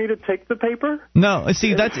judge order me to take the paper? No,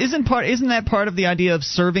 see, isn't that part of the idea of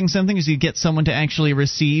serving something? Is you get someone to actually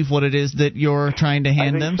receive what it is that you're trying to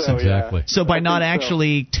hand them? So, exactly. So by not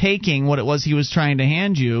actually taking what it was he was trying to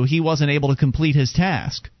hand you, he wasn't able to complete his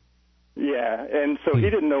task. Yeah, and so he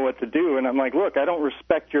didn't know what to do, and I'm like, look, I don't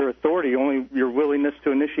respect your authority, only your willingness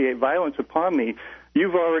to initiate violence upon me.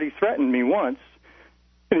 You've already threatened me once.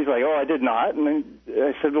 And he's like, oh, I did not. And then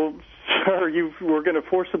I said, well, sir, you were going to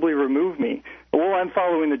forcibly remove me. Well, I'm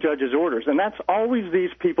following the judge's orders. And that's always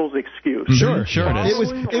these people's excuse. Sure, it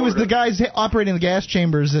is. It was the guys operating the gas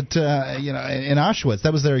chambers at in Auschwitz.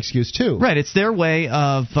 That was their excuse, too. Right. It's their way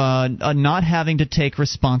of not having to take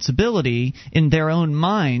responsibility in their own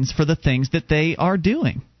minds for the things that they are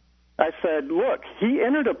doing. I said, look, he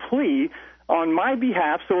entered a plea on my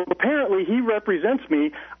behalf, so apparently he represents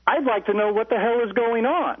me. I'd like to know what the hell is going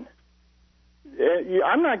on.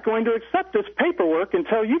 I'm not going to accept this paperwork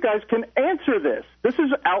until you guys can answer this. This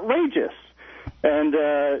is outrageous. And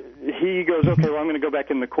he goes, okay, well, I'm going to go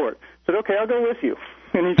back in the court. I said, okay, I'll go with you.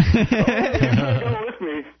 And he said, go with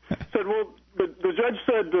me. I said, well, the judge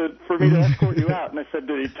said for me to escort you out. And I said,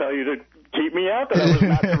 did he tell you to keep me out, that I was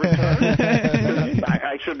not to return?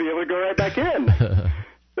 I should be able to go right back in.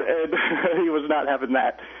 And he was not having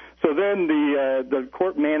that. So then the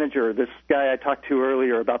court manager, this guy I talked to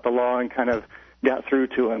earlier about the law and kind of got through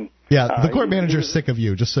to him. Yeah, the court manager's sick of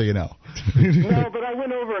you, just so you know. No, but I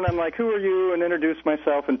went over and I'm like, who are you? And introduced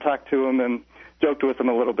myself and talked to him and joked with him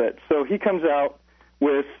a little bit. So he comes out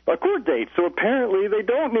with a court date. So apparently they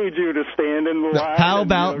don't need you to stand in the line. How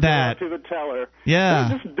about that? Go to the teller. Yeah.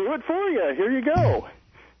 They'll just do it for you. Here you go.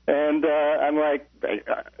 And I'm like,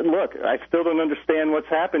 look, I still don't understand what's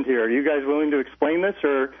happened here. Are you guys willing to explain this,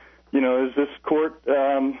 or, is this court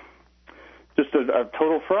just a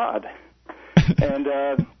total fraud? And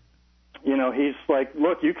he's like,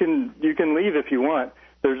 look, you can leave if you want.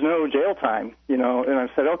 There's no jail time, And I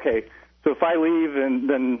said, okay, so if I leave and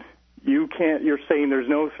then you can't, you're saying there's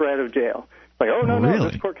no threat of jail. Like, oh no, really? No,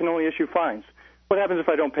 this court can only issue fines. What happens if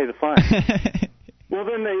I don't pay the fine? Well,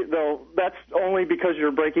 then that's only because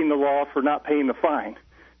you're breaking the law for not paying the fine.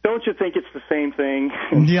 Don't you think it's the same thing?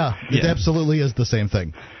 Yeah, it absolutely is the same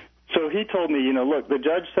thing. So he told me, look, the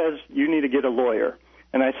judge says you need to get a lawyer.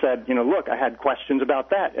 And I said, look, I had questions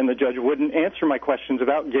about that. And the judge wouldn't answer my questions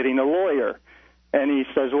about getting a lawyer. And he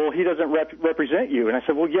says, well, he doesn't represent you. And I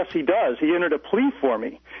said, well, yes, he does. He entered a plea for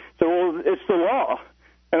me. So, well, it's the law.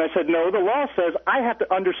 And I said, no, the law says I have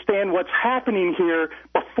to understand what's happening here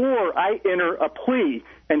before I enter a plea.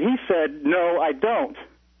 And he said, no, I don't.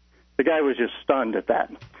 The guy was just stunned at that.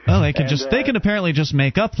 Well, they can apparently just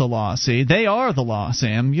make up the law. See, they are the law,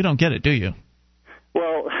 Sam. You don't get it, do you?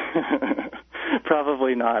 Well,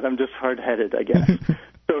 probably not. I'm just hard-headed, I guess.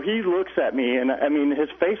 So he looks at me, and his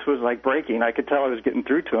face was like breaking. I could tell I was getting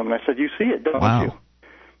through to him. And I said, you see it, don't you?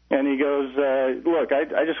 And he goes, look,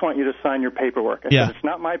 I just want you to sign your paperwork. I said, it's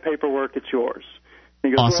not my paperwork, it's yours.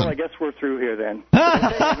 And he goes, awesome. Well, I guess we're through here then.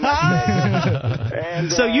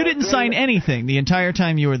 And, so you didn't sign anything the entire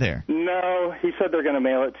time you were there? No, he said they're going to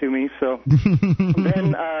mail it to me. So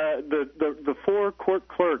then the four court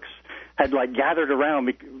clerks had gathered around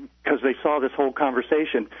because they saw this whole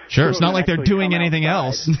conversation. Sure, it's not like they're doing anything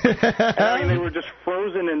else. And they were just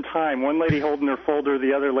frozen in time. One lady holding her folder,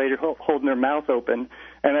 the other lady holding her mouth open.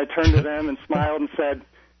 And I turned to them and smiled and said,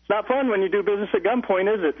 it's not fun when you do business at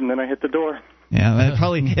gunpoint, is it? And then I hit the door. Yeah,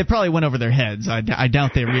 it probably went over their heads. I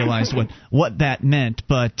doubt they realized what that meant.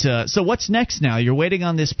 But so what's next now? You're waiting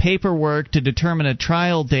on this paperwork to determine a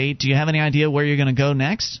trial date. Do you have any idea where you're going to go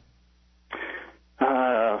next?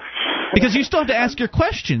 Because you still have to ask your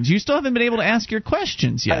questions. You still haven't been able to ask your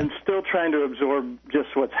questions yet. I'm still trying to absorb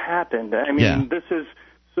just what's happened. This is...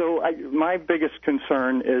 So my biggest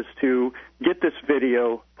concern is to get this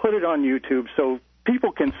video, put it on YouTube so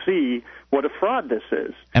people can see what a fraud this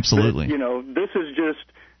is. Absolutely. This is just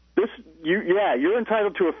you're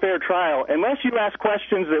entitled to a fair trial. Unless you ask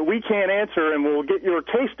questions that we can't answer and we'll get your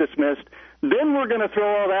case dismissed, then we're going to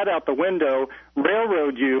throw all that out the window,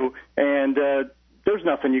 railroad you, and there's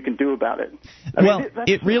nothing you can do about it.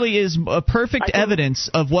 It really is a perfect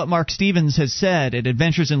evidence of what Mark Stevens has said at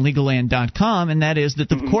adventuresinlegalland.com, and that is that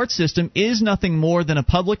the court system is nothing more than a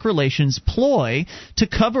public relations ploy to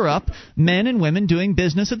cover up men and women doing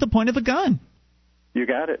business at the point of a gun. You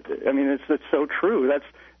got it. It's so true. That's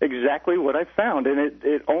exactly what I found, and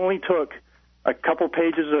it only took a couple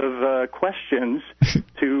pages of questions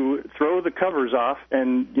to throw the covers off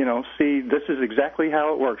and, see this is exactly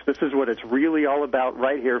how it works. This is what it's really all about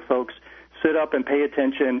right here, folks. Sit up and pay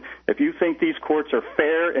attention. If you think these courts are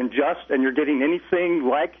fair and just and you're getting anything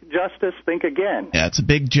like justice, think again. Yeah, it's a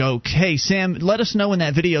big joke. Hey, Sam, let us know when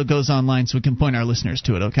that video goes online so we can point our listeners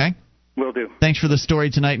to it, okay? Will do. Thanks for the story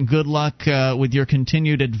tonight, and good luck with your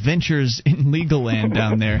continued adventures in legal land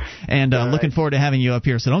down there. And looking forward to having you up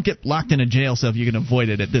here. So don't get locked in a jail cell if you can avoid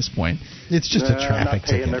it at this point. It's just a traffic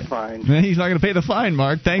ticket. Their fine. He's not going to pay the fine,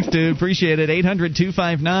 Mark. Thanks, dude. Appreciate it.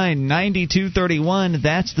 800-259-9231.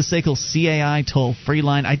 That's the SACL CAI toll-free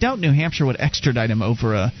line. I doubt New Hampshire would extradite him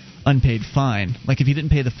over a unpaid fine. Like if he didn't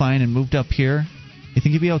pay the fine and moved up here, you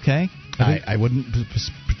think he'd be okay? I wouldn't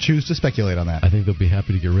choose to speculate on that. I think they'll be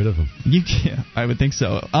happy to get rid of him. Yeah, I would think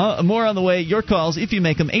so. More on the way. Your calls, if you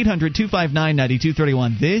make them,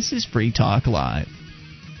 800-259-9231. This is Free Talk Live.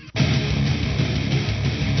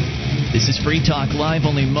 This is Free Talk Live.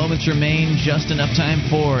 Only moments remain. Just enough time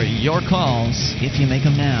for your calls, if you make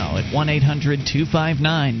them now, at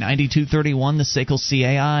 1-800-259-9231, the SACL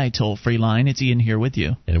CAI toll-free line. It's Ian here with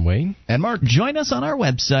you. And Wayne. And Mark. Join us on our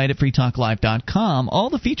website at freetalklive.com. All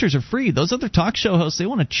the features are free. Those other talk show hosts, they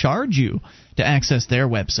want to charge you to access their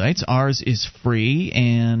websites. Ours is free,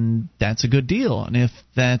 and that's a good deal. And if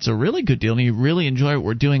that's a really good deal and you really enjoy what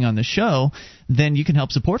we're doing on the show, then you can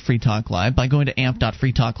help support Free Talk Live by going to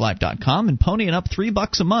amp.freetalklive.com and ponying up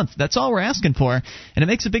 $3 a month. That's all we're asking for, and it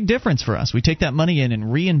makes a big difference for us. We take that money in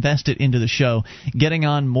and reinvest it into the show, getting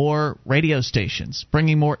on more radio stations,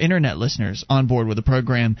 bringing more internet listeners on board with the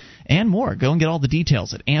program, and more. Go and get all the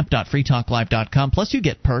details at amp.freetalklive.com. Plus, you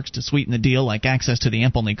get perks to sweeten the deal, like access to the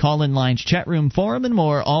AMP-only call-in lines, chat room, forum, and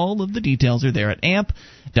more. All of the details are there at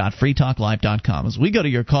amp.freetalklive.com. As we go to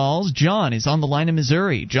your calls, John is on the line in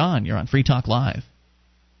Missouri. John, you're on Free Talk Live.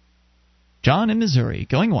 John in Missouri,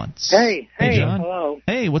 going once. Hey, John. Hello.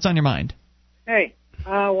 Hey, what's on your mind? Hey,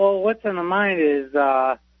 well, what's on the mind is,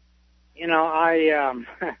 I'm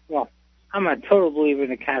a total believer in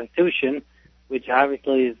the Constitution, which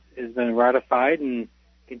obviously has been ratified and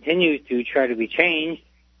continues to try to be changed.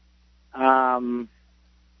 But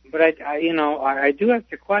I do have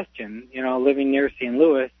to question, living near St.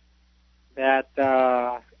 Louis, that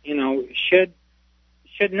should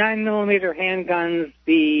 9mm handguns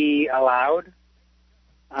be allowed?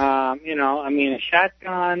 A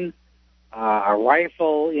shotgun, a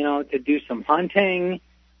rifle, to do some hunting.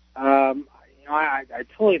 I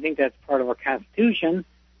totally think that's part of our Constitution,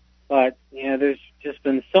 but there's just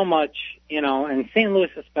been so much, in St. Louis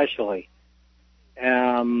especially.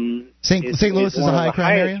 St. Louis is a high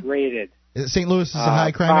crime area? Rated. St. Louis is a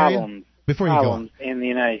high crime area? Before you go on. In the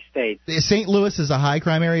United States. St. Louis is a high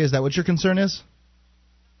crime area? Is that what your concern is?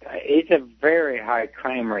 It's a very high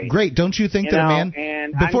crime rate. Great. Don't you think that a man...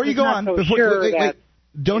 And before you go on... So wait.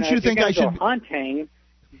 Don't you think I should... hunting,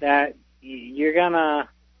 that you're gonna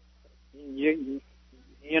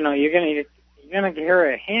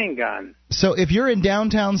carry a handgun. So if you're in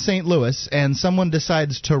downtown St. Louis and someone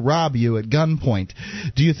decides to rob you at gunpoint,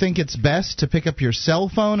 do you think it's best to pick up your cell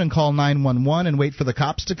phone and call 911 and wait for the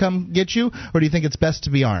cops to come get you, or do you think it's best to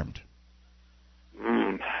be armed?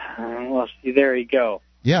 Well, see, there you go.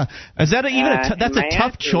 Yeah. Is that that's a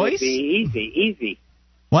tough choice? Would be easy.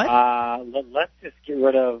 What? Let's just get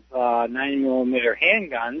rid of 9mm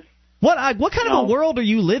handguns. What kind of a world are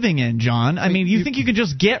you living in, John? I mean, you think you could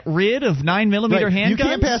just get rid of 9mm handguns? You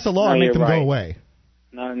can't pass a law and make them go away.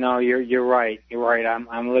 No, you're right. You're right.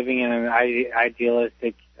 I'm living in an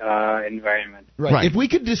idealistic environment. Right. If we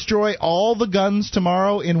could destroy all the guns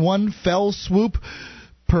tomorrow in one fell swoop,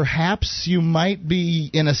 perhaps you might be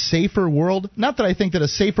in a safer world. Not that I think that a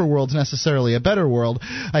safer world is necessarily a better world.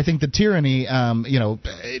 I think that tyranny,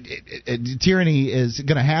 tyranny is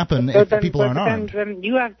going to happen if people aren't armed. Then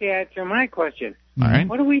you have to answer my question. All right.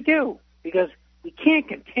 What do we do? Because we can't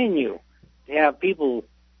continue to have people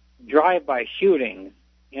drive-by shootings,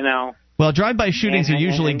 Well, drive-by shootings are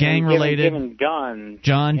usually gang-related. Given guns.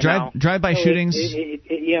 John, drive-by shootings...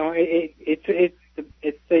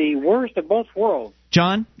 It's the worst of both worlds.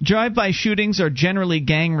 John, drive-by shootings are generally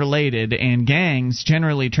gang-related, and gangs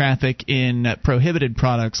generally traffic in prohibited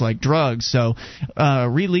products like drugs, so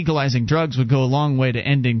re-legalizing drugs would go a long way to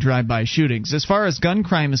ending drive-by shootings. As far as gun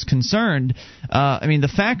crime is concerned,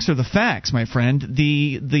 the facts are the facts, my friend.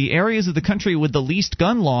 The areas of the country with the least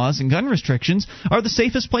gun laws and gun restrictions are the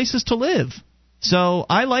safest places to live. So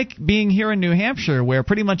I like being here in New Hampshire, where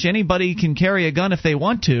pretty much anybody can carry a gun if they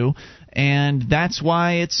want to, and that's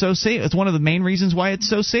why it's so safe. It's one of the main reasons why it's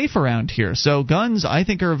so safe around here. So guns, I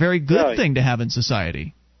think, are a very good thing to have in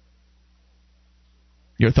society.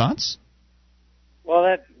 Your thoughts? Well,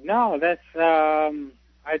 that's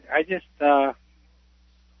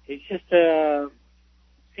it's just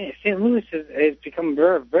St. Louis has become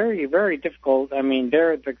very, very, very difficult. I mean,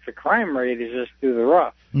 the crime rate is just through the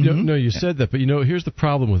roof. Mm-hmm. No, you said that, but here's the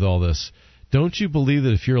problem with all this. Don't you believe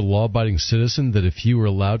that if you're a law-abiding citizen, that if you're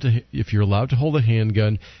allowed to hold a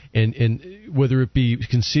handgun, and whether it be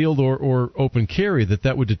concealed or open carry,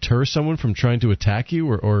 that would deter someone from trying to attack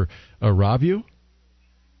you or rob you?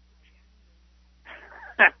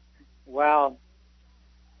 Well,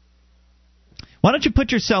 why don't you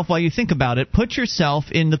put yourself, while you think about it, put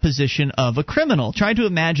yourself in the position of a criminal. Try to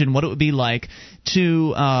imagine what it would be like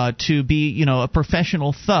to be, a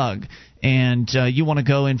professional thug, and you want to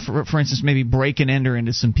go in, for instance, maybe break and enter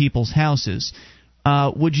into some people's houses.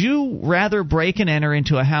 Would you rather break and enter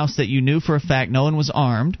into a house that you knew for a fact no one was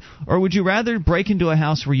armed, or would you rather break into a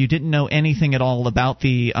house where you didn't know anything at all about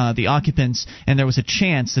the occupants and there was a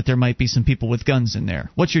chance that there might be some people with guns in there?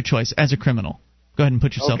 What's your choice as a criminal? Go ahead and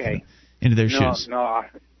put yourself into their shoes. No,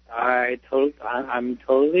 I'm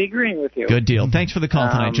totally agreeing with you. Good deal. Thanks for the call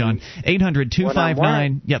tonight, John.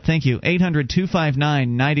 800-259. Yep, thank you.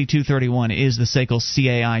 800-259-9231 is the SACL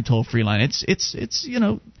CAI toll-free line. It's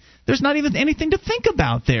there's not even anything to think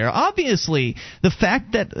about there. Obviously, the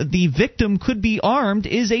fact that the victim could be armed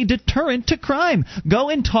is a deterrent to crime.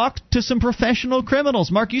 Go and talk to some professional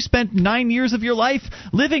criminals. Mark, you spent 9 years of your life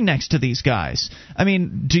living next to these guys. I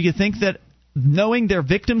mean, do you think that knowing their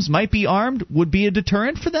victims might be armed would be a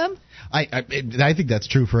deterrent for them? I think that's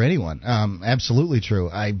true for anyone. Absolutely true.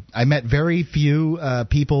 I met very few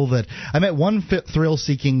people that I met one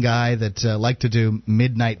thrill-seeking guy that liked to do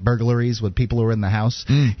midnight burglaries when people were in the house.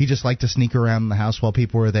 He just liked to sneak around the house while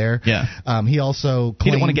people were there. Yeah. He also he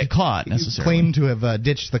didn't want to get caught necessarily. Claimed to have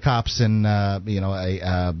ditched the cops in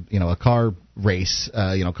a car race,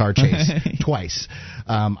 car chase twice.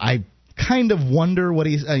 I kind of wonder what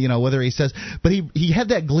he's whether he says, but he had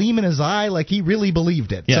that gleam in his eye like he really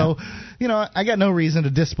believed it. Yeah. So I got no reason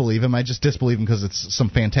to disbelieve him. I just disbelieve him because it's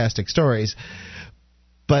some fantastic stories.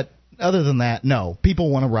 But other than that, no,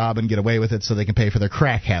 people want to rob and get away with it so they can pay for their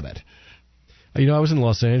crack habit. I was in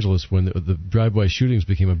Los Angeles when the drive-by shootings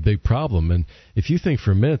became a big problem, and if you think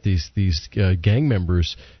for a minute these gang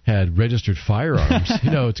members had registered firearms,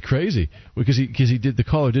 it's crazy because the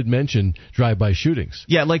caller did mention drive-by shootings.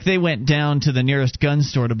 Yeah, like they went down to the nearest gun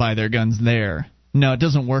store to buy their guns there. No, it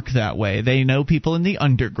doesn't work that way. They know people in the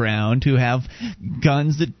underground who have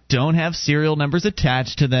guns that don't have serial numbers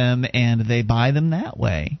attached to them, and they buy them that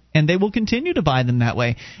way. And they will continue to buy them that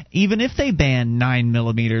way. Even if they ban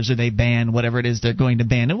 9mm or they ban whatever it is they're going to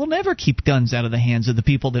ban, it will never keep guns out of the hands of the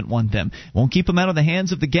people that want them. It won't keep them out of the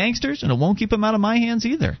hands of the gangsters, and it won't keep them out of my hands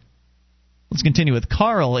either. Let's continue with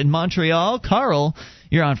Carl in Montreal. Carl,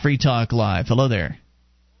 you're on Free Talk Live. Hello there.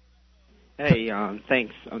 Hey,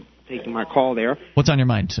 thanks. Taking my call there. What's on your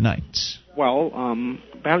mind tonight? Well,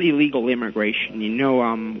 about illegal immigration.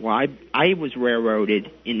 I was railroaded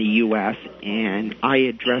in the U.S., and I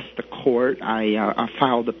addressed the court. I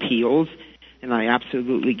filed appeals, and I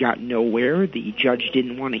absolutely got nowhere. The judge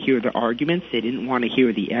didn't want to hear the arguments. They didn't want to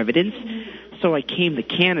hear the evidence. So I came to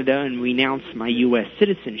Canada and renounced my U.S.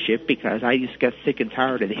 citizenship because I just got sick and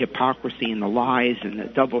tired of the hypocrisy and the lies and the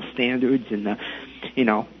double standards and the,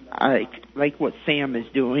 I like what Sam is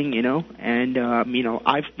doing, and,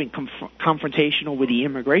 I've been confrontational with the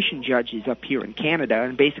immigration judges up here in Canada,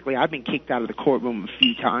 and basically I've been kicked out of the courtroom a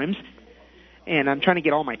few times, and I'm trying to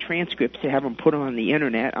get all my transcripts to have them put on the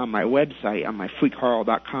Internet, on my website, on my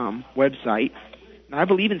freecarl.com website, and I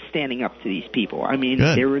believe in standing up to these people. I mean,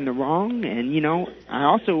 Good. They're in the wrong, and, I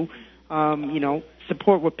also,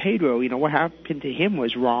 support what Pedro, what happened to him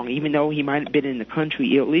was wrong, even though he might have been in the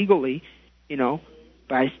country illegally,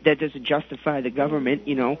 but that doesn't justify the government,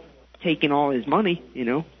 taking all his money,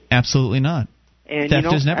 Absolutely not. And,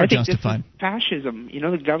 Theft is never I think justified. This is fascism.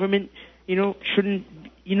 The government, shouldn't,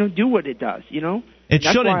 do what it does, It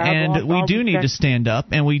shouldn't, and we do need to stand up,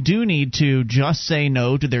 and we do need to just say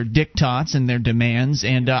no to their diktats and their demands.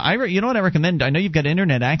 And you know what I recommend? I know you've got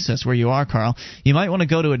Internet access where you are, Carl. You might want to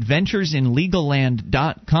go to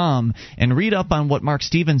adventuresinlegalland.com and read up on what Mark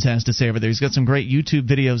Stevens has to say over there. He's got some great YouTube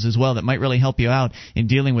videos as well that might really help you out in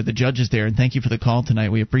dealing with the judges there. And thank you for the call tonight.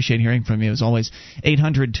 We appreciate hearing from you. As always,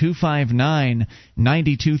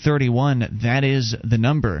 800-259-9231. That is the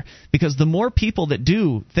number. Because the more people that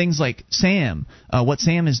do things like Sam, what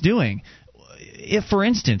Sam is doing. If, for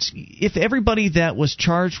instance, if everybody that was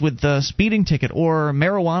charged with the speeding ticket or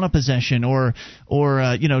marijuana possession or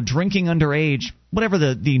drinking underage, whatever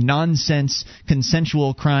the nonsense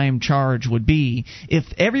consensual crime charge would be, if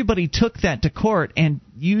everybody took that to court and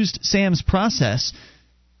used Sam's process,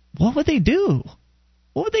 what would they do?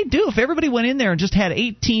 What would they do if everybody went in there and just had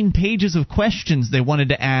 18 pages of questions they wanted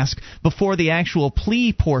to ask before the actual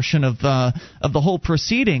plea portion of the whole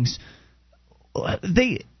proceedings?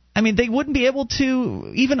 They wouldn't be able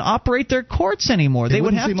to even operate their courts anymore. It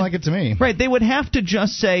wouldn't seem like it to me. Right, they would have to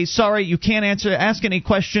just say, "Sorry, you can't ask any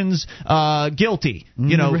questions. Guilty.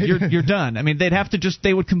 You're done." I mean,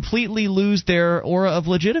 they would completely lose their aura of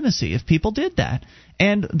legitimacy if people did that,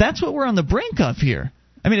 and that's what we're on the brink of here.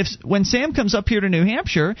 I mean, when Sam comes up here to New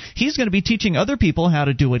Hampshire, he's going to be teaching other people how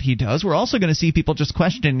to do what he does. We're also going to see people just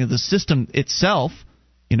questioning the system itself.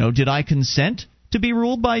 Did I consent to be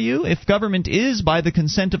ruled by you? If government is by the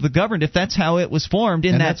consent of the governed, if that's how it was formed,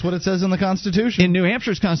 that's what it says in the Constitution. In New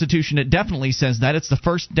Hampshire's Constitution, it definitely says that. It's the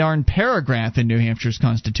first darn paragraph in New Hampshire's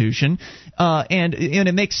Constitution, and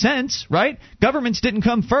it makes sense, right? Governments didn't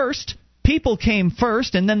come first. People came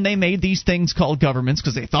first, and then they made these things called governments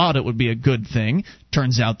because they thought it would be a good thing.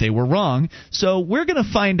 Turns out they were wrong. So we're going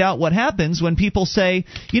to find out what happens when people say,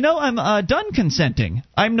 I'm done consenting.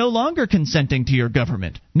 I'm no longer consenting to your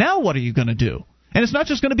government. Now what are you going to do? And it's not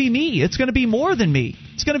just going to be me. It's going to be more than me.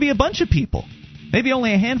 It's going to be a bunch of people. Maybe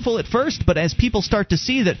only a handful at first, but as people start to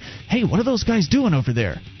see that, hey, what are those guys doing over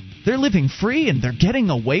there? They're living free and they're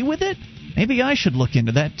getting away with it? Maybe I should look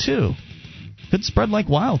into that too. Could spread like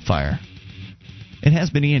wildfire. It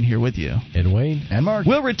has been Ian here with you. And Wayne. And Mark.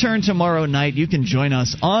 We'll return tomorrow night. You can join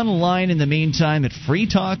us online in the meantime at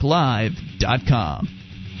freetalklive.com.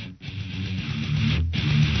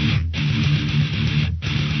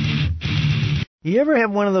 You ever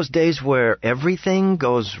have one of those days where everything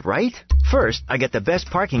goes right? First, I get the best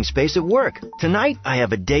parking space at work. Tonight, I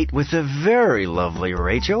have a date with the very lovely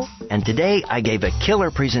Rachel. And today, I gave a killer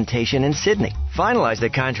presentation in Sydney. Finalized the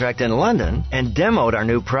contract in London and demoed our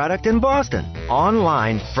new product in Boston.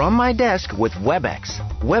 Online from my desk with WebEx.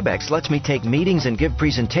 WebEx lets me take meetings and give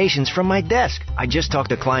presentations from my desk. I just talk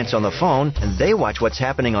to clients on the phone, and they watch what's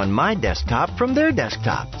happening on my desktop from their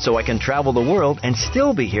desktop. So I can travel the world and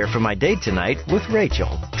still be here for my date tonight with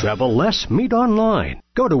Rachel. Travel less, meet online.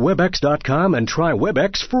 Go to Webex.com and try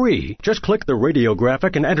Webex free. Just click the radio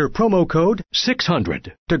graphic and enter promo code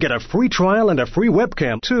 600 to get a free trial and a free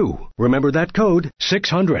webcam, too. Remember that code,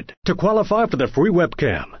 600, to qualify for the free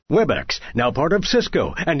webcam. Webex, now part of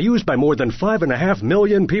Cisco and used by more than 5.5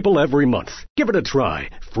 million people every month. Give it a try.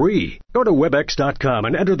 Free. Go to Webex.com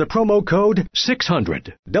and enter the promo code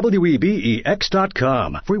 600.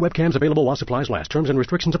 WEBEX.com. Free webcams available while supplies last. Terms and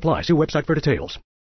restrictions apply. See website for details.